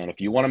like, "Look, man,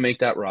 if you want to make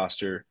that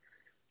roster,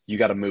 you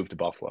got to move to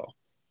Buffalo."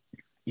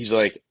 He's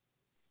like,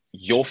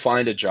 "You'll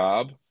find a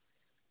job.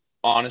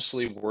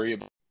 Honestly, worry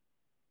about."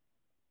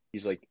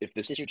 He's like, "If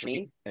this is your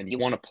dream and you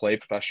want to play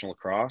professional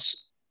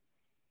lacrosse,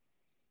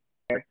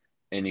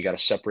 and you got to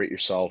separate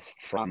yourself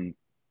from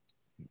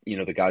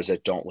the guys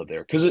that don't live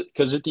there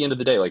because at the end of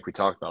the day, like we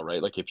talked about,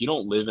 right, like if you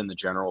don't live in the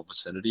general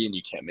vicinity and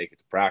you can't make it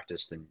to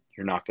practice, then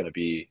you're not going to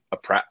be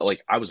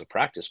like I was a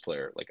practice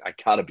player, like I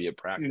gotta be a Hmm.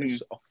 practice.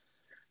 So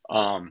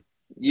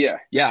Yeah.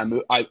 yeah,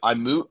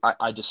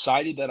 I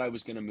decided that I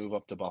was going to move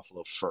up to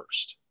Buffalo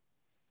first,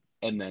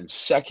 and then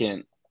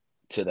second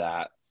to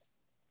that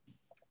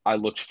I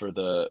looked for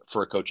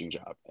a coaching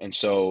job. And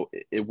so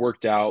it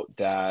worked out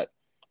that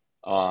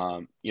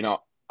um you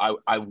know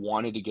I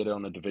wanted to get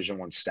on a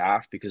Division I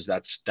staff because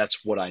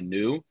that's what I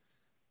knew.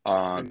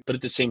 Mhm. But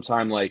at the same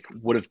time, like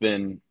would have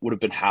been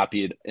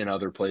happy in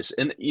other places.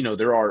 And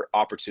there are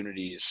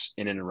opportunities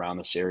in and around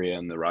this area,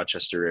 in the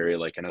Rochester area.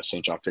 Like I know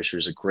St. John Fisher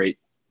is a great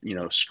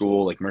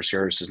school. Like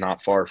Mercyhurst is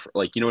not far.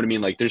 Like you know what I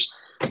mean. Like there's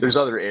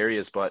other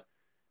areas, but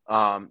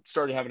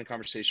started having a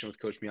conversation with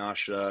Coach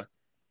Miyashita,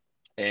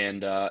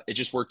 and it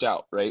just worked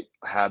out. Right,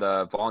 had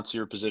a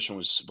volunteer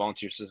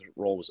assistant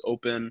role was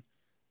open,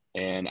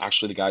 and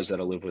actually the guys that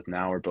I live with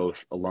now are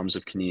both alums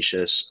of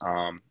Canisius.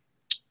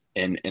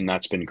 And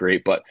that's been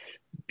great. But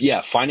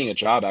yeah, finding a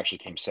job actually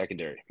came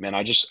secondary. Man,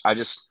 I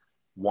just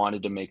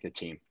wanted to make the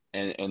team,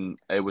 and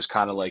it was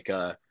kind of like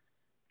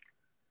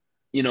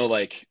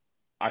like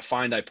I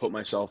find I put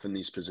myself in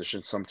these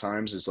positions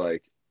sometimes is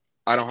like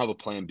I don't have a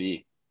plan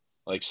B.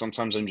 Like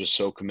sometimes I'm just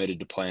so committed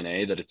to plan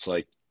A that it's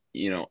like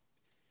you know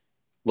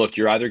look,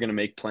 you're either going to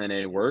make plan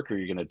A work or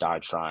you're going to die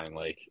trying.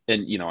 Like,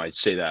 and I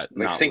say that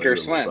Like not sink or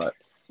literally, swim. but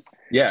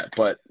yeah,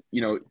 but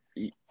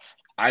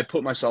I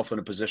put myself in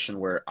a position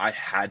where I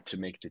had to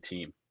make the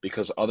team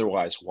because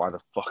otherwise, why the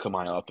fuck am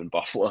I up in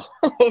Buffalo?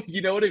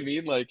 You know what I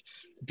mean? Like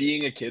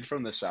being a kid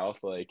from the South,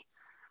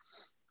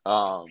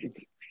 um,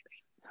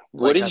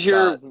 What like is I've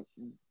your? got,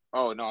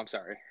 Oh no, I'm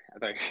sorry. I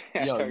thought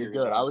I yo, thought you're you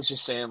were good. I done. was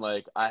just saying,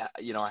 like I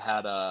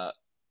had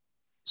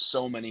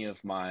so many of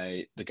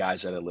the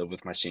guys that I live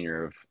with my senior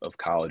year of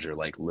college are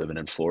like living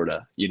in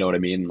Florida. You know what I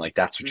mean? Like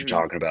that's what you're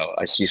Hmm. talking about.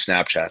 I see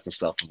Snapchats and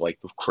stuff of like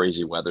the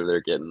crazy weather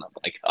they're getting. I'm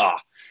like,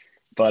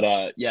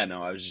 but yeah,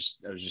 no, I was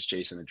just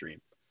chasing the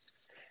dream.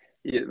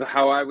 Yeah,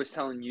 how I was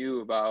telling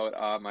you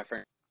about my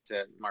friends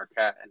at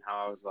Marquette and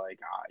how I was like,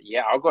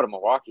 yeah, I'll go to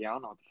Milwaukee. I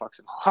don't know what the fuck's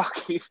in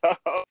Milwaukee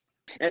though.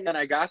 And then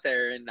I got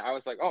there and I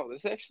was like, oh,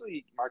 this is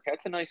actually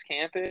Marquette's a nice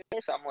campus.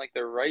 I'm like,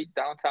 they're right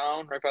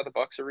downtown, right by the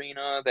Bucks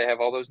Arena. They have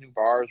all those new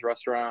bars,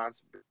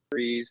 restaurants,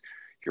 breweries.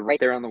 You're right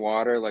there on the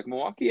water. Like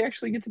Milwaukee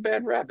actually gets a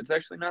bad rap. It's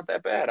actually not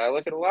that bad. I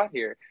like it a lot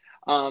here.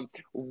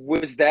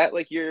 Was that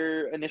like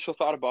your initial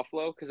thought of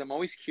Buffalo? Because I'm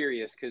always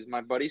curious. Because my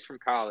buddies from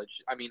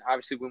college, I mean,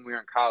 obviously when we were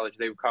in college,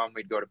 they would come.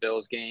 We'd go to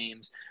Bills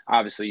games.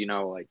 Obviously,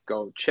 like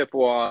go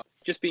Chippewa.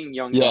 Just being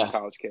young, dumb Yeah,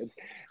 college kids,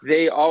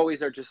 they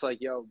always are just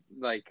like, yo,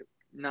 like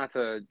not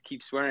to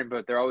keep swearing,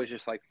 but they're always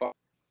just like, fuck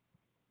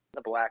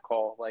the black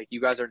hole. Like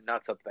you guys are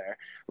nuts up there.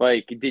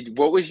 Like,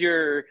 what was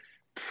your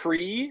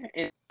pre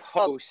and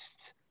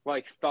post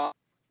like thought?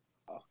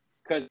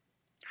 Because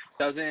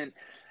doesn't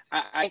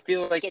I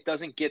feel like it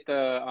doesn't get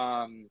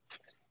the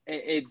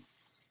it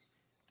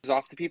gives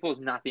off to people is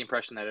not the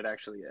impression that it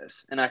actually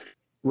is, and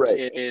right.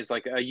 it is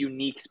like a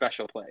unique,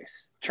 special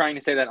place. Trying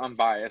to say that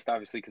unbiased,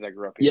 obviously, because I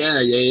grew up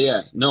here.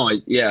 Yeah. No,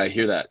 I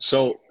hear that.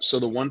 So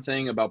the one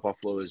thing about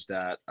Buffalo is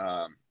that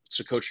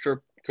so Coach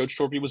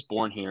Torpy was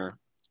born here,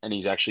 and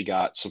he's actually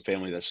got some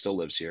family that still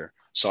lives here.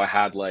 So I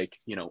had like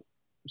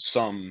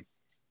some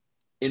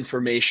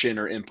information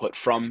or input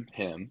from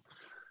him.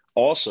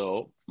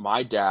 Also,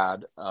 my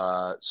dad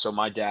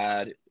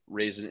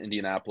raised in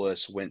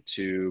Indianapolis, went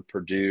to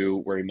Purdue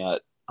where he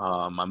met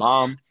my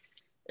mom,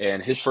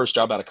 and his first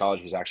job out of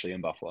college was actually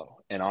in Buffalo.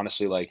 And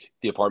honestly, like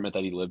the apartment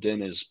that he lived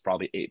in is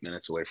probably 8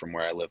 minutes away from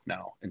where I live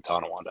now in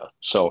Tonawanda.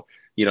 So,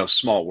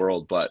 small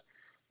world. But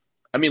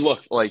I mean,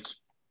 look, like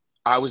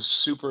I was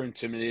super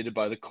intimidated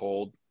by the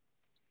cold.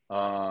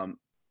 Um,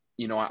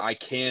 I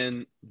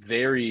can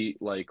very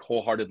like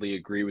wholeheartedly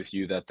agree with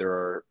you that there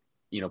are,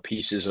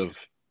 pieces of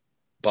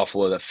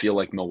Buffalo that feel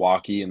like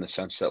Milwaukee in the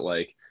sense that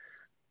like,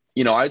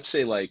 I'd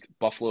say like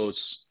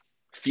Buffalo's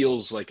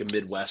feels like a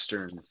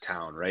Midwestern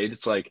town, right?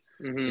 It's like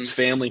it's Mm-hmm.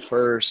 family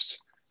first,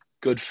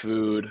 good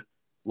food,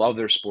 love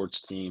their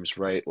sports teams,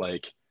 right?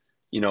 Like,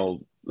 you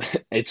know,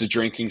 it's a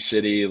drinking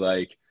city,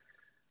 like,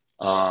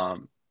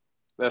 um,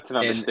 That's an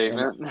and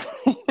understatement.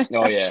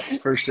 oh yeah,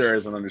 for sure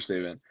is an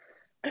understatement.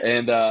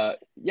 And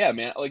yeah,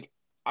 man, like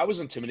I was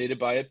intimidated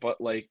by it, but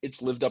like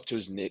it's lived up to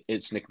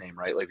its nickname,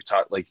 right? Like we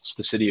talked, like it's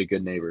the city of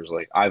good neighbors.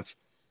 Like I've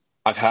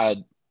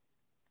had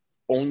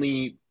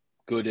only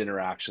good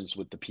interactions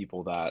with the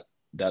people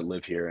that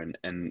live here,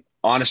 and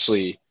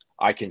honestly,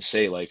 I can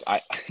say like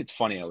I it's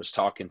funny. I was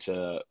talking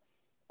to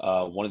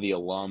one of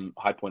the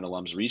High Point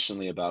alums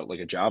recently about like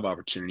a job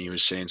opportunity. He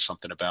was saying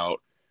something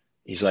about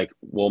he's like,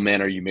 well,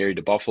 man, are you married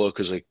to Buffalo?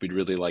 Because like we'd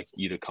really like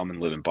you to come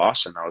and live in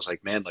Boston. I was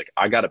like, man, like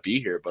I got to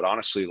be here, but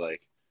honestly,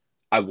 like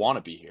I want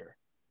to be here.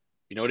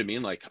 You know what I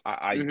mean? Like Hmm.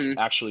 I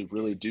actually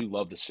really do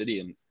love the city,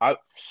 and I've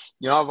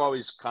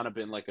always kind of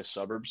been like a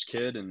suburbs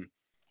kid, and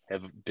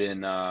have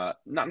been not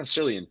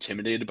necessarily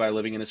intimidated by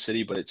living in a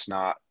city, but it's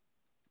not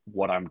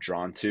what I'm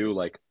drawn to.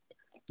 Like,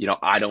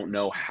 I don't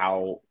know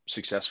how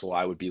successful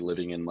I would be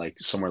living in like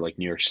somewhere like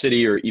New York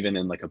City or even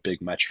in like a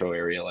big metro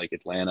area like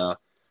Atlanta.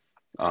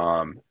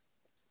 Um,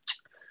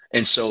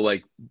 and so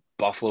like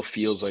Buffalo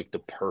feels like the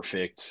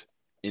perfect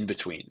in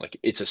between. Like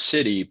it's a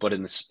city, but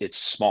it's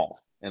small.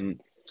 And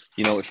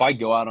if I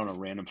go out on a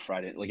random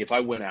Friday, like if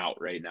I went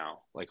out right now,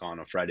 like on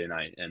a Friday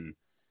night and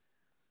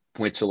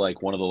went to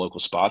like one of the local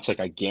spots, like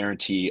I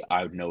guarantee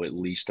I would know at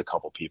least a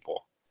couple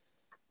people.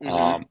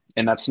 Hmm.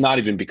 And that's not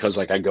even because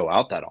like I go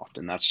out that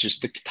often. That's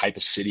just the type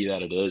of city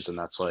that it is, and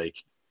that's like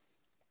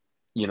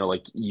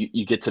like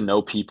you get to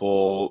know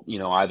people,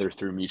 either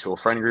through mutual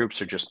friend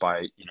groups or just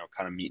by,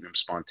 kind of meeting them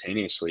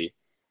spontaneously.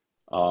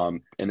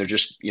 And they're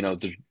just,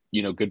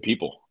 good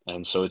people.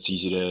 And so it's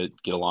easy to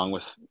get along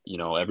with,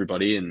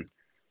 everybody. And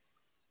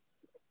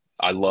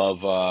I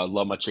love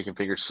my chicken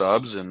finger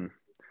subs and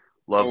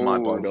love my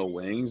Oh, barbell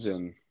wings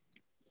and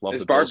love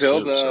is the Bills Bar-Bill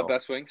too. the So,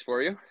 best wings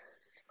for you?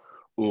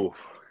 ooh,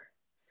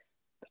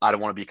 I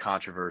don't want to be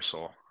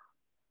controversial.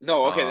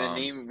 No, okay, then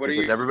name what are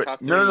Because your everybody,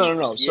 top no, no, three? no, no,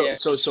 no. Yeah,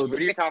 So what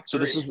are your top so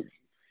this three? is,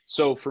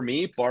 so for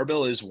me,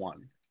 barbell is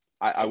one.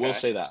 I will Okay.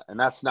 say that, and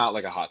that's not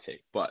like a hot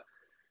take, but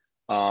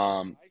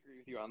um, I agree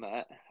with you on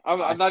that.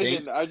 I'm, I I'm not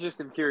think even, I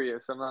just am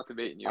curious. I'm not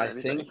debating you or I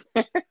anything.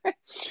 think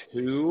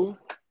two,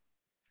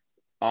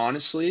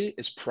 honestly,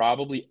 is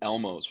probably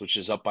Elmo's, which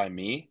is up by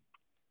me.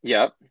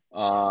 Yep.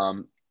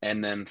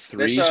 And then That's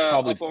three is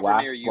probably up over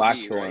near UB, right?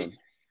 Blackthorn.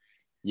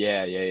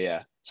 Yeah, yeah,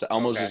 yeah. So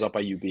Elmo's is Okay. up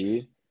by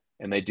UB,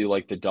 and they do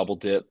like the double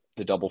dip,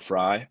 the double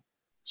fry.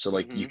 So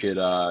like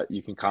Mm-hmm.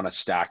 you can kind of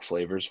stack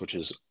flavors, which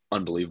is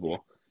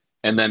unbelievable.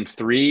 And then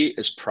three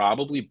is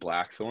probably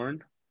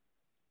Blackthorn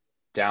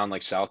down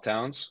like South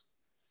Towns.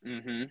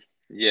 Mm-hmm.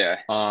 Yeah.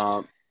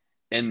 Um,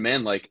 and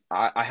man, like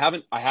I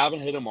haven't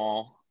hit them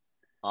all,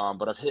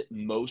 but I've hit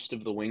most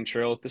of the wing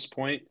trail at this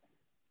point,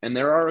 and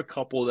there are a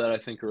couple that I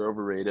think are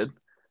overrated.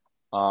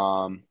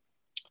 Um,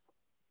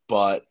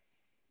 but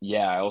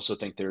yeah, I also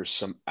think there's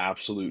some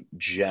absolute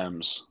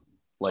gems.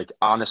 Like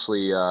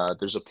honestly,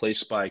 there's a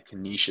place by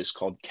Canisius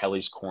called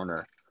Kelly's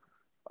Corner,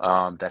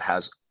 that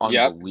has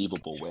Yep.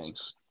 unbelievable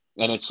wings.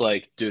 And it's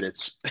like, dude,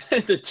 it's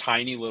the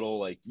tiny little,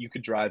 like you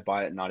could drive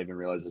by it and not even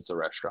realize it's a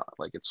restaurant.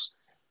 It's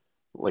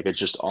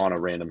just on a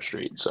random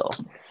street. So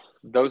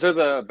Those are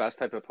the best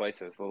type of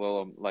places, the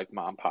little like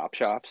mom pop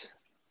shops.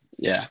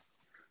 yeah.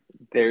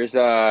 There's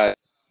the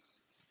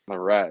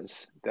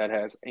Res that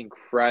has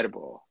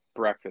incredible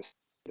breakfast.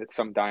 It's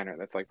some diner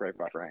that's like right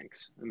by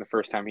Frank's. And the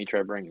first time he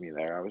tried bringing me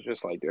there, I was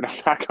just like, dude, I'm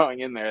not going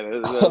in there.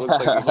 That looks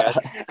like a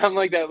gas. I'm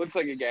like, that looks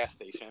like a gas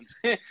station.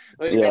 Like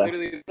it Yeah.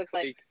 literally looks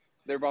like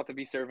they're about to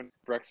be serving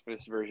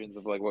breakfast versions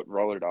of like what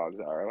roller dogs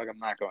are. Like I'm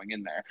not going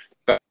in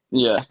there.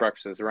 Yeah. Best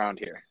breakfasts around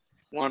here.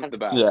 One of the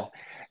Yeah. best.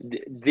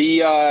 The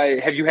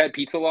have you had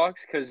pizza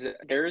logs? Because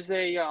there's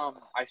a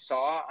I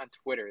saw on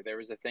Twitter there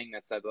was a thing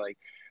that said like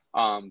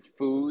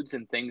foods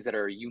and things that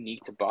are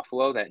unique to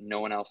Buffalo that no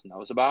one else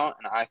knows about,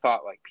 and I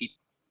thought like pizza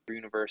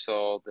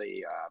universal,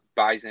 the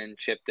bison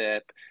chip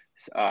dip,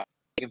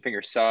 chicken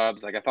finger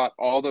subs. Like I thought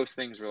all those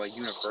things were like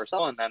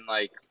universal, and then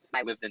like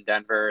I lived in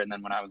Denver, and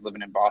then when I was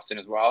living in Boston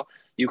as well,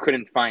 you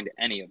couldn't find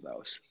any of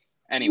those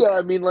Yeah, anywhere.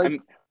 I mean, like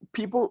I'm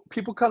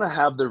people kind of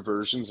have their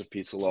versions of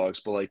pizza logs,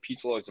 but like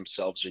pizza logs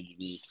themselves are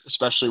unique,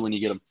 especially when you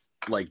get them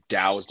like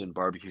doused in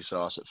barbecue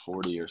sauce at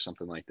 40 or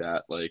something like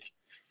that. Like,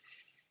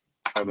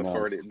 oh man.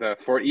 the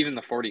 40 even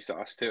the 40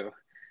 sauce too.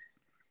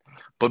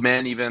 But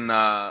man, even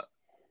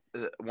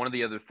one of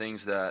the other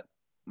things that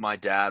my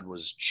dad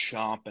was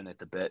chomping at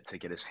the bit to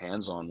get his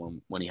hands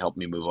on when he helped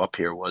me move up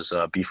here was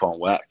beef on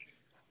weck.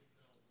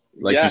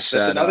 Like he Yes,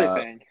 that's said, another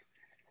thing.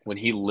 when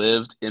he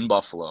lived in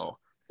Buffalo,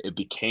 it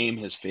became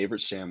his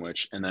favorite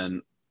sandwich. And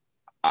then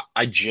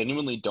I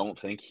genuinely don't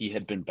think he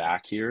had been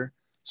back here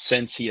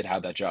since he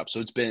had that job. So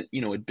it'd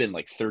been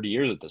like 30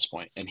 years at this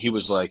point. And he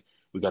was like,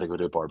 we got to go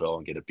to Barbell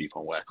and get a beef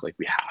on weck. Like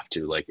we have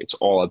to. Like it's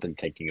all I've been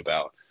thinking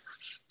about.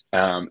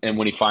 And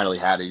when he finally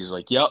had it, he's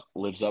like, "Yep,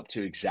 lives up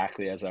to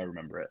exactly as I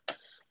remember it."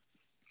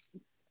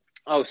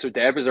 Oh, so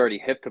Dad was already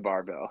hip to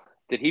barbell.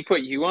 Did he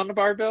put you on the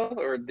barbell,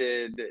 or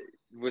did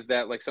was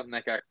that like something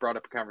that got brought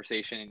up in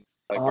conversation?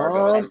 Like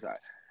barbell Um, is that?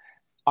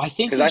 I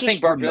think Because he I think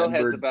just barbell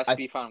has the remembered. best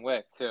beef on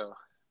wick too.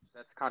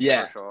 That's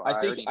Yeah, controversial. I I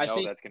think, already I know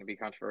think. that's going to be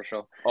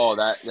controversial. Oh,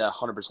 that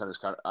 100% is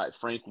kind of.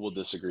 Frank will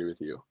disagree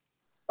with you.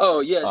 Oh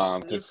yeah,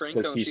 me and Frank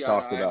Because don't he's see eye to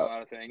talked eye on a about.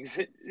 lot of things.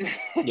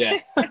 Yeah,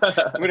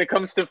 When it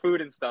comes to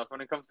food and stuff, when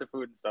it comes to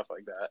food and stuff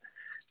like that.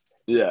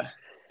 yeah,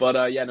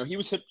 but yeah, no, he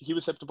was hip. He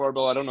was hip to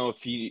barbell. I don't know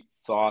if he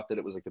thought that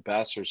it was like the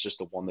best or it's just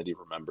the one that he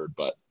remembered.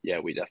 But yeah,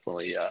 we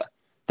definitely.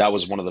 That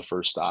was one of the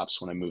first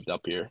stops when I moved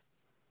up here.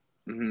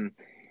 Hmm.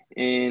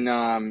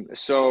 And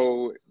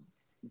so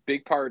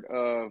big part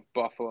of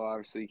Buffalo,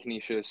 obviously,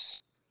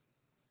 Canisius.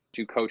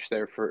 You've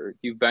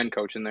been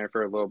coaching there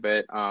for a little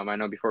bit. I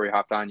know before we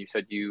hopped on, you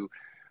said you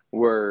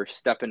were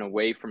stepping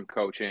away from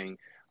coaching.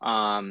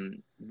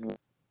 Um,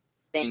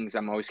 things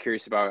I'm always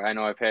curious about. I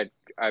know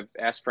I've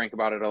asked Frank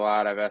about it a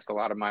lot. I've asked a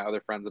lot of my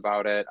other friends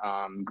about it.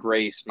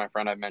 Grace, my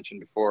friend I mentioned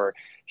before,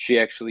 she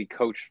actually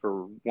coached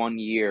for 1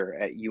 year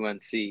at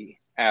UNC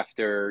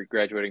after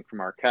graduating from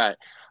Marquette.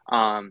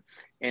 Um,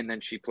 and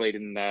then she played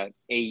in that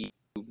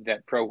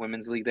pro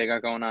women's league they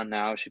got going on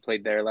now. She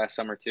played there last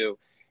summer too.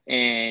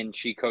 And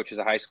she coaches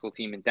a high school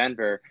team in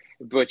Denver.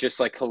 But just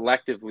like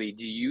collectively,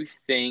 do you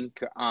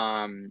think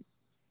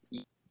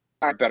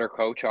a better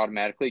coach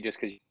automatically just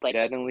because you played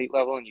at an elite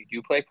level and you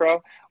do play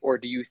pro, or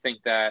do you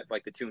think that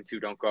like the two and two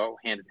don't go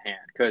hand in hand?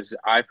 Because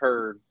I've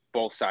heard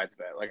both sides of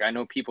it. Like I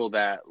know people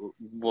that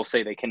will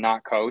say they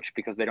cannot coach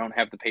because they don't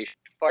have the patience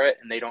for it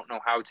and they don't know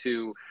how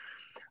to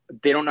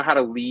they don't know how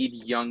to lead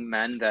young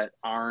men that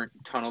aren't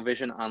tunnel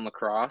vision on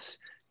lacrosse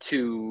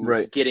to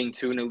Right. getting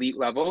to an elite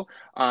level,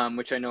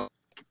 which I know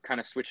kind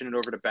of switching it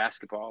over to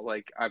basketball.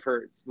 Like I've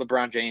heard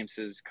LeBron James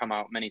has come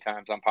out many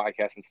times on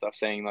podcasts and stuff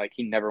saying like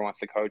he never wants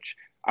to coach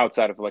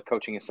outside of like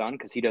coaching his son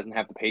because he doesn't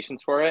have the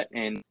patience for it.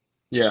 And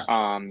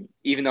Yeah.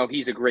 even though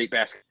he's a great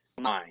basketball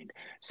mind,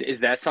 so is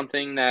that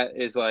something that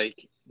is like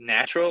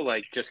natural?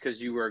 Like just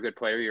because you were a good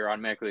player, you're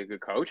automatically a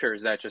good coach, or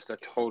is that just a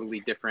totally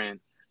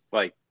different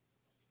like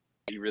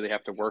you really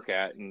have to work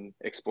at and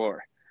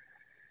explore?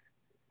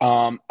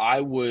 I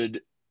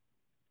would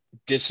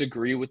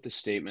disagree with the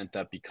statement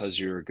that because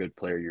you're a good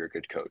player, you're a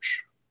good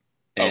coach.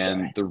 Okay.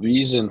 And the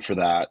reason for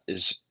that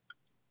is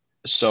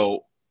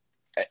so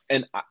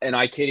and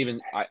I can't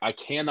even I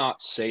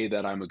cannot say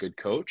that I'm a good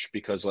coach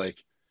because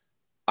like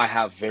I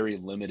have very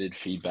limited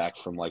feedback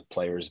from like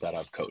players that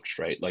I've coached,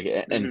 right? Like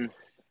Mm-hmm.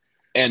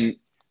 and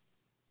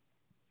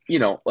you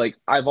know, like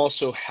I've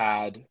also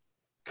had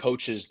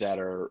coaches that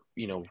are,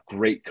 you know,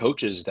 great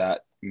coaches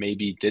that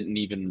maybe didn't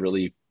even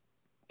really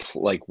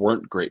like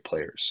weren't great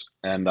players.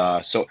 And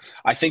so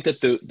I think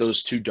that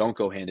those two don't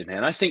go hand in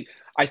hand. I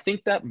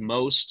think that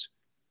most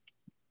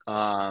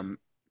um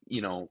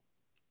you know,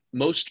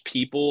 most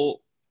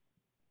people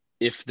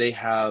if they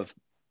have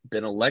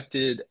been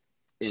elected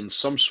in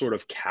some sort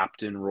of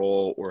captain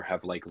role or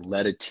have like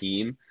led a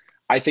team,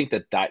 I think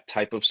that that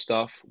type of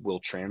stuff will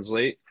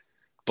translate.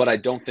 But I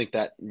don't think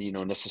that, you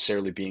know,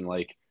 necessarily being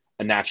like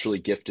a naturally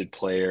gifted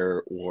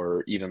player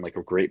or even like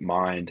a great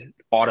mind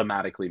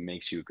automatically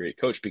makes you a great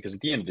coach because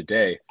at the end of the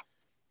day,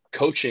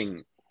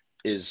 coaching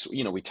is,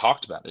 you know, we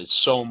talked about it, it's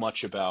so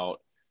much about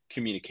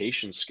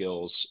communication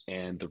skills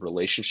and the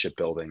relationship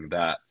building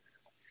that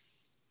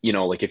you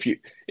know, like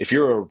if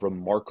you're a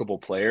remarkable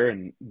player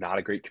and not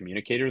a great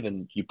communicator,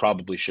 then you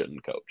probably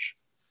shouldn't coach.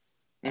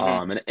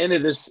 Mm-hmm. And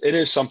it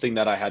is something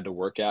that I had to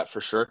work at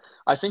for sure.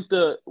 I think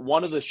the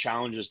one of the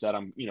challenges that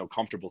I'm you know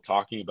comfortable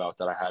talking about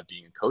that I had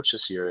being a coach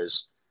this year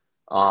is,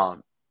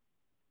 um,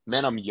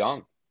 man, I'm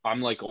young. I'm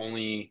like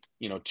only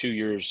you know 2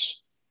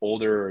 years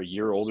older or a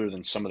year older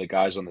than some of the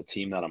guys on the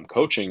team that I'm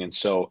coaching, and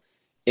so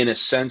in a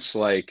sense,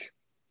 like,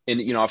 and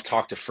you know I've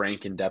talked to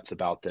Frank in depth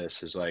about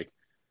this. Is like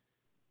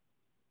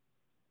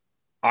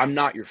I'm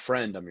not your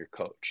friend, I'm your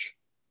coach.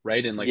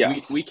 Right. And like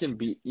Yes. we can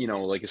be, you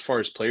know, like as far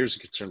as players are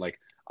concerned, like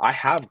I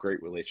have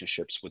great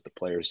relationships with the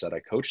players that I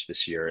coached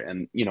this year.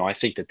 And, you know, I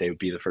think that they would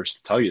be the first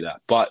to tell you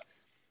that. But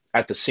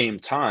at the same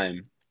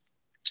time,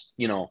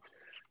 you know,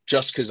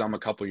 just because I'm a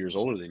couple years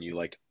older than you,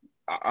 like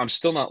I'm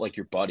still not like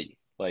your buddy.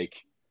 Like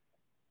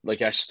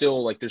I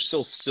still like there's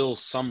still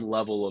some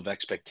level of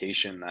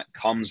expectation that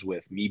comes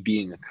with me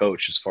being a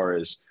coach as far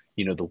as,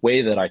 you know, the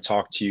way that I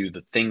talk to you,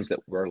 the things that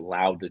we're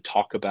allowed to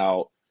talk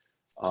about,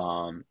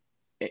 um,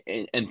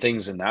 and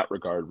things in that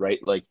regard, right?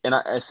 Like, and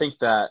I think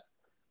that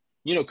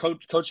you know,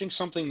 coaching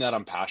something that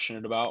I'm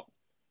passionate about.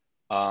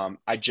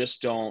 I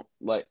just don't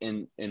like,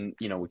 and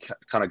you know, we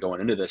kind of going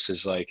into this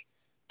is like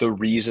the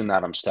reason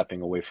that I'm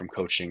stepping away from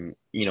coaching,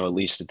 you know, at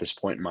least at this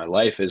point in my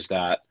life, is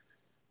that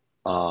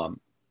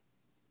um,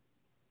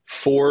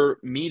 for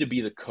me to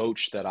be the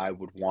coach that I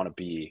would want to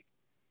be,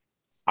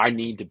 I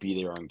need to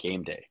be there on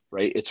game day,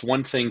 right? It's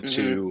one thing Mm-hmm.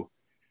 to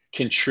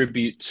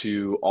contribute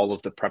to all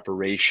of the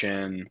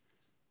preparation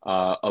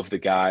of the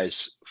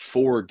guys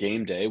for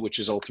game day, which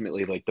is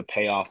ultimately like the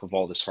payoff of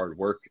all this hard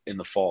work in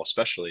the fall,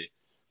 especially.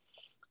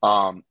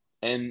 And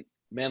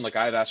man, like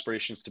I have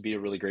aspirations to be a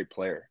really great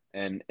player,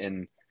 and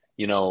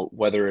you know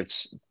whether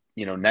it's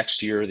you know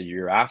next year or the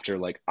year after,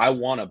 like I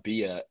want to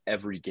be a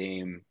every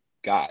game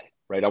guy,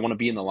 right? I want to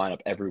be in the lineup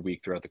every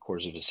week throughout the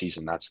course of a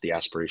season. That's the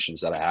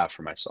aspirations that I have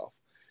for myself,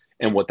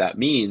 and what that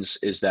means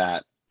is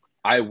that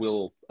I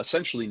will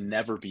essentially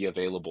never be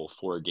available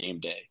for a game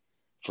day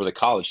for the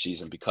college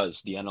season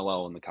because the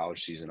NLL and the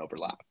college season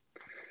overlap.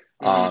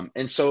 Mm-hmm.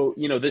 And so,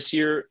 you know, this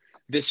year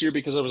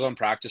because I was on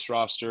practice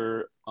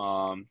roster,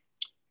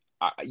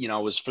 you know,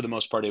 I was for the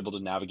most part able to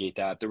navigate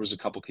that. There was a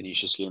couple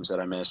Canisius games that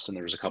I missed, and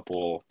there was a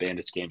couple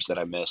Bandits games that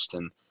I missed,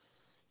 and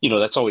you know,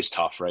 that's always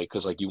tough, right?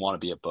 Because like you want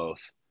to be at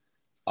both.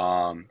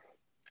 Um,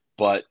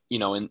 but you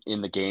know,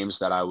 in the games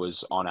that I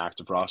was on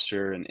active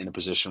roster and in a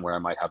position where I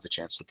might have the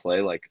chance to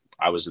play, like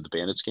I was at the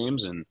Bandits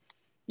games, and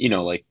you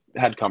know, like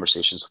had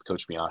conversations with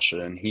Coach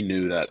Miasha, and he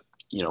knew that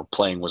you know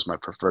playing was my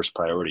first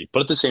priority.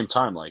 But at the same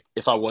time, like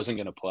if I wasn't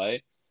going to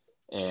play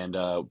and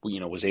you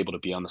know was able to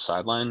be on the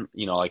sideline,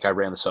 you know, like I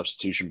ran the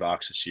substitution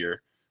box this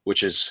year,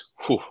 which is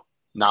whew,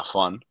 not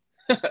fun,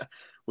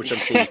 which I'm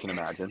sure you can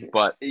imagine.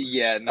 But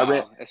Yeah, I ran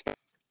no, especially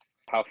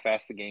how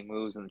fast the game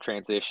moves in the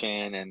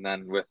transition, and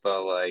then with the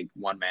like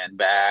one man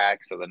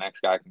back, so the next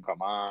guy can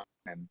come on,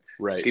 and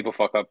right. people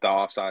fuck up the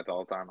offsides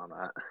all the time on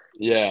that.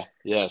 Yeah,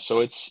 yeah.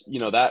 So it's you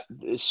know that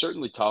is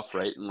certainly tough,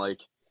 right? And like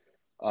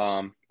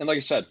I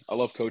said, I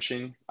love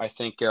coaching. I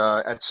think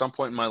at some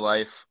point in my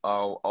life,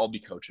 I'll be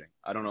coaching.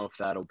 I don't know if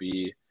that'll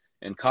be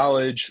in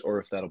college or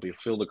if that'll be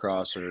field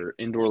lacrosse or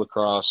indoor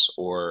lacrosse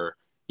or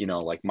you know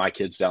like my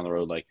kids down the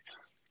road. Like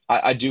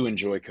I do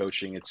enjoy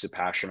coaching. It's a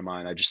passion of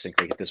mine. I just think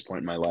like at this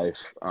point in my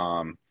life,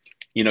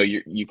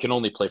 you can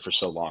only play for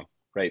so long,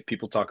 right?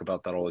 People talk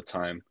about that all the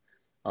time.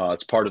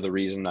 It's part of the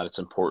reason that it's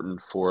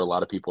important for a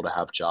lot of people to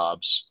have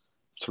jobs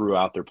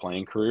throughout their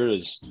playing career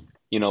is,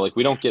 like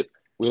we don't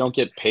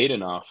get paid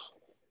enough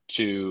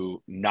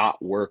to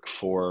not work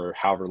for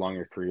however long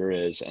your career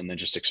is and then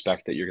just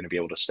expect that you're going to be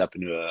able to step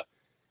into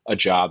a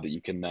job that you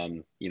can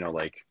then,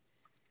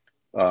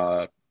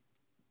 uh,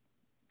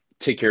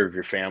 take care of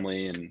your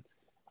family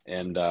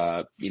and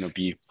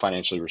be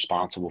financially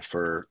responsible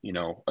for,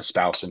 a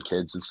spouse and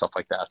kids and stuff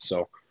like that.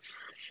 So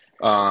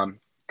um,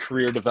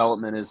 career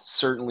development is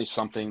certainly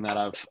something that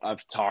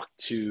I've talked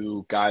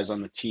to guys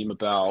on the team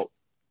about,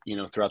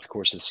 throughout the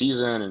course of the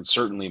season, and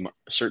certainly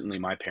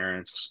my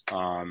parents,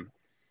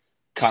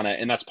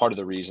 and that's part of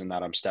the reason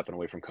that I'm stepping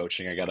away from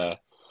coaching. I gotta,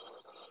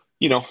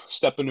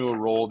 step into a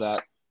role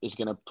that is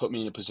going to put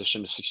me in a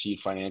position to succeed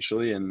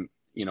financially, and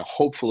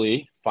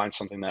hopefully find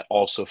something that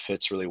also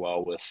fits really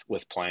well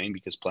with playing,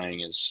 because playing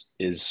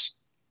is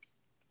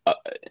uh,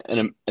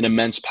 an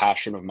immense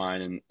passion of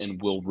mine,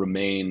 and will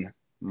remain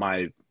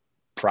my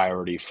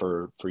priority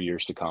for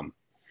years to come.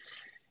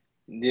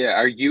 Yeah,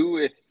 are you,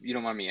 if you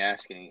don't mind me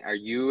asking, are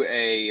you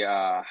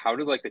how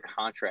do like the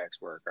contracts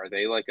work? Are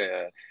they like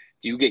do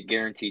you get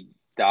guaranteed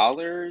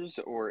dollars,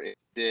 or is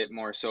it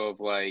more so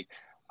of like,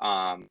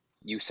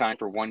 you sign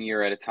for 1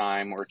 year at a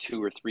time or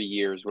 2 or 3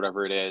 years,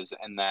 whatever it is,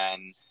 and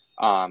then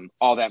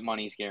all that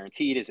money is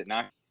guaranteed? Is it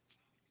not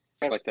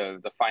like the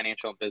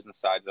financial and business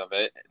sides of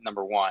it,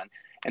 number one?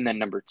 And then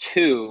number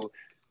two,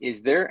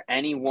 is there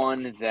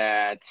anyone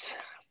that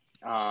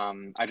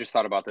I just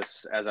thought about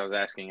this as I was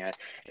asking it.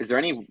 Is there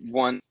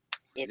anyone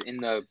is in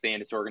the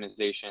Bandits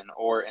organization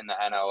or in the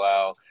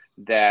NLL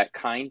that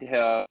kind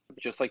of,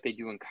 just like they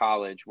do in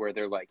college, where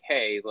they're like,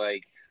 hey,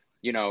 like,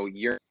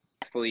 you're an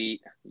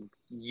athlete,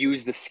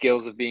 use the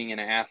skills of being an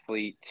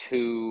athlete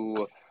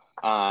to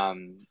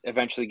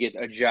eventually get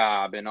a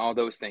job and all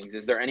those things?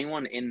 Is there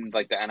anyone in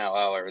like the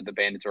NLL or the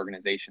Bandits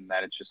organization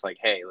that it's just like,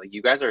 hey, like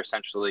you guys are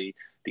essentially,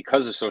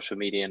 because of social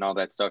media and all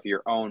that stuff,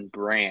 your own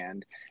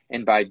brand,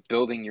 and by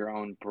building your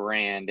own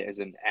brand as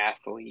an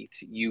athlete,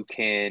 you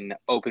can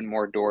open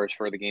more doors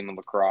for the game of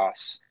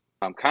lacrosse,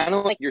 kind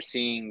of like you're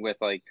seeing with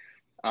like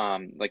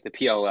the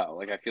PLL.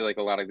 Like I feel like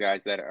a lot of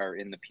guys that are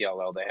in the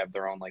PLL, they have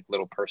their own like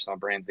little personal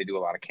brands. They do a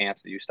lot of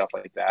camps. They do stuff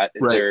like that.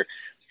 Right.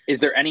 Is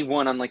there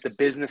anyone on like the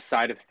business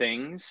side of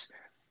things,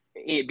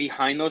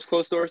 behind those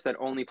closed doors, that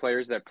only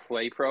players that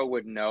play pro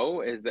would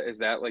know? Is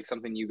that like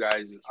something you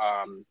guys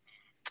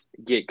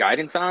get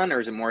guidance on,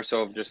 or is it more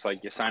so of just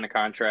like you sign a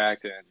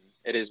contract and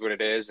it is what it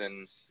is,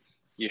 and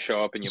you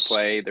show up and you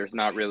play? There's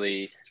not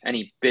really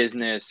any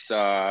business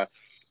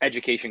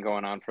education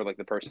going on for like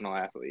the personal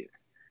athlete.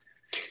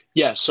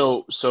 Yeah,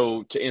 so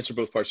to answer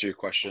both parts of your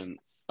question,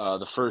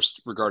 the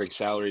first regarding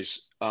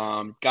salaries,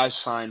 guys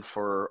sign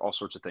for all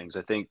sorts of things.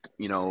 I think,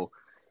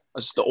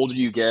 as the older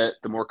you get,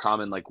 the more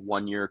common like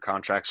 1 year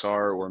contracts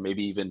are, or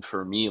maybe even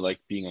for me, like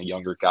being a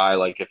younger guy,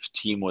 like if a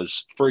team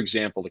was, for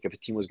example, like if a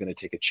team was going to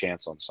take a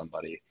chance on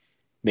somebody,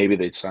 maybe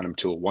they'd sign them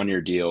to a 1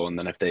 year deal, and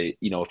then if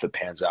it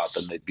pans out,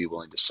 then they'd be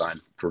willing to sign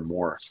for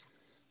more.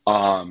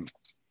 Um,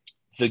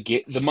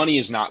 the money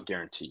is not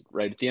guaranteed,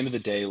 right? At the end of the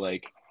day,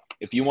 like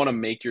if you want to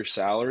make your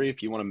salary,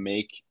 if you want to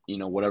make,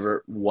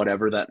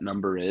 whatever that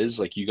number is,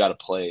 like you got to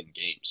play in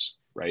games,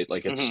 right?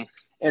 Like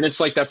Mm-hmm. it's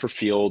like that for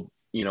field,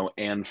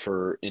 and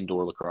for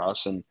indoor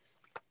lacrosse. And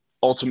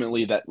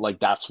ultimately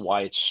that's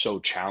why it's so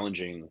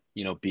challenging,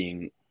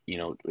 being,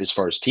 as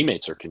far as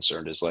teammates are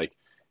concerned, is like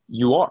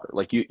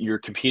you're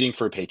competing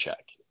for a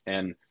paycheck.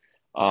 And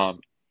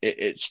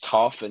it's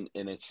tough, and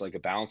it's like a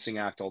balancing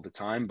act all the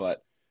time.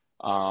 But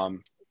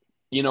um,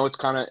 it's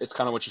kind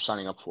of what you're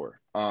signing up for.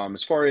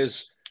 As far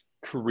as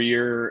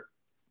career,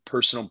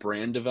 personal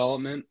brand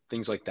development,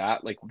 things like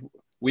that, like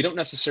we don't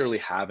necessarily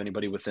have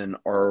anybody within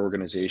our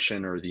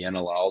organization or the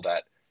NLL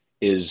that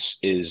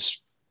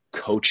is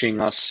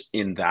coaching us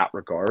in that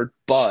regard.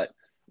 But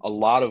a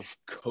lot of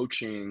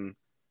coaching,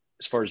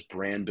 as far as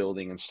brand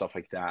building and stuff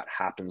like that,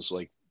 happens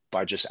like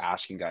by just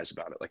asking guys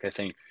about it. Like I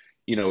think,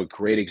 a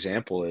great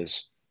example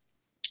is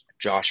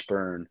Josh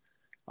Byrne,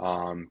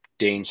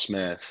 Dane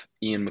Smith,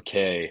 Ian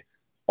McKay.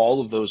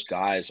 All of those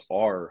guys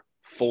are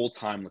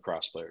full-time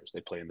lacrosse players.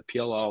 They play in the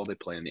PLL, they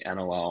play in the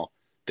NLL,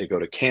 they go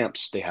to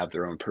camps, they have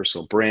their own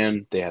personal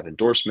brand, they have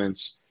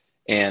endorsements.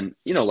 And,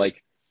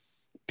 like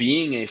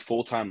being a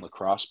full-time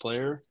lacrosse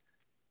player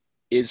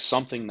is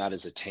something that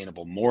is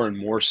attainable more and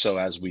more so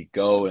as we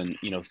go, and,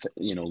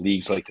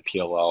 leagues like the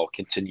PLL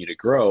continue to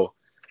grow.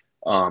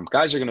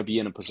 Guys are going to be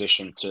in a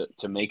position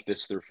to make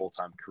this their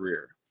full-time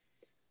career.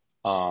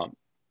 Um,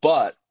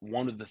 but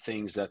one of the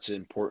things that's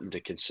important to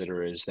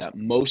consider is that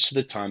most of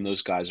the time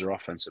those guys are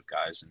offensive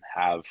guys and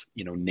have,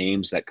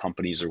 names that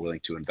companies are willing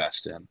to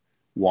invest in.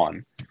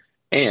 One,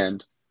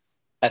 and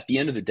at the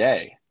end of the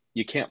day,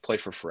 you can't play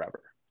for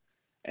forever.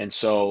 And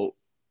so,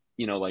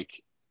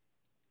 like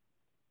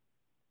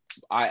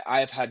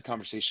I've had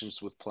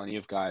conversations with plenty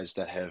of guys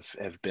that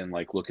have been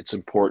like, look, it's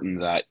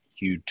important that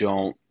you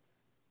don't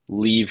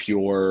leave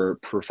your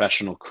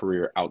professional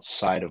career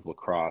outside of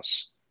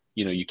lacrosse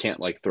you can't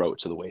like throw it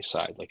to the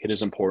wayside. Like it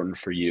is important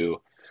for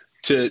you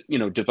to,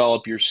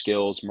 develop your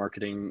skills,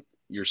 marketing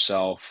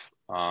yourself,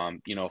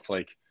 if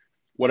like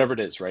whatever it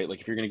is, right?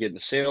 Like if you're going to get into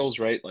sales,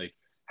 right? Like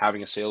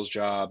having a sales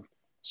job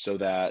so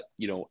that,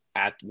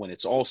 at when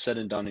it's all said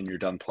and done and you're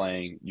done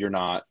playing, you're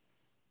not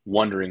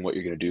wondering what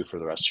you're going to do for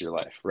the rest of your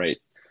life, right?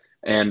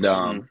 And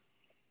Hmm.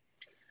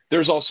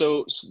 there's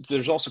also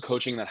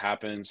coaching that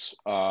happens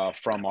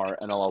from our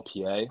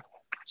NLLPA.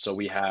 So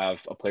we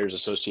have a players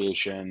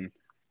association.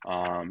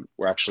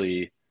 We're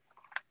actually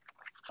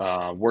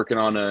working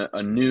on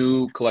a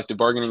new collective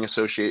bargaining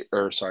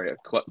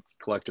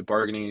collective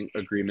bargaining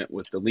agreement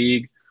with the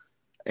league,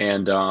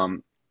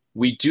 and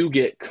we do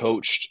get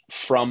coached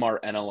from our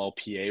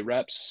NLLPA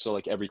reps. So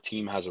like every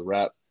team has a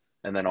rep,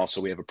 and then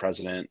also we have a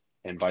president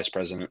and vice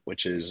president,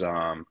 which is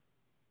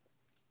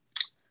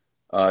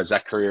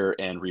Zach Courier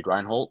and Reed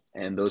Reinhold,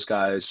 and those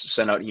guys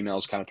send out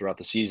emails kind of throughout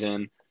the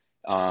season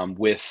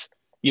with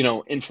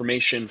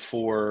information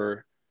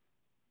for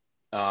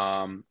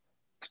um,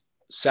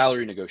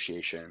 salary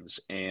negotiations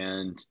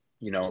and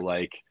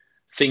like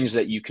things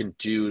that you can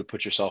do to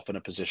put yourself in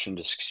a position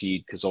to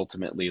succeed. Because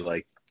ultimately,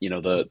 like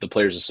the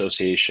Players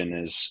Association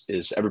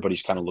is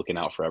everybody's kind of looking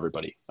out for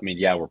everybody. I mean,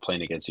 yeah, we're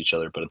playing against each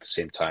other, but at the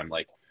same time,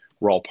 like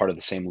we're all part of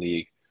the same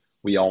league.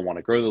 We all want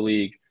to grow the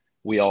league.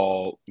 We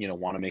all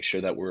want to make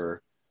sure that we're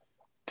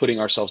putting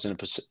ourselves in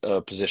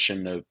a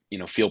position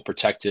to feel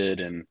protected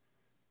and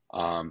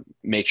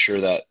make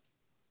sure that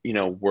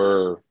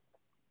we're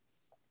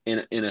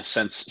in a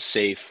sense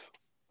safe,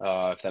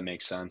 if that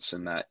makes sense,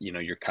 and that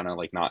you're kind of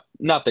like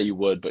not that you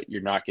would, but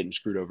you're not getting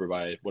screwed over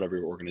by whatever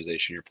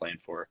organization you're playing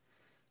for.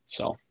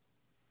 So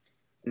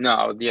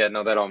No, yeah,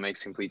 no, that all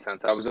makes complete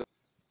sense. I was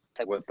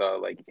what the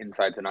like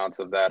insides and outs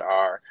of that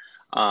are.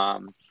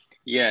 Um,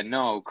 yeah,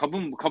 no,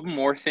 couple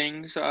more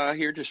things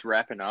here, just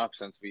wrapping up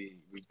since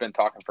we've been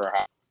talking for a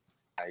while.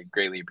 I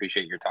greatly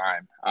appreciate your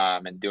time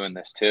and doing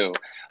this too.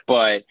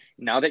 But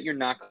now that you're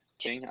not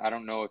coaching, I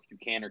don't know if you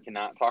can or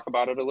cannot talk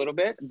about it a little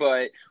bit,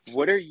 but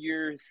what are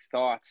your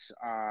thoughts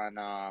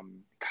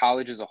on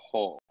college as a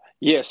whole?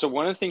 Yeah, so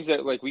one of the things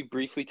that like we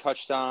briefly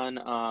touched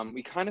on,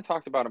 we kind of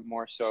talked about it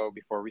more so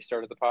before we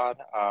started the pod,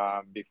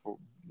 before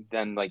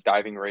then like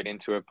diving right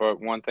into it. But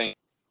one thing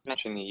I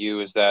mentioned to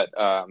you is that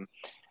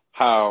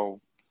how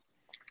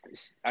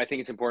I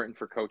think it's important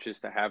for coaches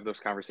to have those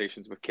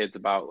conversations with kids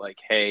about like,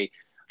 hey,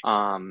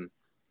 um,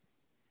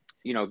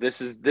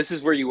 this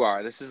is where you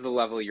are, this is the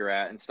level you're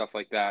at, and stuff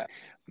like that.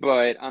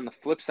 But on the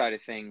flip side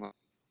of things, like,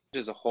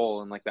 as a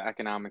whole, and like the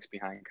economics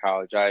behind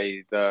college,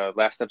 the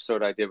last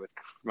episode I did with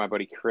my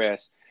buddy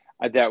Chris,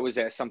 that was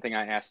something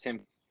I asked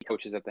him,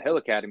 coaches at the Hill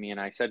Academy, and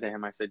I said to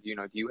him, I said, do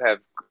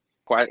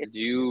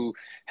you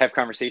have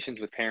conversations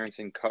with parents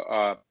and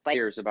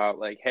players about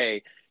like,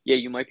 hey, yeah,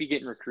 you might be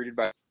getting recruited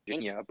by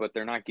Virginia, but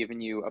they're not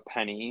giving you a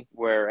penny,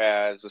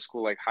 whereas a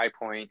school like High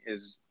Point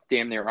is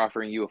damn near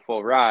offering you a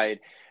full ride.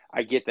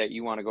 I get that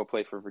you want to go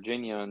play for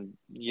Virginia and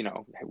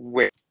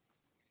where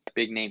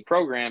big name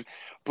program,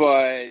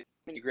 but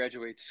when you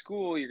graduate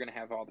school, you're going to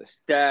have all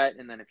this debt,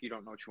 and then if you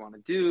don't know what you want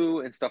to do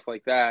and stuff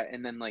like that,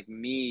 and then like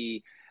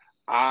me,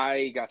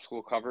 I got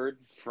school covered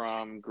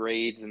from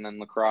grades and then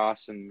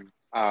lacrosse, and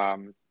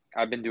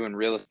I've been doing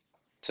real estate.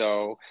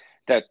 So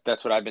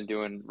that's what I've been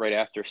doing right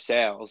after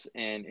sales.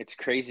 And it's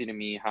crazy to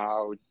me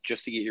how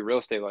just to get your real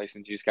estate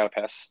license, you just got to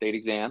pass the state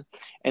exam.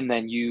 And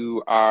then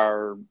you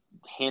are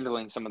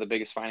handling some of the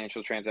biggest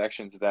financial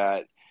transactions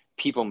that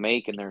people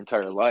make in their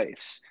entire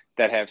lives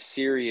that have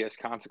serious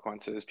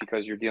consequences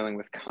because you're dealing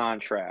with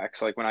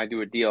contracts. Like when I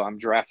do a deal, I'm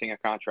drafting a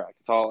contract.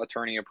 It's all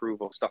attorney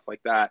approval, stuff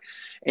like that.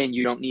 And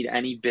you don't need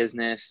any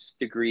business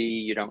degree.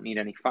 You don't need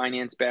any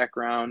finance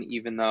background,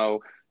 even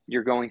though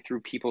you're going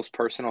through people's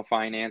personal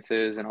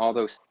finances and all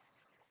those.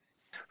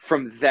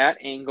 From that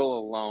angle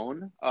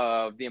alone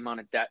of the amount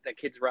of debt that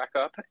kids rack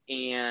up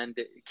and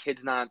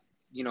kids not,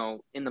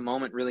 in the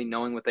moment really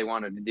knowing what they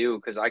wanted to do.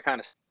 Because I kind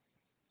of,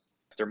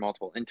 after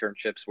multiple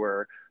internships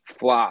were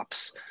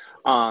flops.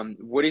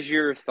 What is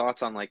your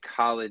thoughts on like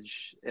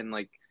college and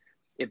like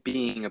it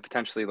being a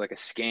potentially like a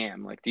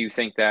scam? Like, do you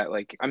think that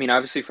like, I mean,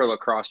 obviously for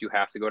lacrosse you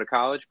have to go to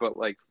college, but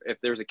like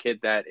if there's a kid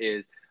that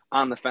is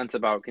on the fence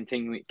about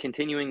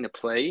continuing to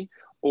play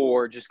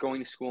or just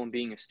going to school and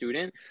being a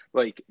student,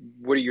 like,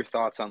 what are your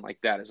thoughts on like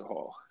that as a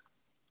whole?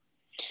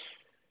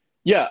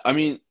 yeah, I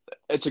mean,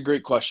 it's a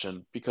great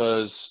question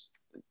because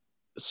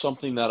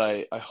something that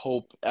I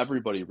hope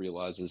everybody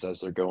realizes as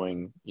they're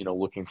going,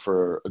 looking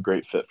for a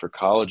great fit for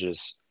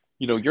colleges,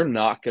 you're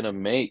not going to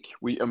make,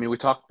 I mean, we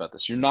talked about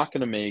this. You're not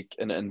going to make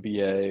an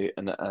NBA,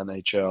 an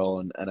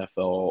NHL, an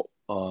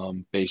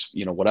NFL based,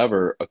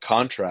 whatever, a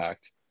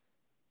contract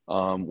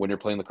when you're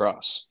playing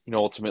lacrosse.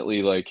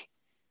 Ultimately, like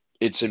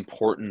it's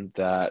important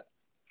that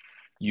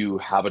you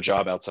have a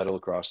job outside of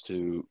lacrosse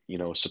to,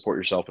 support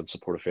yourself and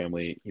support a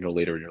family,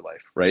 later in your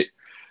life, right?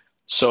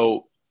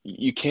 So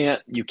you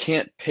can't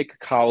pick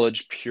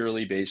college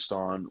purely based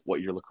on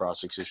what your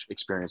lacrosse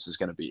experience is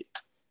going to be.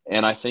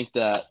 And I think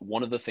that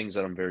one of the things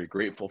that I'm very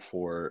grateful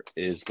for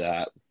is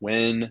that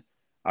when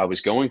I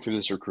was going through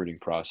this recruiting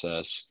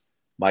process,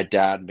 my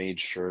dad made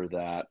sure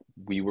that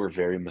we were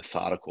very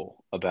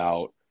methodical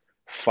about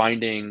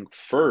finding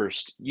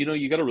first,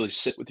 you got to really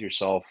sit with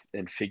yourself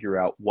and figure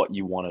out what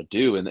you want to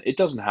do. And it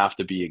doesn't have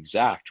to be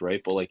exact,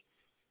 right? But like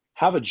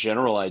have a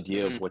general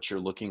idea of Hmm. what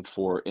you're looking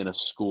for in a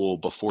school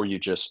before you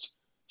just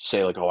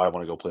say like, oh, I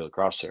want to go play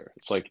lacrosse there.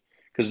 It's like,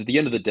 because at the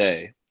end of the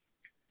day,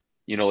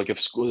 like if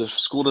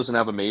school doesn't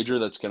have a major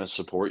that's going to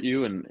support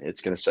you and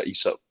it's going to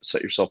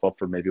set yourself up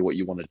for maybe what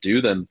you want to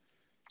do, then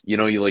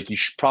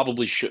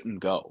probably shouldn't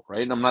go,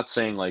 right? And I'm not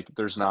saying like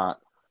there's not,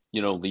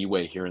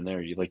 leeway here and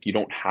there. You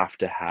don't have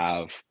to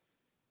have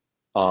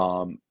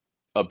um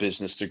a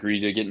business degree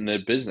to get into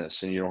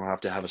business, and you don't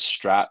have to have a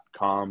strat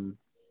com,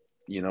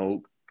 you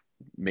know,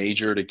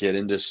 major to get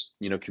into,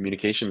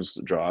 communications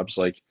jobs.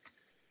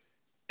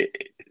 It,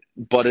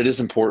 but it is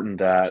important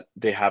that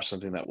they have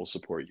something that will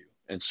support you.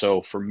 And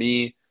so for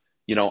me,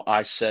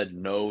 I said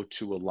no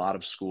to a lot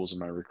of schools in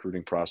my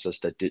recruiting process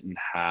that didn't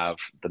have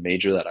the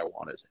major that I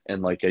wanted.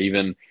 And like I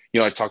even,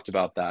 I talked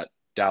about that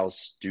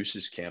Dallas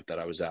Deuces camp that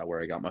I was at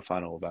where I got my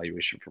final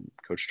evaluation from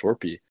Coach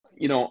Torpy.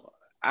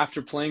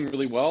 After playing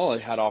really well, I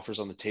had offers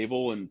on the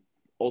table and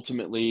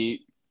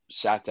ultimately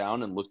sat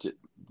down and looked at,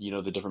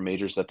 the different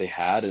majors that they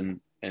had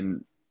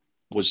and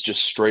was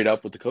just straight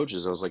up with the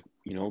coaches. I was like,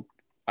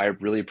 I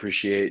really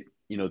appreciate,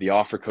 the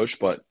offer, coach,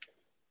 but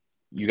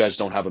you guys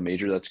don't have a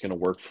major that's going to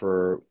work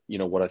for,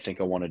 what I think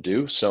I want to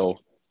do. So,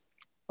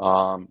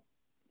 um,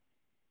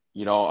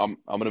 I'm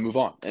going to move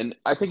on. And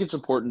I think it's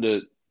important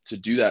to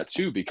do that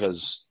too,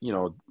 because, you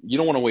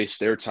don't want to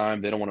waste their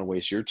time. They don't want to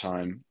waste your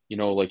time.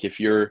 Like if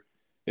you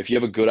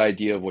have a good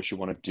idea of what you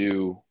want to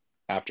do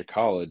after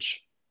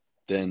college,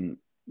 then,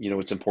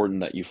 it's important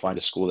that you find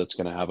a school that's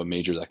going to have a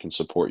major that can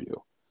support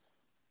you.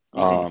 Hmm.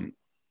 Um,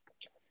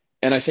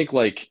 and I think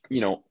like,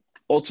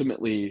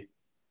 ultimately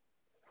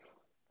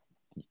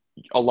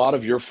a lot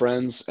of your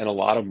friends and a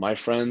lot of my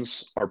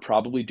friends are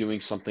probably doing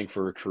something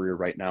for a career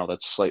right now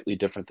that's slightly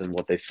different than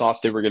what they thought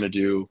they were going to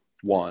do,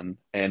 one,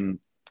 and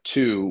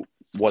two,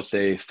 what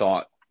they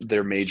thought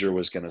their major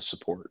was going to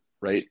support,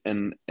 right?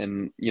 And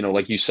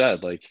like you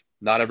said, like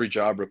not every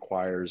job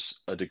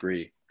requires a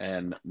degree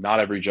and not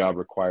every job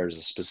requires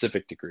a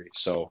specific degree.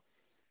 So,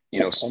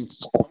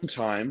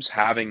 sometimes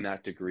having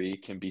that degree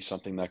can be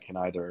something that can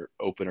either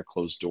open or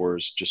close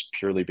doors just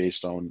purely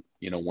based on,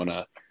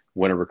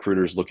 when a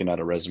recruiter is looking at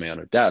a resume on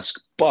a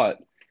desk. But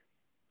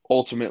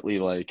ultimately,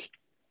 like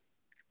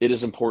it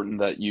is important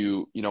that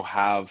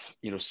have,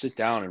 sit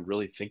down and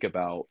really think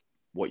about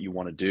what you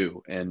want to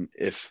do. And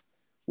if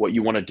what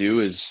you want to do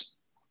is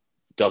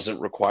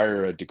doesn't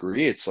require a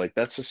degree, it's like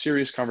that's a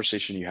serious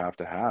conversation you have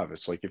to have.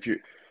 It's like if you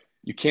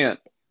can't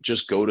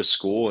just go to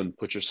school and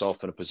put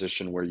yourself in a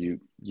position where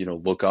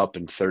look up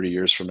and 30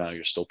 years from now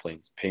you're still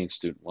paying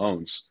student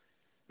loans,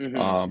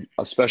 Hmm.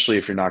 especially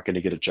if you're not going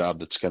to get a job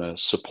that's going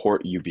to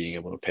support you being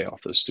able to pay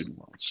off those student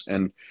loans.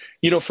 And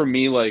for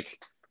me,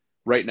 like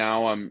right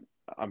now,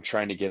 I'm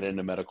trying to get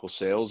into medical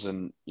sales,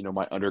 and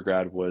my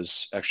undergrad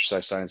was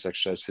exercise science,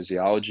 exercise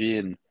physiology,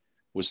 and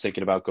was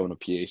thinking about going to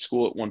PA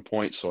school at one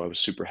point. So I was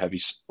super heavy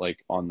like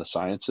on the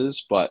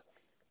sciences, but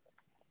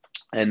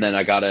and then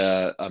I got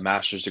a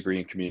master's degree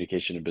in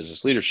communication and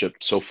business leadership.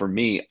 So for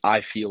me,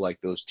 I feel like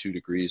those two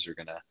degrees are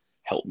going to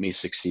help me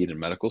succeed in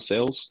medical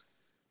sales.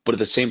 But at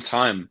the same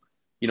time,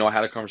 I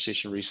had a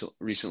conversation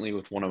recently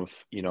with one of,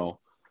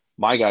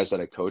 my guys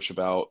that I coach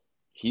about,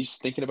 he's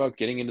thinking about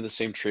getting into the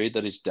same trade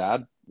that his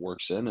dad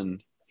works in,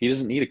 and he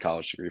doesn't need a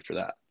college degree for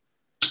that.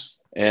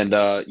 And,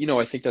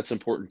 I think that's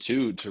important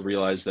too, to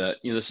realize that,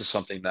 this is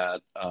something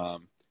that,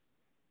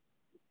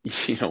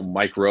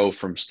 Mike Rowe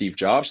from Steve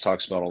Jobs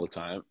talks about all the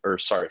time, or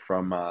sorry,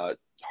 from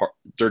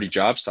Dirty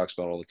Jobs talks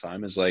about all the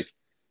time, is like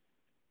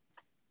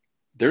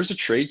there's a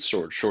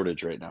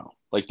shortage right now.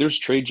 Like there's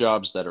trade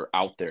jobs that are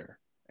out there,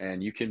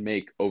 and you can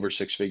make over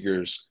six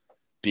figures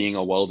being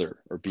a welder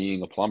or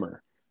being a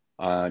plumber.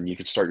 And you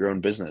can start your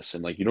own business,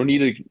 and like you don't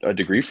need a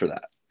degree for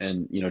that.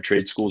 And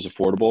trade school is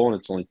affordable, and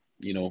it's only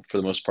for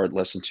the most part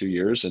less than 2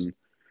 years, and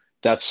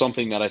that's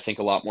something that I think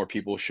a lot more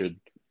people should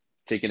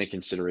take into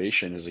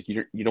consideration. Is like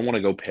you don't want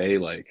to go pay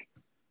like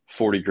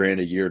 40 grand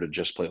a year to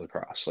just play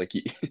lacrosse. Like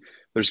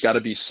there's got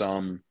to be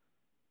some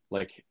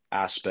like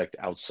aspect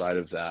outside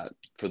of that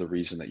for the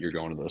reason that you're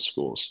going to those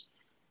schools.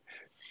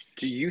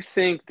 Do you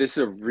think this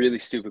is a really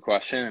stupid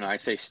question? And I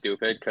say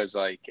stupid because,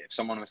 like, if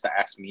someone was to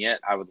ask me it,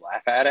 I would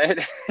laugh at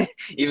it,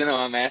 even though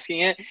I'm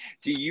asking it.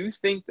 Do you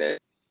think that there's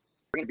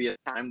going to be a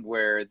time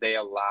where they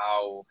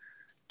allow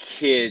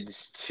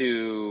kids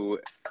to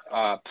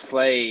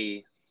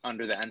play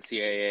under the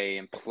NCAA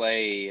and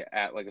play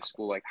at like a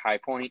school like High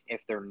Point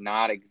if they're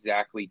not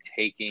exactly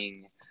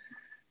taking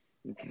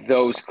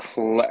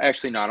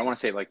actually no, I don't want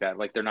to say it like that,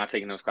 like they're not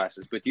taking those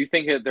classes, but do you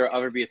think that there'll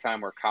ever be a time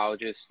where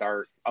colleges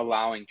start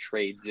allowing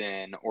trades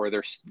in, or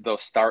they'll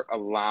start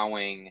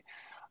allowing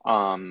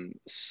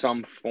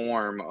some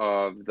form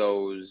of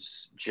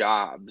those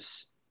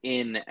jobs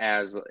in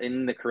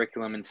the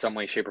curriculum in some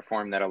way, shape, or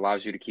form that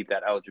allows you to keep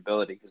that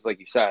eligibility? Because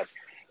like you said,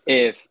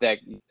 if that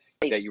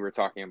that you were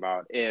talking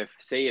about, if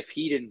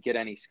he didn't get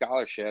any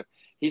scholarship,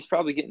 he's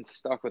probably getting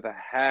stuck with a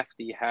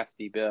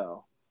hefty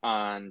bill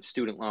on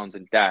student loans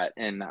and debt.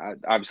 And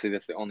obviously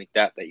that's the only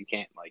debt that you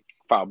can't like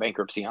file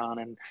bankruptcy on,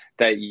 and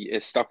that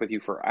is stuck with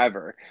you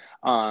forever.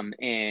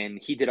 And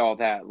he did all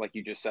that, like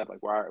you just said,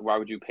 like why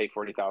would you pay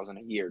 40,000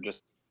 a year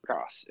just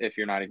across if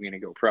you're not even going to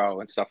go pro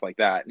and stuff like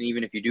that? And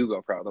even if you do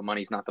go pro, the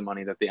money's not the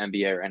money that the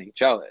NBA or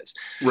NHL is.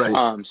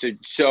 Right.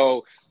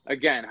 So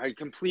again, a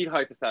complete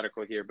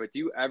hypothetical here, but do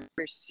you ever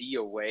see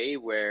a way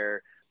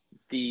where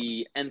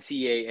the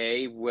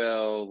NCAA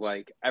will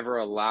like ever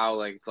allow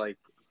like it's like,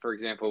 for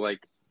example, like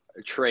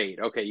a trade?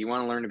 Okay, you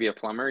want to learn to be a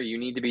plumber, you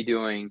need to be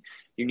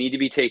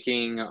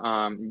taking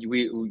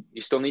you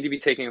still need to be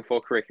taking a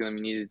full curriculum,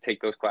 you need to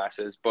take those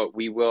classes, but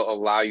we will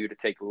allow you to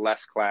take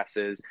less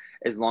classes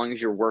as long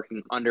as you're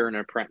working under an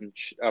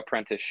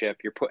apprenticeship,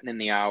 you're putting in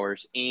the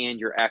hours, and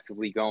you're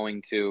actively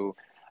going to,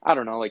 I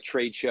don't know, like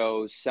trade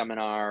shows,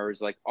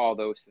 seminars, like all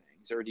those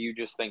things? Or do you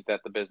just think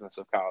that the business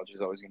of college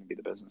is always going to be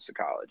the business of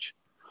college?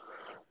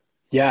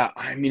 Yeah,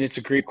 I mean, it's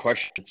a great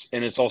question,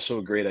 and it's also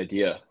a great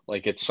idea.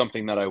 Like, it's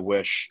something that I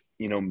wish,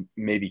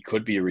 maybe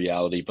could be a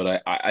reality,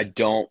 but I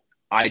don't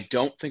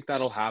think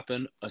that'll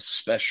happen,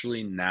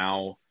 especially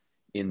now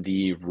in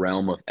the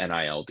realm of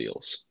NIL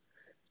deals,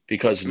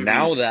 because Mm-hmm.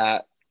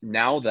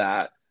 now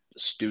that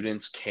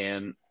students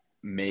can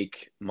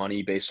make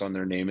money based on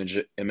their name,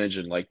 image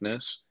and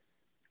likeness,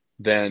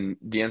 then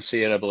the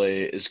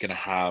NCAA is going to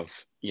have,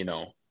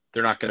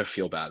 they're not going to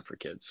feel bad for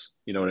kids.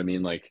 You know what I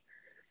mean? Like,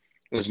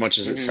 as much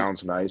as it Mm-hmm.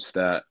 sounds nice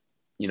that,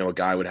 a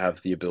guy would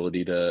have the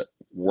ability to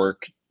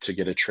work to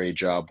get a trade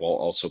job while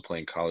also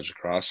playing college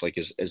lacrosse, like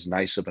as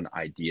nice of an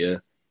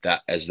idea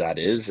that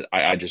is,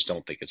 I just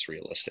don't think it's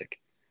realistic.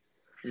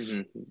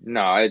 Mm-hmm.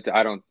 No, I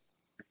don't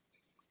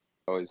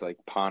always like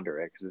ponder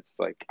it, because it's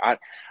like I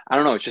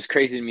don't know, it's just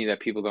crazy to me that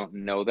people don't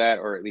know that,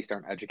 or at least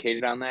aren't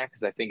educated on that,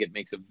 because I think it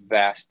makes a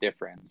vast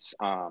difference,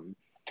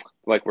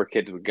 like where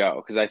kids would go.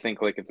 Because I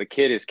think like if the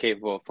kid is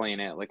capable of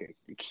playing at like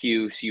a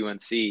Cuse,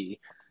 UNC,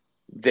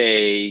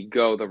 they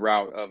go the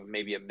route of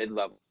maybe a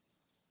mid-level,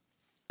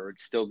 or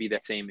still be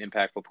that same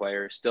impactful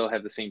player, still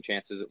have the same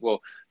chances. Well,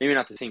 maybe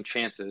not the same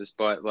chances,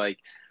 but like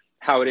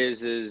how it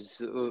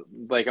is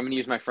like, I'm gonna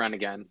use my friend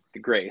again, the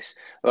Grace.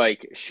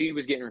 Like, she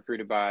was getting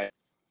recruited by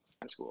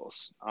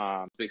schools,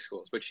 big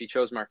schools, but she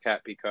chose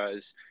Marquette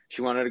because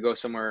she wanted to go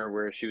somewhere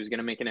where she was going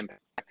to make an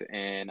impact.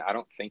 And I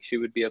don't think she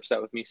would be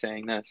upset with me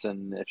saying this.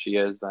 And if she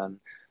is, then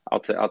I'll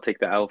take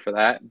the L for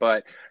that.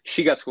 But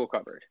she got school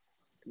covered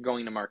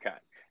going to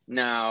Marquette.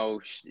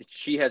 Now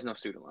she has no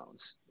student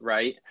loans,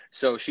 right?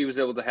 So she was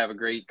able to have a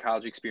great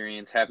college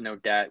experience, have no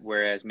debt.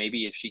 Whereas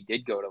maybe if she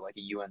did go to like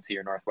a UNC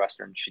or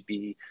Northwestern, she'd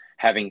be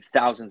having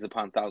thousands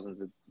upon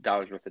thousands of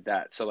dollars worth of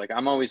debt. So like,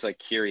 I'm always like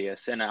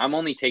curious, and I'm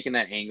only taking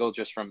that angle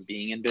just from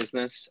being in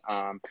business,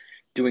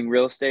 doing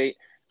real estate.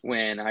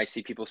 When I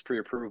see people's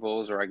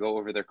pre-approvals, or I go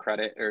over their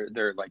credit or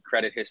their like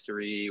credit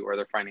history or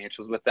their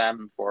financials with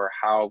them for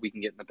how we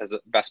can get in the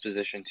best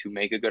position to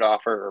make a good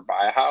offer or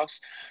buy a house,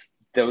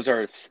 those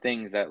are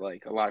things that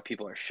like a lot of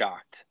people are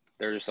shocked.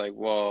 They're just like,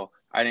 well,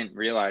 I didn't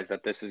realize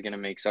that this is going to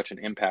make such an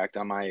impact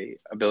on my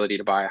ability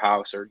to buy a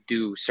house or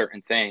do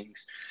certain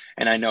things.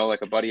 And I know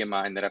like a buddy of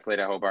mine that I played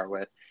at Hobart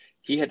with,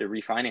 he had to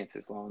refinance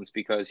his loans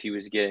because he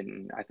was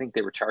getting, I think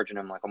they were charging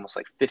him like almost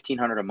like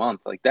 1,500 a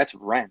month. Like, that's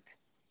rent.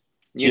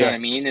 You know what Yeah, I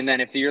mean? And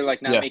then if you're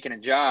like not yeah, making a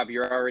job,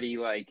 you're already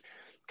like,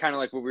 kind of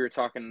like what we were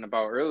talking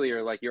about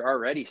earlier, like you're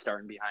already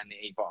starting behind the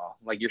eight ball.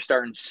 Like, you're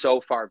starting so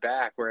far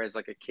back. Whereas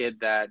like a kid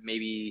that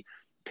maybe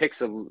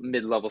picks a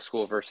mid-level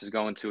school versus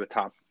going to a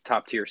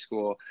top tier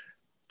school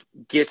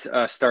gets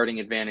a starting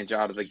advantage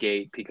out of the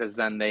gate, because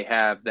then they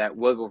have that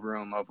wiggle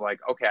room of like,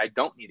 okay, I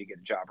don't need to get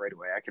a job right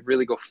away. I could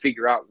really go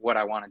figure out what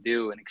I want to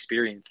do and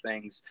experience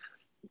things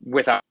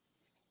without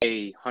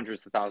a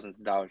hundreds of thousands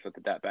of dollars with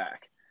the debt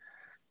back.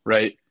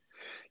 right.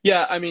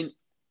 Yeah, I mean,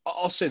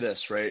 I'll say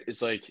this, right?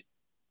 It's like,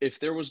 if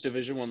there was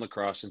Division I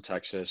lacrosse in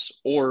Texas,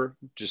 or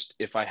just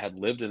if I had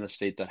lived in a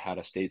state that had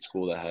a state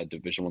school that had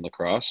Division I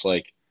lacrosse,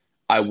 like,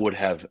 I would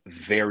have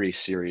very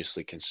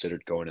seriously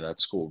considered going to that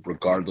school,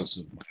 regardless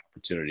of my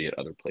opportunity at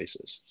other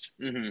places.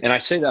 Mm-hmm. And I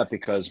say that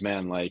because,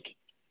 man, like,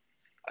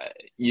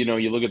 you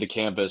look at the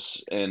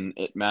campus and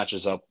it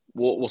matches up.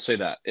 We'll say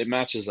that it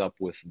matches up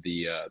with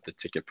the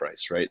ticket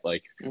price, right?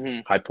 Like,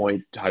 Mm-hmm.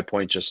 High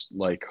Point, just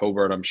like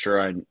Hobart. I'm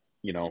sure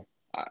you know,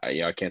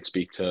 I can't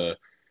speak to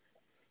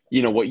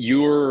what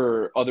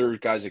your other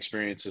guys'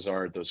 experiences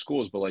are at those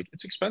schools, but like,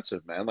 it's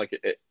expensive, man. Like,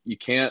 you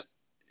can't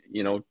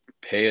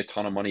pay a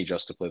ton of money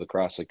just to play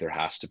lacrosse. Like, there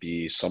has to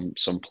be some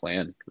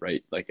plan,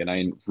 right? Like, and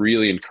I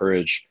really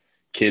encourage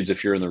kids,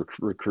 if you're in the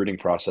recruiting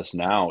process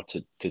now,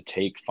 to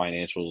take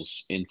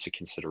financials into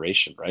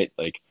consideration, right?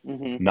 Like,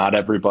 Mm-hmm. not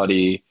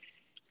everybody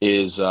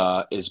is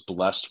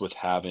blessed with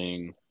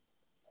having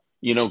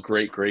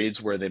great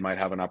grades where they might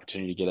have an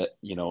opportunity to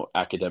get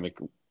academic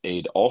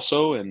aid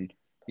also. And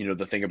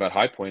the thing about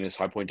High Point is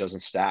High Point doesn't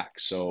stack.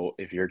 So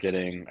if you're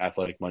getting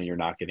athletic money, you're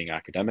not getting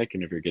academic,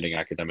 and if you're getting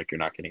academic, you're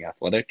not getting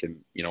athletic. And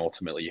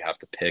ultimately, you have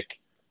to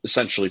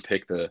essentially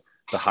pick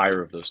the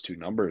higher of those two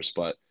numbers.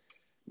 But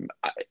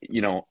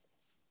you know,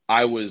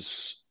 I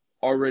was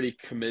already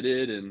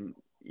committed, and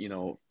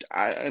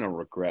I don't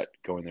regret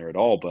going there at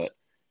all. But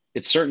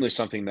it's certainly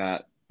something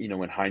that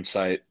in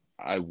hindsight,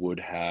 I would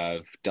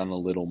have done a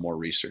little more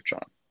research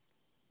on.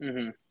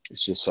 Hmm.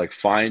 It's just like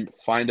find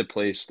a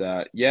place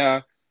that,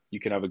 yeah, you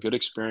can have a good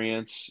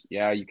experience.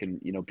 Yeah, you can,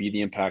 be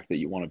the impact that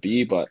you want to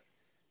be, but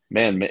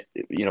man,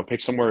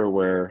 pick somewhere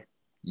where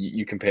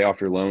you can pay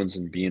off your loans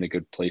and be in a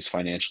good place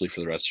financially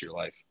for the rest of your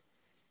life.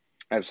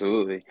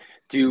 Absolutely.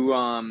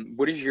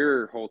 What is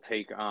your whole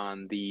take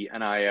on the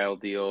NIL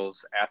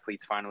deals,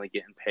 athletes finally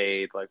getting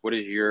paid? Like, what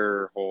is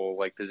your whole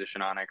like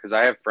position on it? Because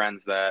I have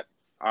friends that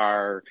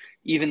are,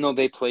 even though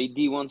they play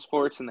D1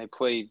 sports and they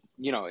play,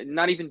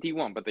 not even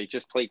D1, but they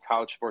just play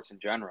college sports in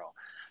general,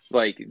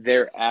 like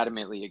they're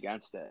adamantly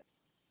against it.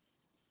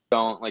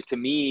 Don't like, to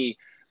me,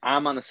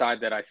 I'm on the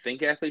side that I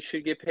think athletes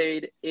should get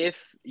paid if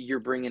you're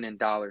bringing in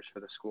dollars for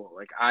the school.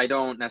 Like, I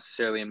don't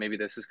necessarily, and maybe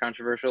this is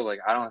controversial, like,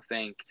 I don't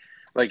think,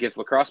 like, if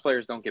lacrosse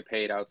players don't get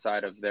paid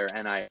outside of their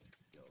NIL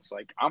deals,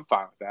 like, I'm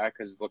fine with that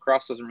because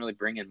lacrosse doesn't really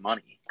bring in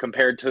money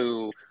compared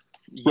to,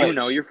 Right.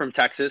 you're from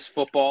Texas,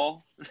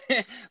 football.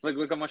 Like,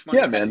 look how much money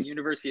Yeah, man.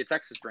 University of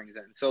Texas brings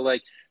in. So,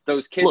 like,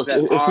 those kids Look, that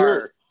if you're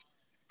are,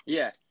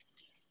 yeah,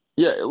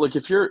 yeah, look,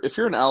 if you're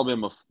an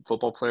Alabama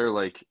football player,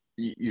 like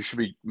you should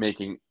be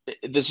making.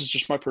 This is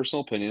just my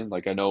personal opinion.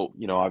 Like I know,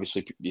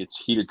 obviously it's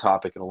heated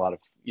topic in a lot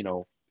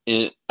of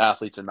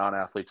athletes and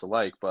non-athletes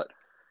alike. But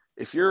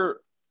if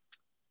you're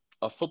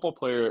a football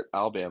player at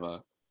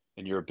Alabama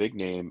and you're a big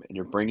name and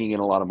you're bringing in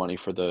a lot of money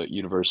for the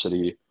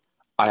university,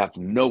 I have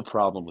no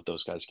problem with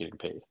those guys getting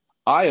paid.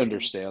 I mm-hmm,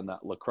 understand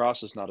that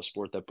lacrosse is not a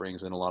sport that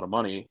brings in a lot of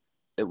money,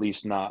 at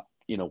least not,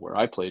 where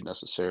I played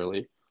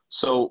necessarily.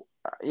 So,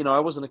 I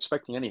wasn't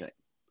expecting anything.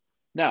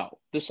 Now,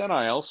 this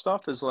NIL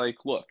stuff is like,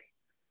 look,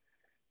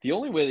 the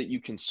only way that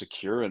you can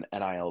secure an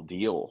NIL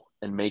deal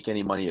and make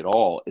any money at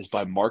all is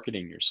by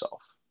marketing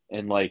yourself.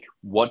 And like,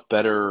 what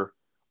better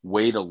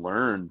way to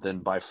learn than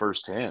by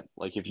firsthand?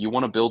 Like, if you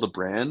want to build a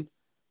brand,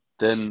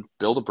 then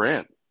build a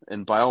brand.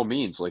 And by all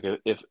means, like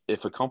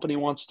if a company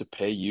wants to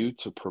pay you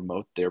to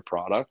promote their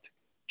product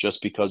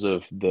just because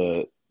of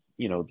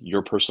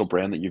your personal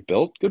brand that you've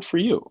built, good for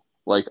you.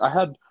 Like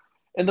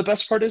and the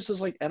best part is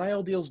like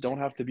NIL deals don't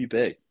have to be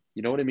big.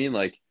 You know what I mean?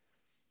 Like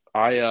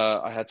I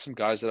had some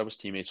guys that I was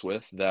teammates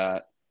with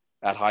that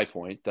at High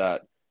Point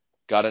that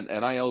got an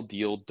NIL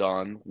deal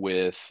done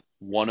with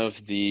one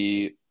of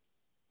the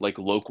like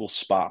local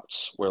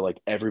spots where like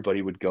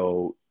everybody would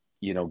go,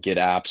 get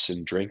apps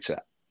and drinks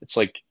at. It's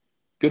like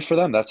good for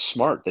them. That's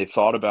smart. They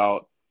thought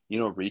about,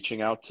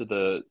 reaching out to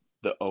the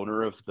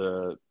owner of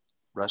the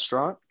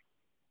restaurant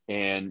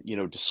and,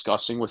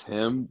 discussing with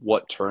him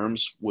what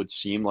terms would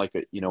seem like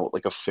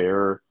like a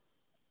fair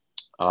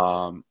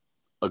um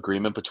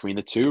agreement between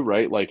the two,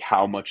 right? Like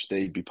how much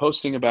they'd be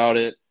posting about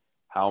it,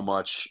 how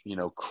much,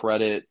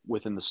 credit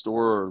within the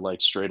store or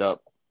like straight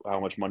up how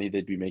much money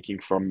they'd be making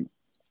from,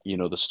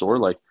 the store.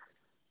 Like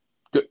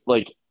good,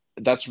 like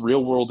that's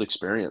real world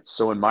experience.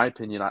 So in my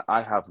opinion,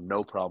 I have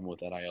no problem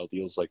with NIL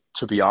deals. Like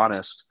to be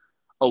honest,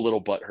 a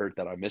little butthurt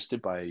that I missed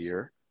it by a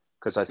year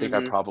because I think I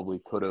mm-hmm, probably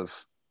could have,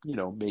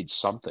 made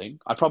something.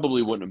 I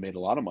probably wouldn't have made a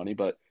lot of money,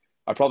 but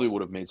I probably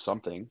would have made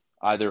something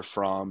either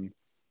from,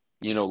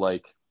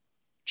 like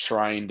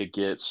trying to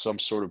get some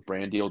sort of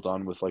brand deal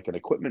done with like an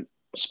equipment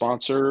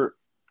sponsor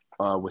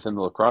within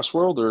the lacrosse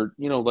world, or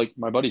like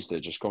my buddies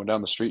did, just going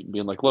down the street and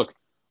being like, "Look,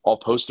 I'll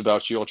post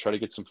about you. I'll try to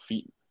get some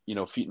feet in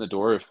the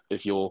door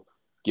if you'll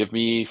give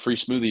me free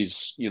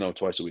smoothies,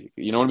 twice a week."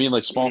 You know what I mean?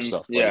 Like small mm-hmm,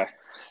 stuff. Like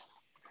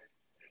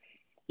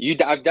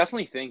yeah. I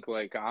definitely think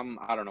like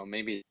I don't know,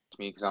 maybe it's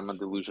me because I'm a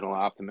delusional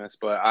optimist,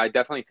 but I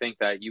definitely think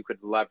that you could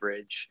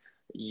leverage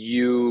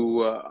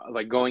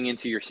like going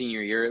into your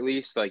senior year at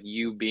least, like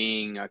you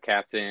being a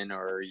captain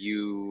or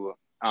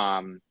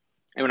and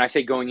when I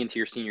say going into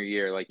your senior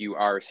year, like you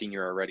are a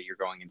senior already, you're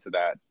going into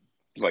that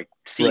like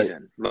right,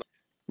 season.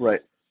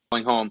 right.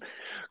 Going home,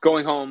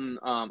 going home,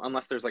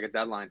 unless there's like a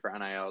deadline for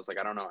NILs. Like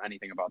I don't know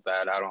anything about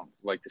that. I don't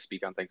like to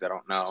speak on things I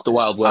don't It's know. the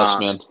Wild West, Uh,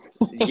 man.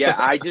 yeah,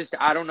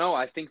 I don't know.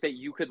 I think that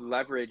you could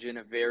leverage in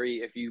a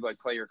very, if you like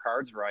play your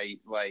cards right,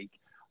 like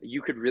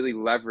you could really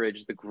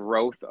leverage the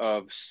growth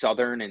of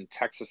Southern and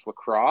Texas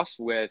lacrosse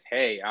with,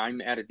 hey, I'm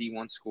at a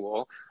D1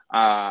 school.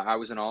 I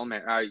was an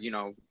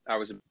I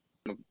was a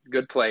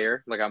good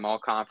player. Like I'm all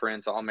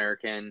conference, all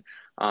American,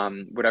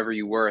 whatever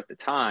you were at the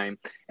time.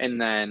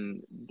 And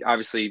then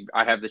obviously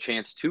I have the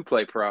chance to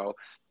play pro.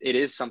 It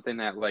is something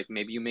that like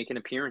maybe you make an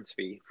appearance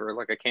fee for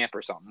like a camp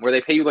or something where they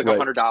pay you like Right,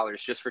 $100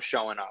 just for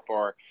showing up,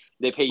 or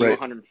they pay you right.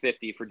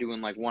 150 for doing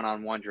like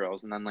one-on-one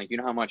drills. And then like,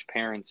 how much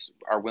parents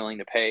are willing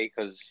to pay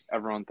because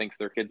everyone thinks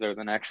their kids are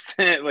the next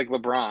like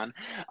LeBron.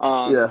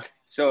 Um, Yeah,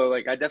 so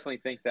like I definitely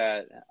think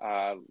that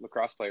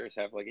lacrosse players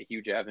have like a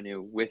huge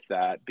avenue with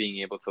that,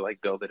 being able to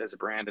like build it as a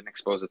brand and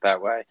expose it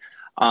that way.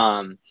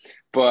 Um,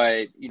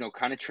 but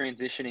kind of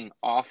transitioning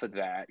off of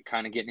that,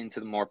 kind of getting into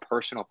the more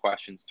personal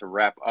questions to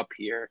wrap up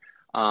here.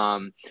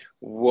 Um,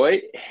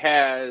 what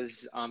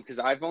has because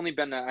I've only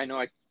been I know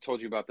I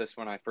told you about this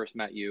when I first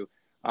met you.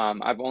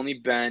 I've only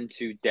been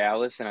to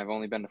Dallas and I've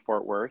only been to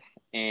Fort Worth,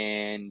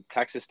 and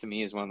Texas to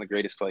me is one of the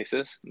greatest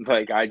places.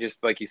 Like I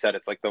just like you said,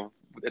 it's like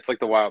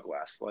the Wild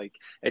West. Like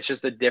it's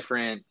just a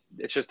different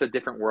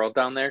world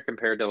down there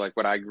compared to like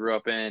what I grew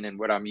up in and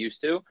what I'm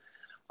used to.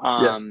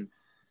 Yeah. Um,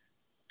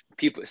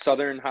 people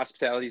Southern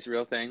hospitality is a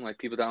real thing. Like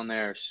people down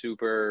there are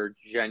super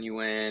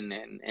genuine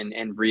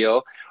and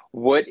real.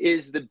 What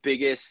is the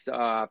biggest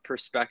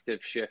perspective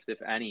shift,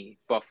 if any,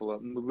 Buffalo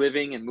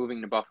living and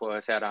moving to Buffalo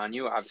has had on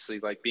you? Obviously,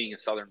 like being a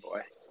Southern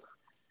boy.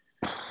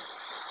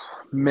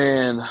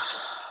 Man,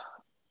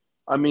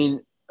 I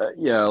mean,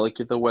 yeah, like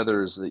the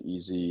weather is the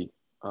easy,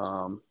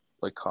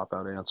 like cop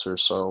out answer.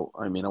 So,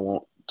 I mean, I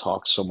won't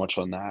talk so much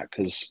on that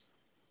because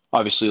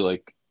obviously,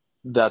 like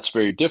that's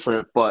very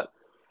different. But,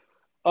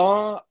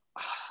 uh,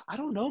 I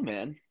don't know,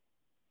 man.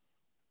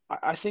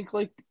 I think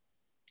like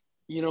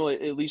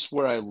at least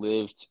where I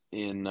lived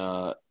in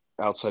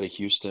outside of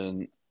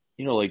Houston,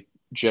 like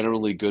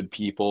generally good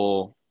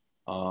people,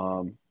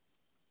 um,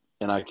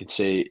 and I could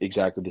say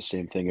exactly the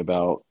same thing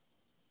about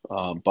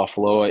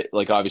Buffalo.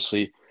 Like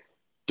obviously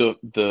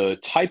the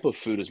type of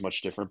food is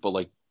much different, but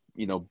like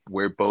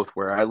where both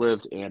where I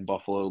lived and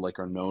Buffalo like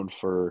are known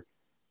for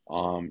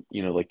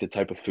like the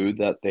type of food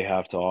that they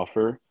have to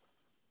offer.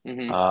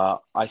 Hmm.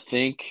 I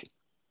think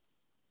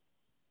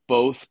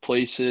both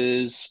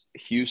places,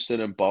 Houston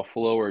and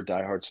Buffalo, are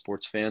diehard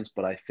sports fans,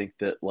 but I think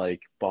that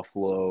like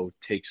Buffalo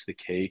takes the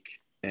cake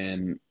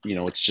and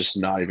it's just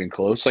not even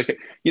close. Like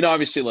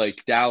obviously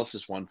like Dallas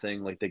is one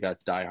thing, like they got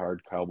diehard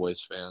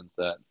Cowboys fans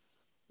that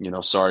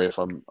sorry if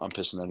I'm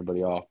pissing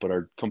anybody off, but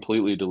are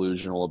completely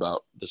delusional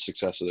about the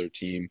success of their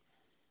team.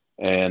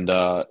 And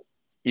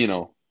you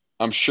know,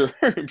 I'm sure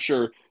I'm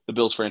sure the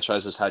Bills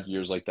franchise has had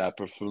years like that,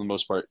 but for the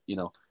most part,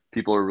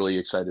 people are really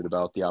excited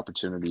about the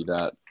opportunity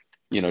that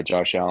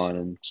Josh Allen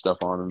and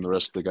Stephon and the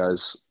rest of the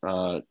guys,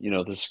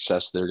 the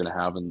success they're going to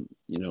have in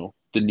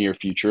the near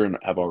future and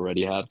have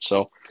already had.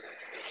 So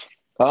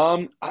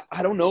I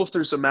don't know if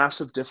there's a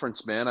massive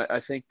difference, man. I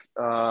think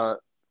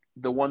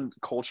the one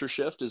culture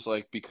shift is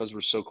like because we're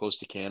so close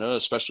to Canada,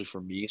 especially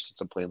for me since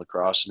I'm playing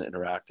lacrosse and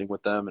interacting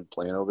with them and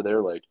playing over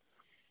there, like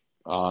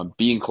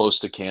being close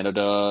to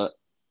Canada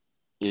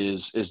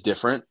is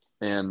different.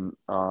 And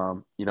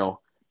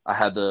I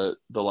had the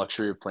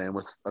luxury of playing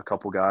with a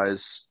couple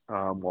guys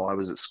while I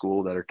was at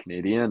school that are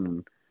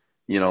Canadian,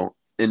 and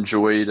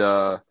enjoyed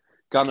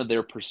kind of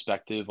their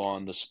perspective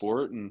on the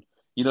sport. And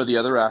the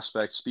other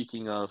aspect,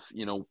 speaking of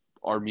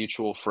our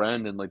mutual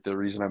friend and like the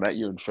reason I met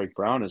you and Frank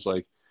Brown is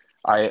like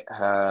I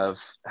have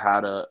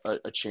had a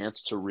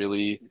chance to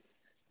really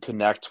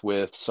connect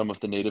with some of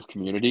the native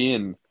community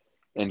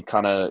and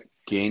kind of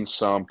gain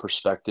some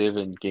perspective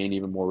and gain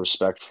even more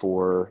respect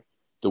for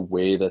the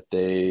way that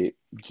they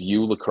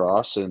view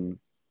lacrosse and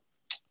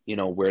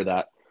where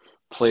that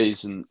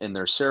plays in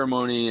their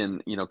ceremony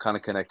and kind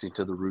of connecting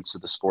to the roots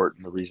of the sport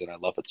and the reason I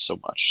love it so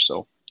much.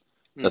 So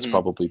that's Hmm.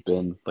 probably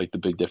been like the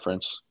big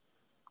difference.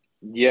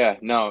 Yeah,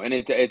 no, and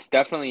it's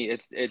definitely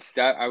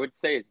I would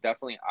say it's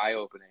definitely eye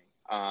opening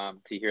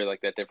to hear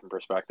like that different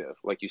perspective.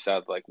 Like you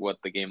said, like what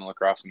the game of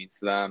lacrosse means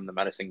to them, the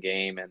medicine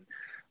game, and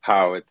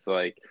how it's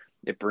like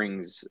it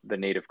brings the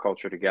native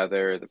culture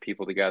together, the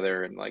people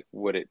together, and like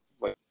what it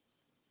like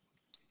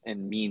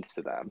and means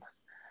to them.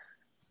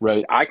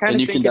 Right. I kind And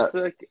of you can think it's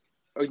like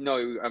oh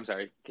no, I'm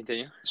sorry,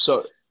 continue.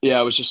 so yeah,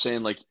 I was just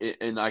saying like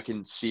and I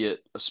can see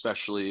it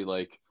especially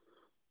like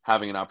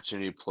having an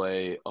opportunity to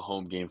play a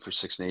home game for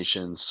Six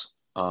Nations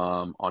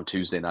on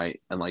Tuesday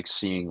night and like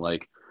seeing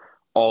like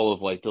all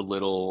of like the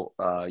little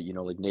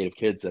like native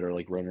kids that are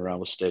like running around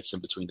with sticks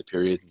in between the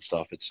periods and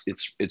stuff.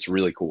 It's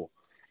really cool.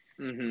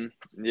 Hmm.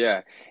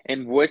 Yeah.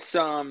 And what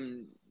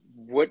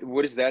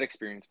has that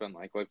experience been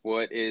like? Like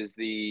what is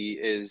the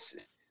is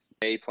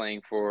A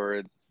playing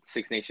for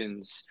Six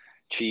Nations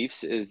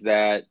Chiefs? Is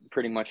that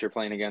pretty much you're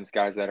playing against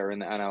guys that are in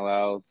the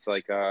NLL? It's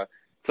like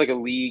a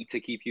league to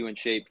keep you in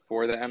shape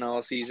for the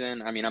NLL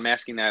season. I mean, I'm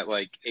asking that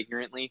like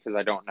ignorantly because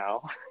I don't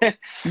know.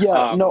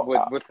 Yeah, no,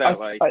 What's I that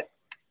like? I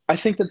I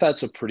think that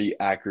that's a pretty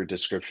accurate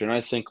description.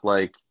 I think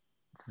like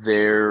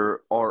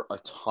there are a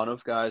ton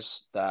of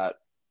guys that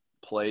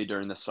play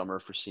during the summer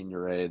for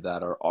Senior A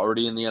that are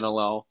already in the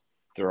NLL.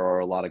 There are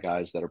a lot of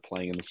guys that are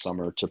playing in the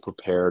summer to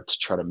prepare to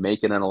try to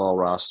make an NLL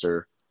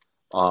roster.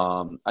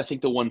 I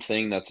think the one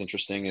thing that's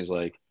interesting is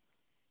like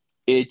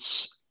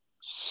it's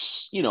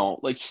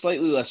like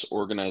slightly less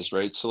organized,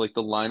 right? So like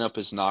the lineup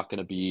is not going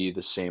to be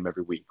the same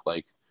every week.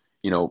 Like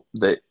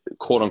the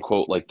quote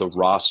unquote like the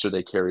roster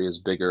they carry is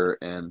bigger,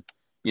 and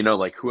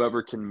like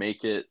whoever can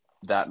make it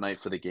that night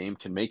for the game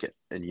can make it.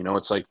 And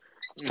it's like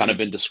it's kind of Hmm.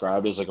 been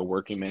described as like a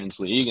working man's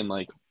league, and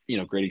like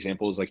great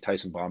example is like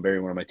Tyson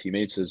Bomberry, one of my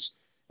teammates, is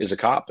a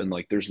cop, and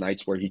like there's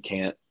nights where he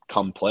can't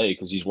come play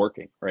because he's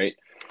working, right?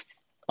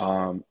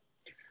 Um,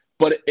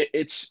 but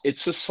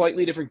it's a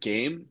slightly different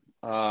game.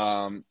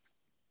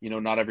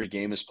 Not every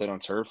game is played on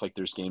turf. Like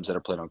there's games that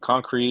are played on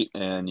concrete,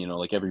 and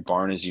like every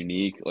barn is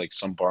unique. Like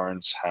some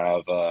barns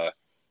have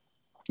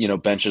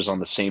benches on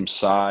the same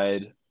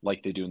side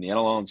like they do in the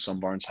NLL, and some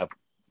barns have,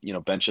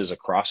 benches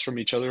across from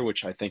each other,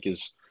 which I think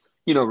is,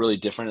 really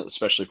different,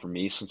 especially for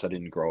me since I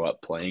didn't grow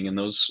up playing in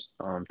those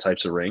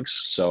types of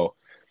rinks. So,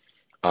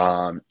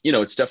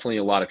 it's definitely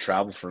a lot of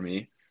travel for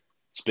me.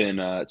 It's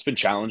been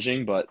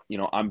challenging, but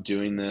I'm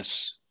doing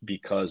this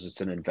because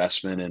it's an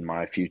investment in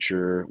my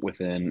future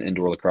within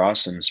indoor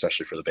lacrosse, and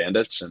especially for the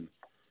Bandits. And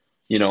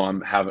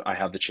I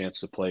have the chance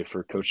to play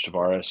for Coach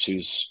Tavares,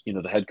 who's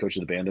the head coach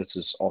of the Bandits,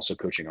 is also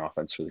coaching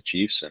offense for the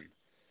Chiefs, and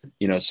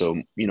so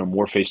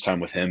more FaceTime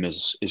with him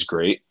is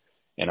great,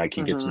 and I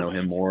can get to Mm-hmm. know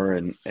him more,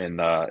 and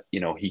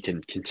he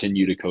can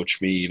continue to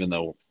coach me even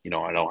though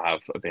I don't have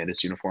a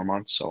Bandits uniform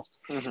on. So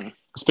Mm-hmm.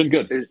 it's been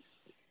good.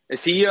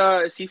 Is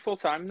he full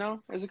time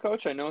now as a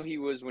coach? I know he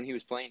was when he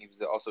was playing. He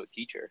was also a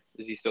teacher.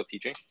 Is he still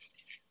teaching?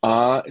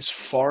 As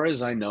far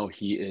as I know,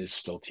 he is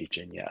still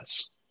teaching.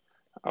 Yes.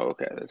 Oh,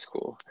 okay, that's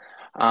cool.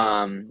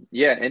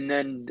 Yeah, and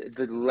then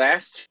the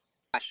last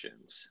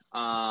questions.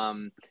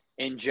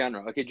 In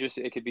general,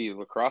 it could be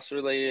lacrosse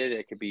related.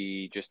 It could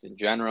be just in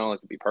general. It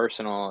could be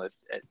personal.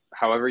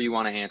 However you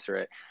want to answer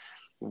it.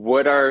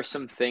 What are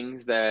some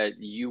things that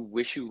you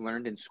wish you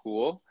learned in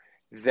school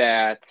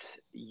that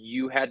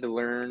you had to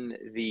learn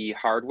the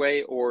hard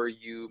way, or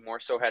you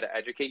more so had to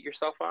educate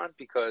yourself on?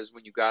 Because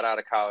when you got out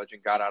of college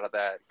and got out of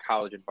that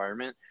college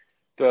environment,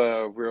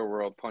 the real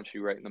world punched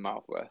you right in the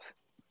mouth with.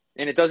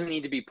 And it doesn't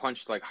need to be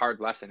punched like hard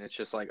lesson. It's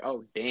just like,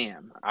 oh,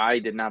 damn, I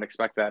did not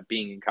expect that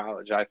being in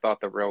college. I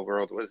thought the real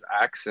world was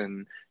X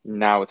and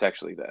now it's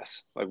actually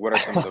this. Like, what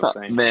are some of those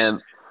things?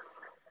 Man,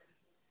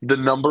 the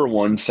number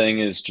one thing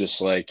is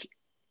just like,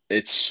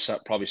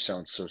 probably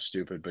sounds so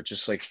stupid, but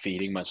just like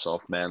feeding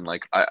myself, man.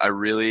 Like I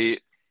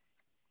really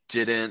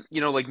didn't,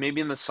 like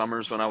maybe in the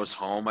summers when I was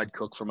home, I'd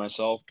cook for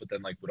myself, but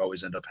then like would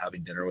always end up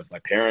having dinner with my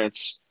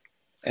parents.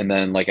 And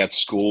then like at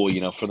school,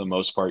 for the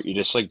most part, you're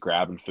just like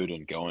grabbing food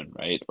and going,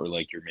 right? Or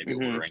like you're maybe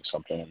Mm-hmm. ordering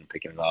something and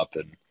picking it up.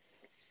 And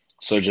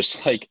so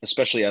just like,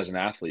 especially as an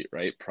athlete,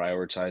 right?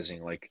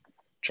 Prioritizing like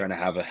trying to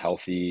have a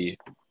healthy,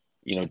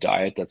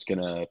 diet that's going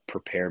to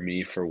prepare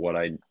me for what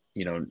I,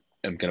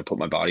 am going to put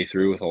my body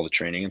through with all the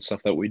training and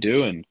stuff that we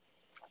do. And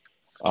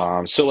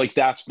so like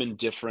that's been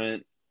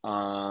different.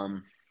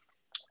 Man,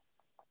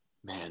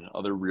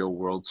 other real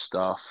world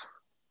stuff.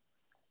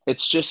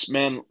 It's just,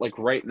 man, like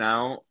right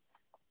now,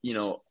 you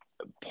know,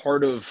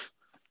 part of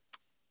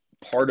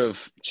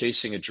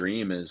chasing a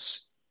dream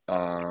is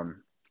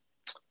um,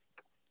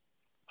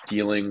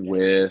 dealing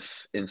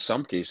with, in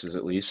some cases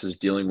at least, is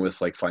dealing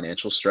with like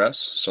financial stress.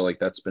 So like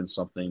that's been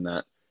something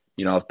that,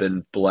 I've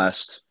been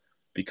blessed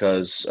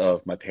because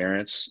of my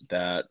parents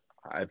that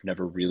I've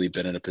never really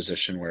been in a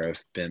position where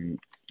I've been,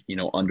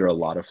 under a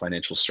lot of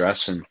financial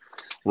stress. And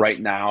right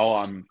now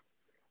I'm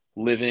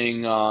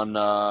living on,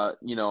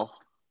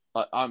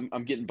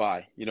 I'm getting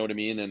by, you know what I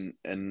mean?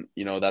 And,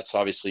 that's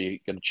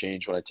obviously going to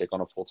change when I take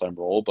on a full-time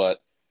role, but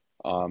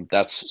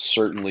that's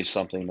certainly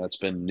something that's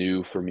been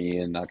new for me,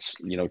 and that's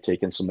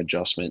taken some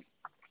adjustment.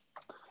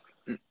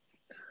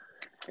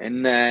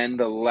 And then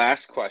the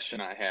last question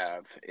I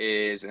have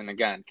is, and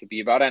again, could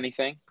be about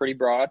anything, pretty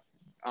broad.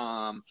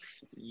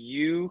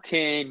 You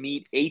can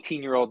meet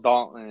 18-year-old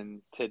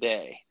Dalton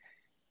today.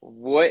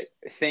 What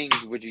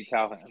things would you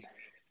tell him?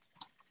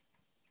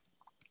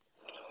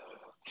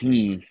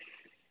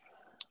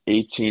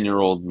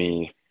 18-year-old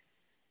me.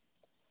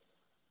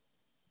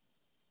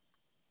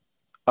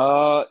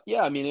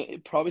 Yeah, I mean,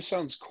 it probably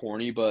sounds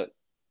corny, but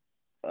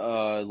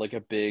like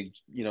a big,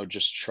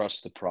 just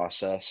trust the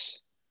process.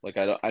 Like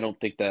I don't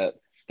think that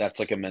that's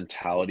like a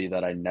mentality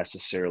that I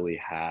necessarily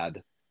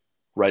had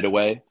right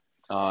away.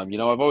 I've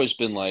always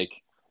been like,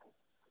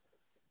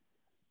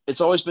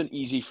 it's always been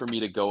easy for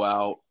me to go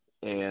out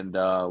and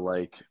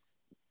like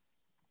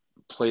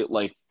play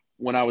like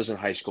when I was in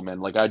high school, man,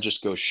 like I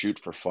just go shoot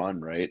for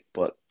fun, right?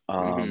 But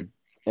Mm-hmm.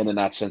 and in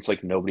that sense,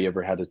 like nobody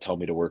ever had to tell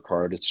me to work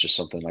hard. It's just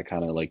something I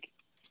kind of like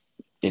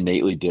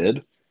innately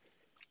did.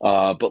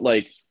 But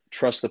like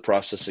trust the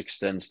process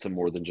extends to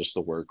more than just the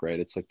work, right?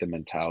 It's like the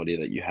mentality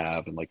that you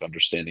have and like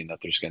understanding that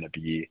there's going to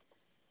be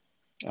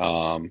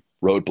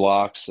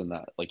roadblocks and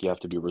that like you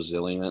have to be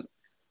resilient.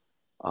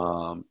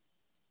 Um,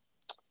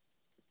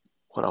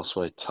 what else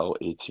would I tell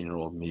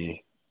 18-year-old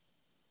me?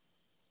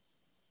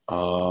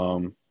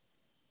 Um,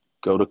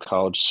 Go to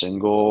college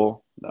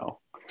single? No.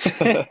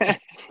 Yeah,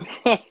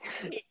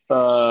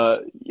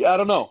 I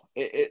don't know.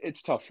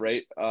 It's tough,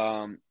 right?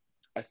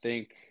 I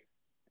think,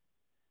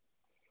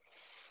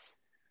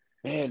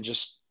 man,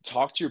 just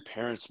talk to your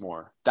parents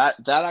more.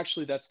 That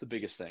actually, that's the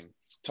biggest thing.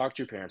 Talk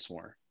to your parents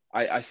more.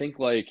 I think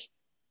like,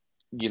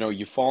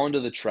 you fall into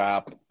the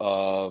trap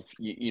of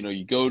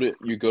you go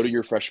to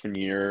your freshman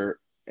year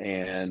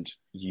and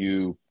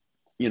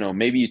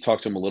maybe you talk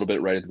to them a little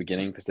bit right at the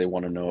beginning because they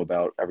want to know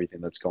about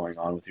everything that's going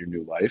on with your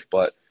new life.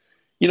 But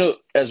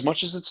as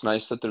much as it's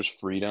nice that there's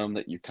freedom,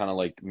 that you're kind of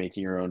like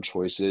making your own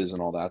choices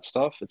and all that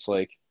stuff, it's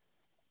like,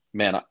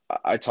 man,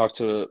 I talk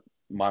to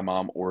my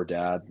mom or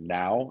dad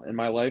now in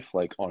my life,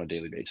 like on a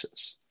daily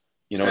basis.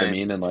 You know what I Same.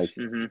 mean? And like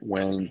Mm-hmm.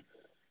 when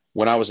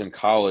when I was in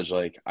college,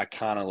 like I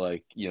kind of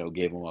like,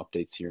 gave them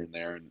updates here and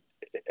there. And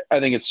I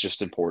think it's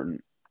just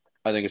important.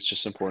 I think it's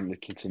just important to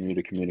continue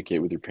to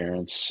communicate with your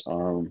parents,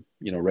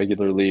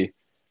 regularly.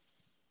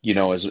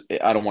 As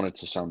I don't want it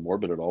to sound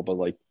morbid at all, but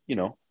like,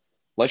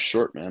 life's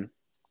short, man.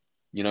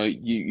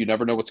 You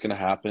never know what's going to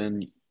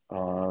happen.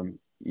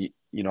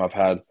 I've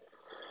had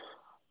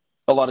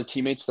a lot of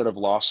teammates that have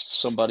lost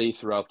somebody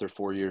throughout their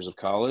 4 years of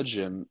college,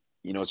 and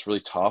it's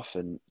really tough.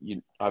 And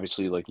you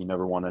obviously, like, you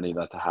never want any of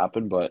that to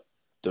happen, but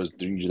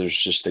there's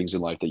just things in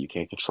life that you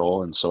can't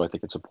control, and so I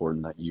think it's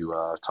important that you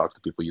talk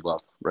to people you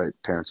love, right?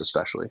 Parents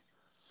especially.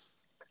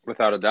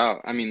 Without a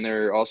doubt. I mean,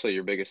 they're also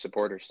your biggest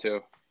supporters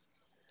too.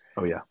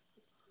 Oh yeah,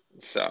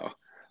 So,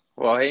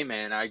 well, hey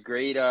man, I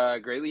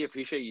greatly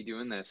appreciate you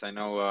doing this. I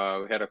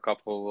know we had a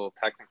couple little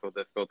technical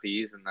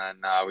difficulties, and then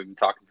we've been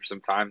talking for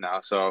some time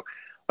now. So,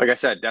 like I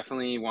said,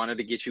 definitely wanted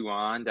to get you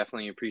on.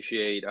 Definitely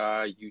appreciate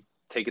you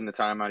taking the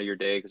time out of your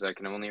day because I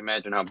can only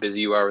imagine how busy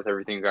you are with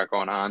everything you got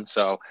going on.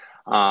 So,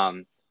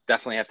 um,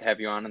 definitely have to have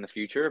you on in the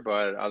future.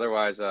 But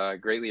otherwise,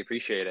 greatly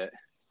appreciate it.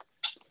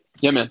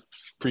 yeah, man.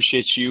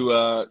 Appreciate you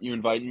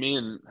inviting me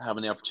and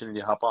having the opportunity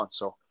to hop on.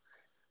 So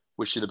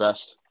wish you the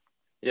best.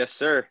 Yes,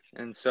 sir.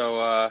 And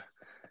so,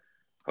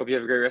 hope you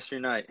have a great rest of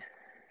your night.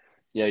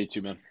 Yeah, you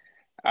too, man.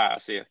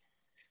 See you.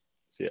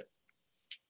 See ya.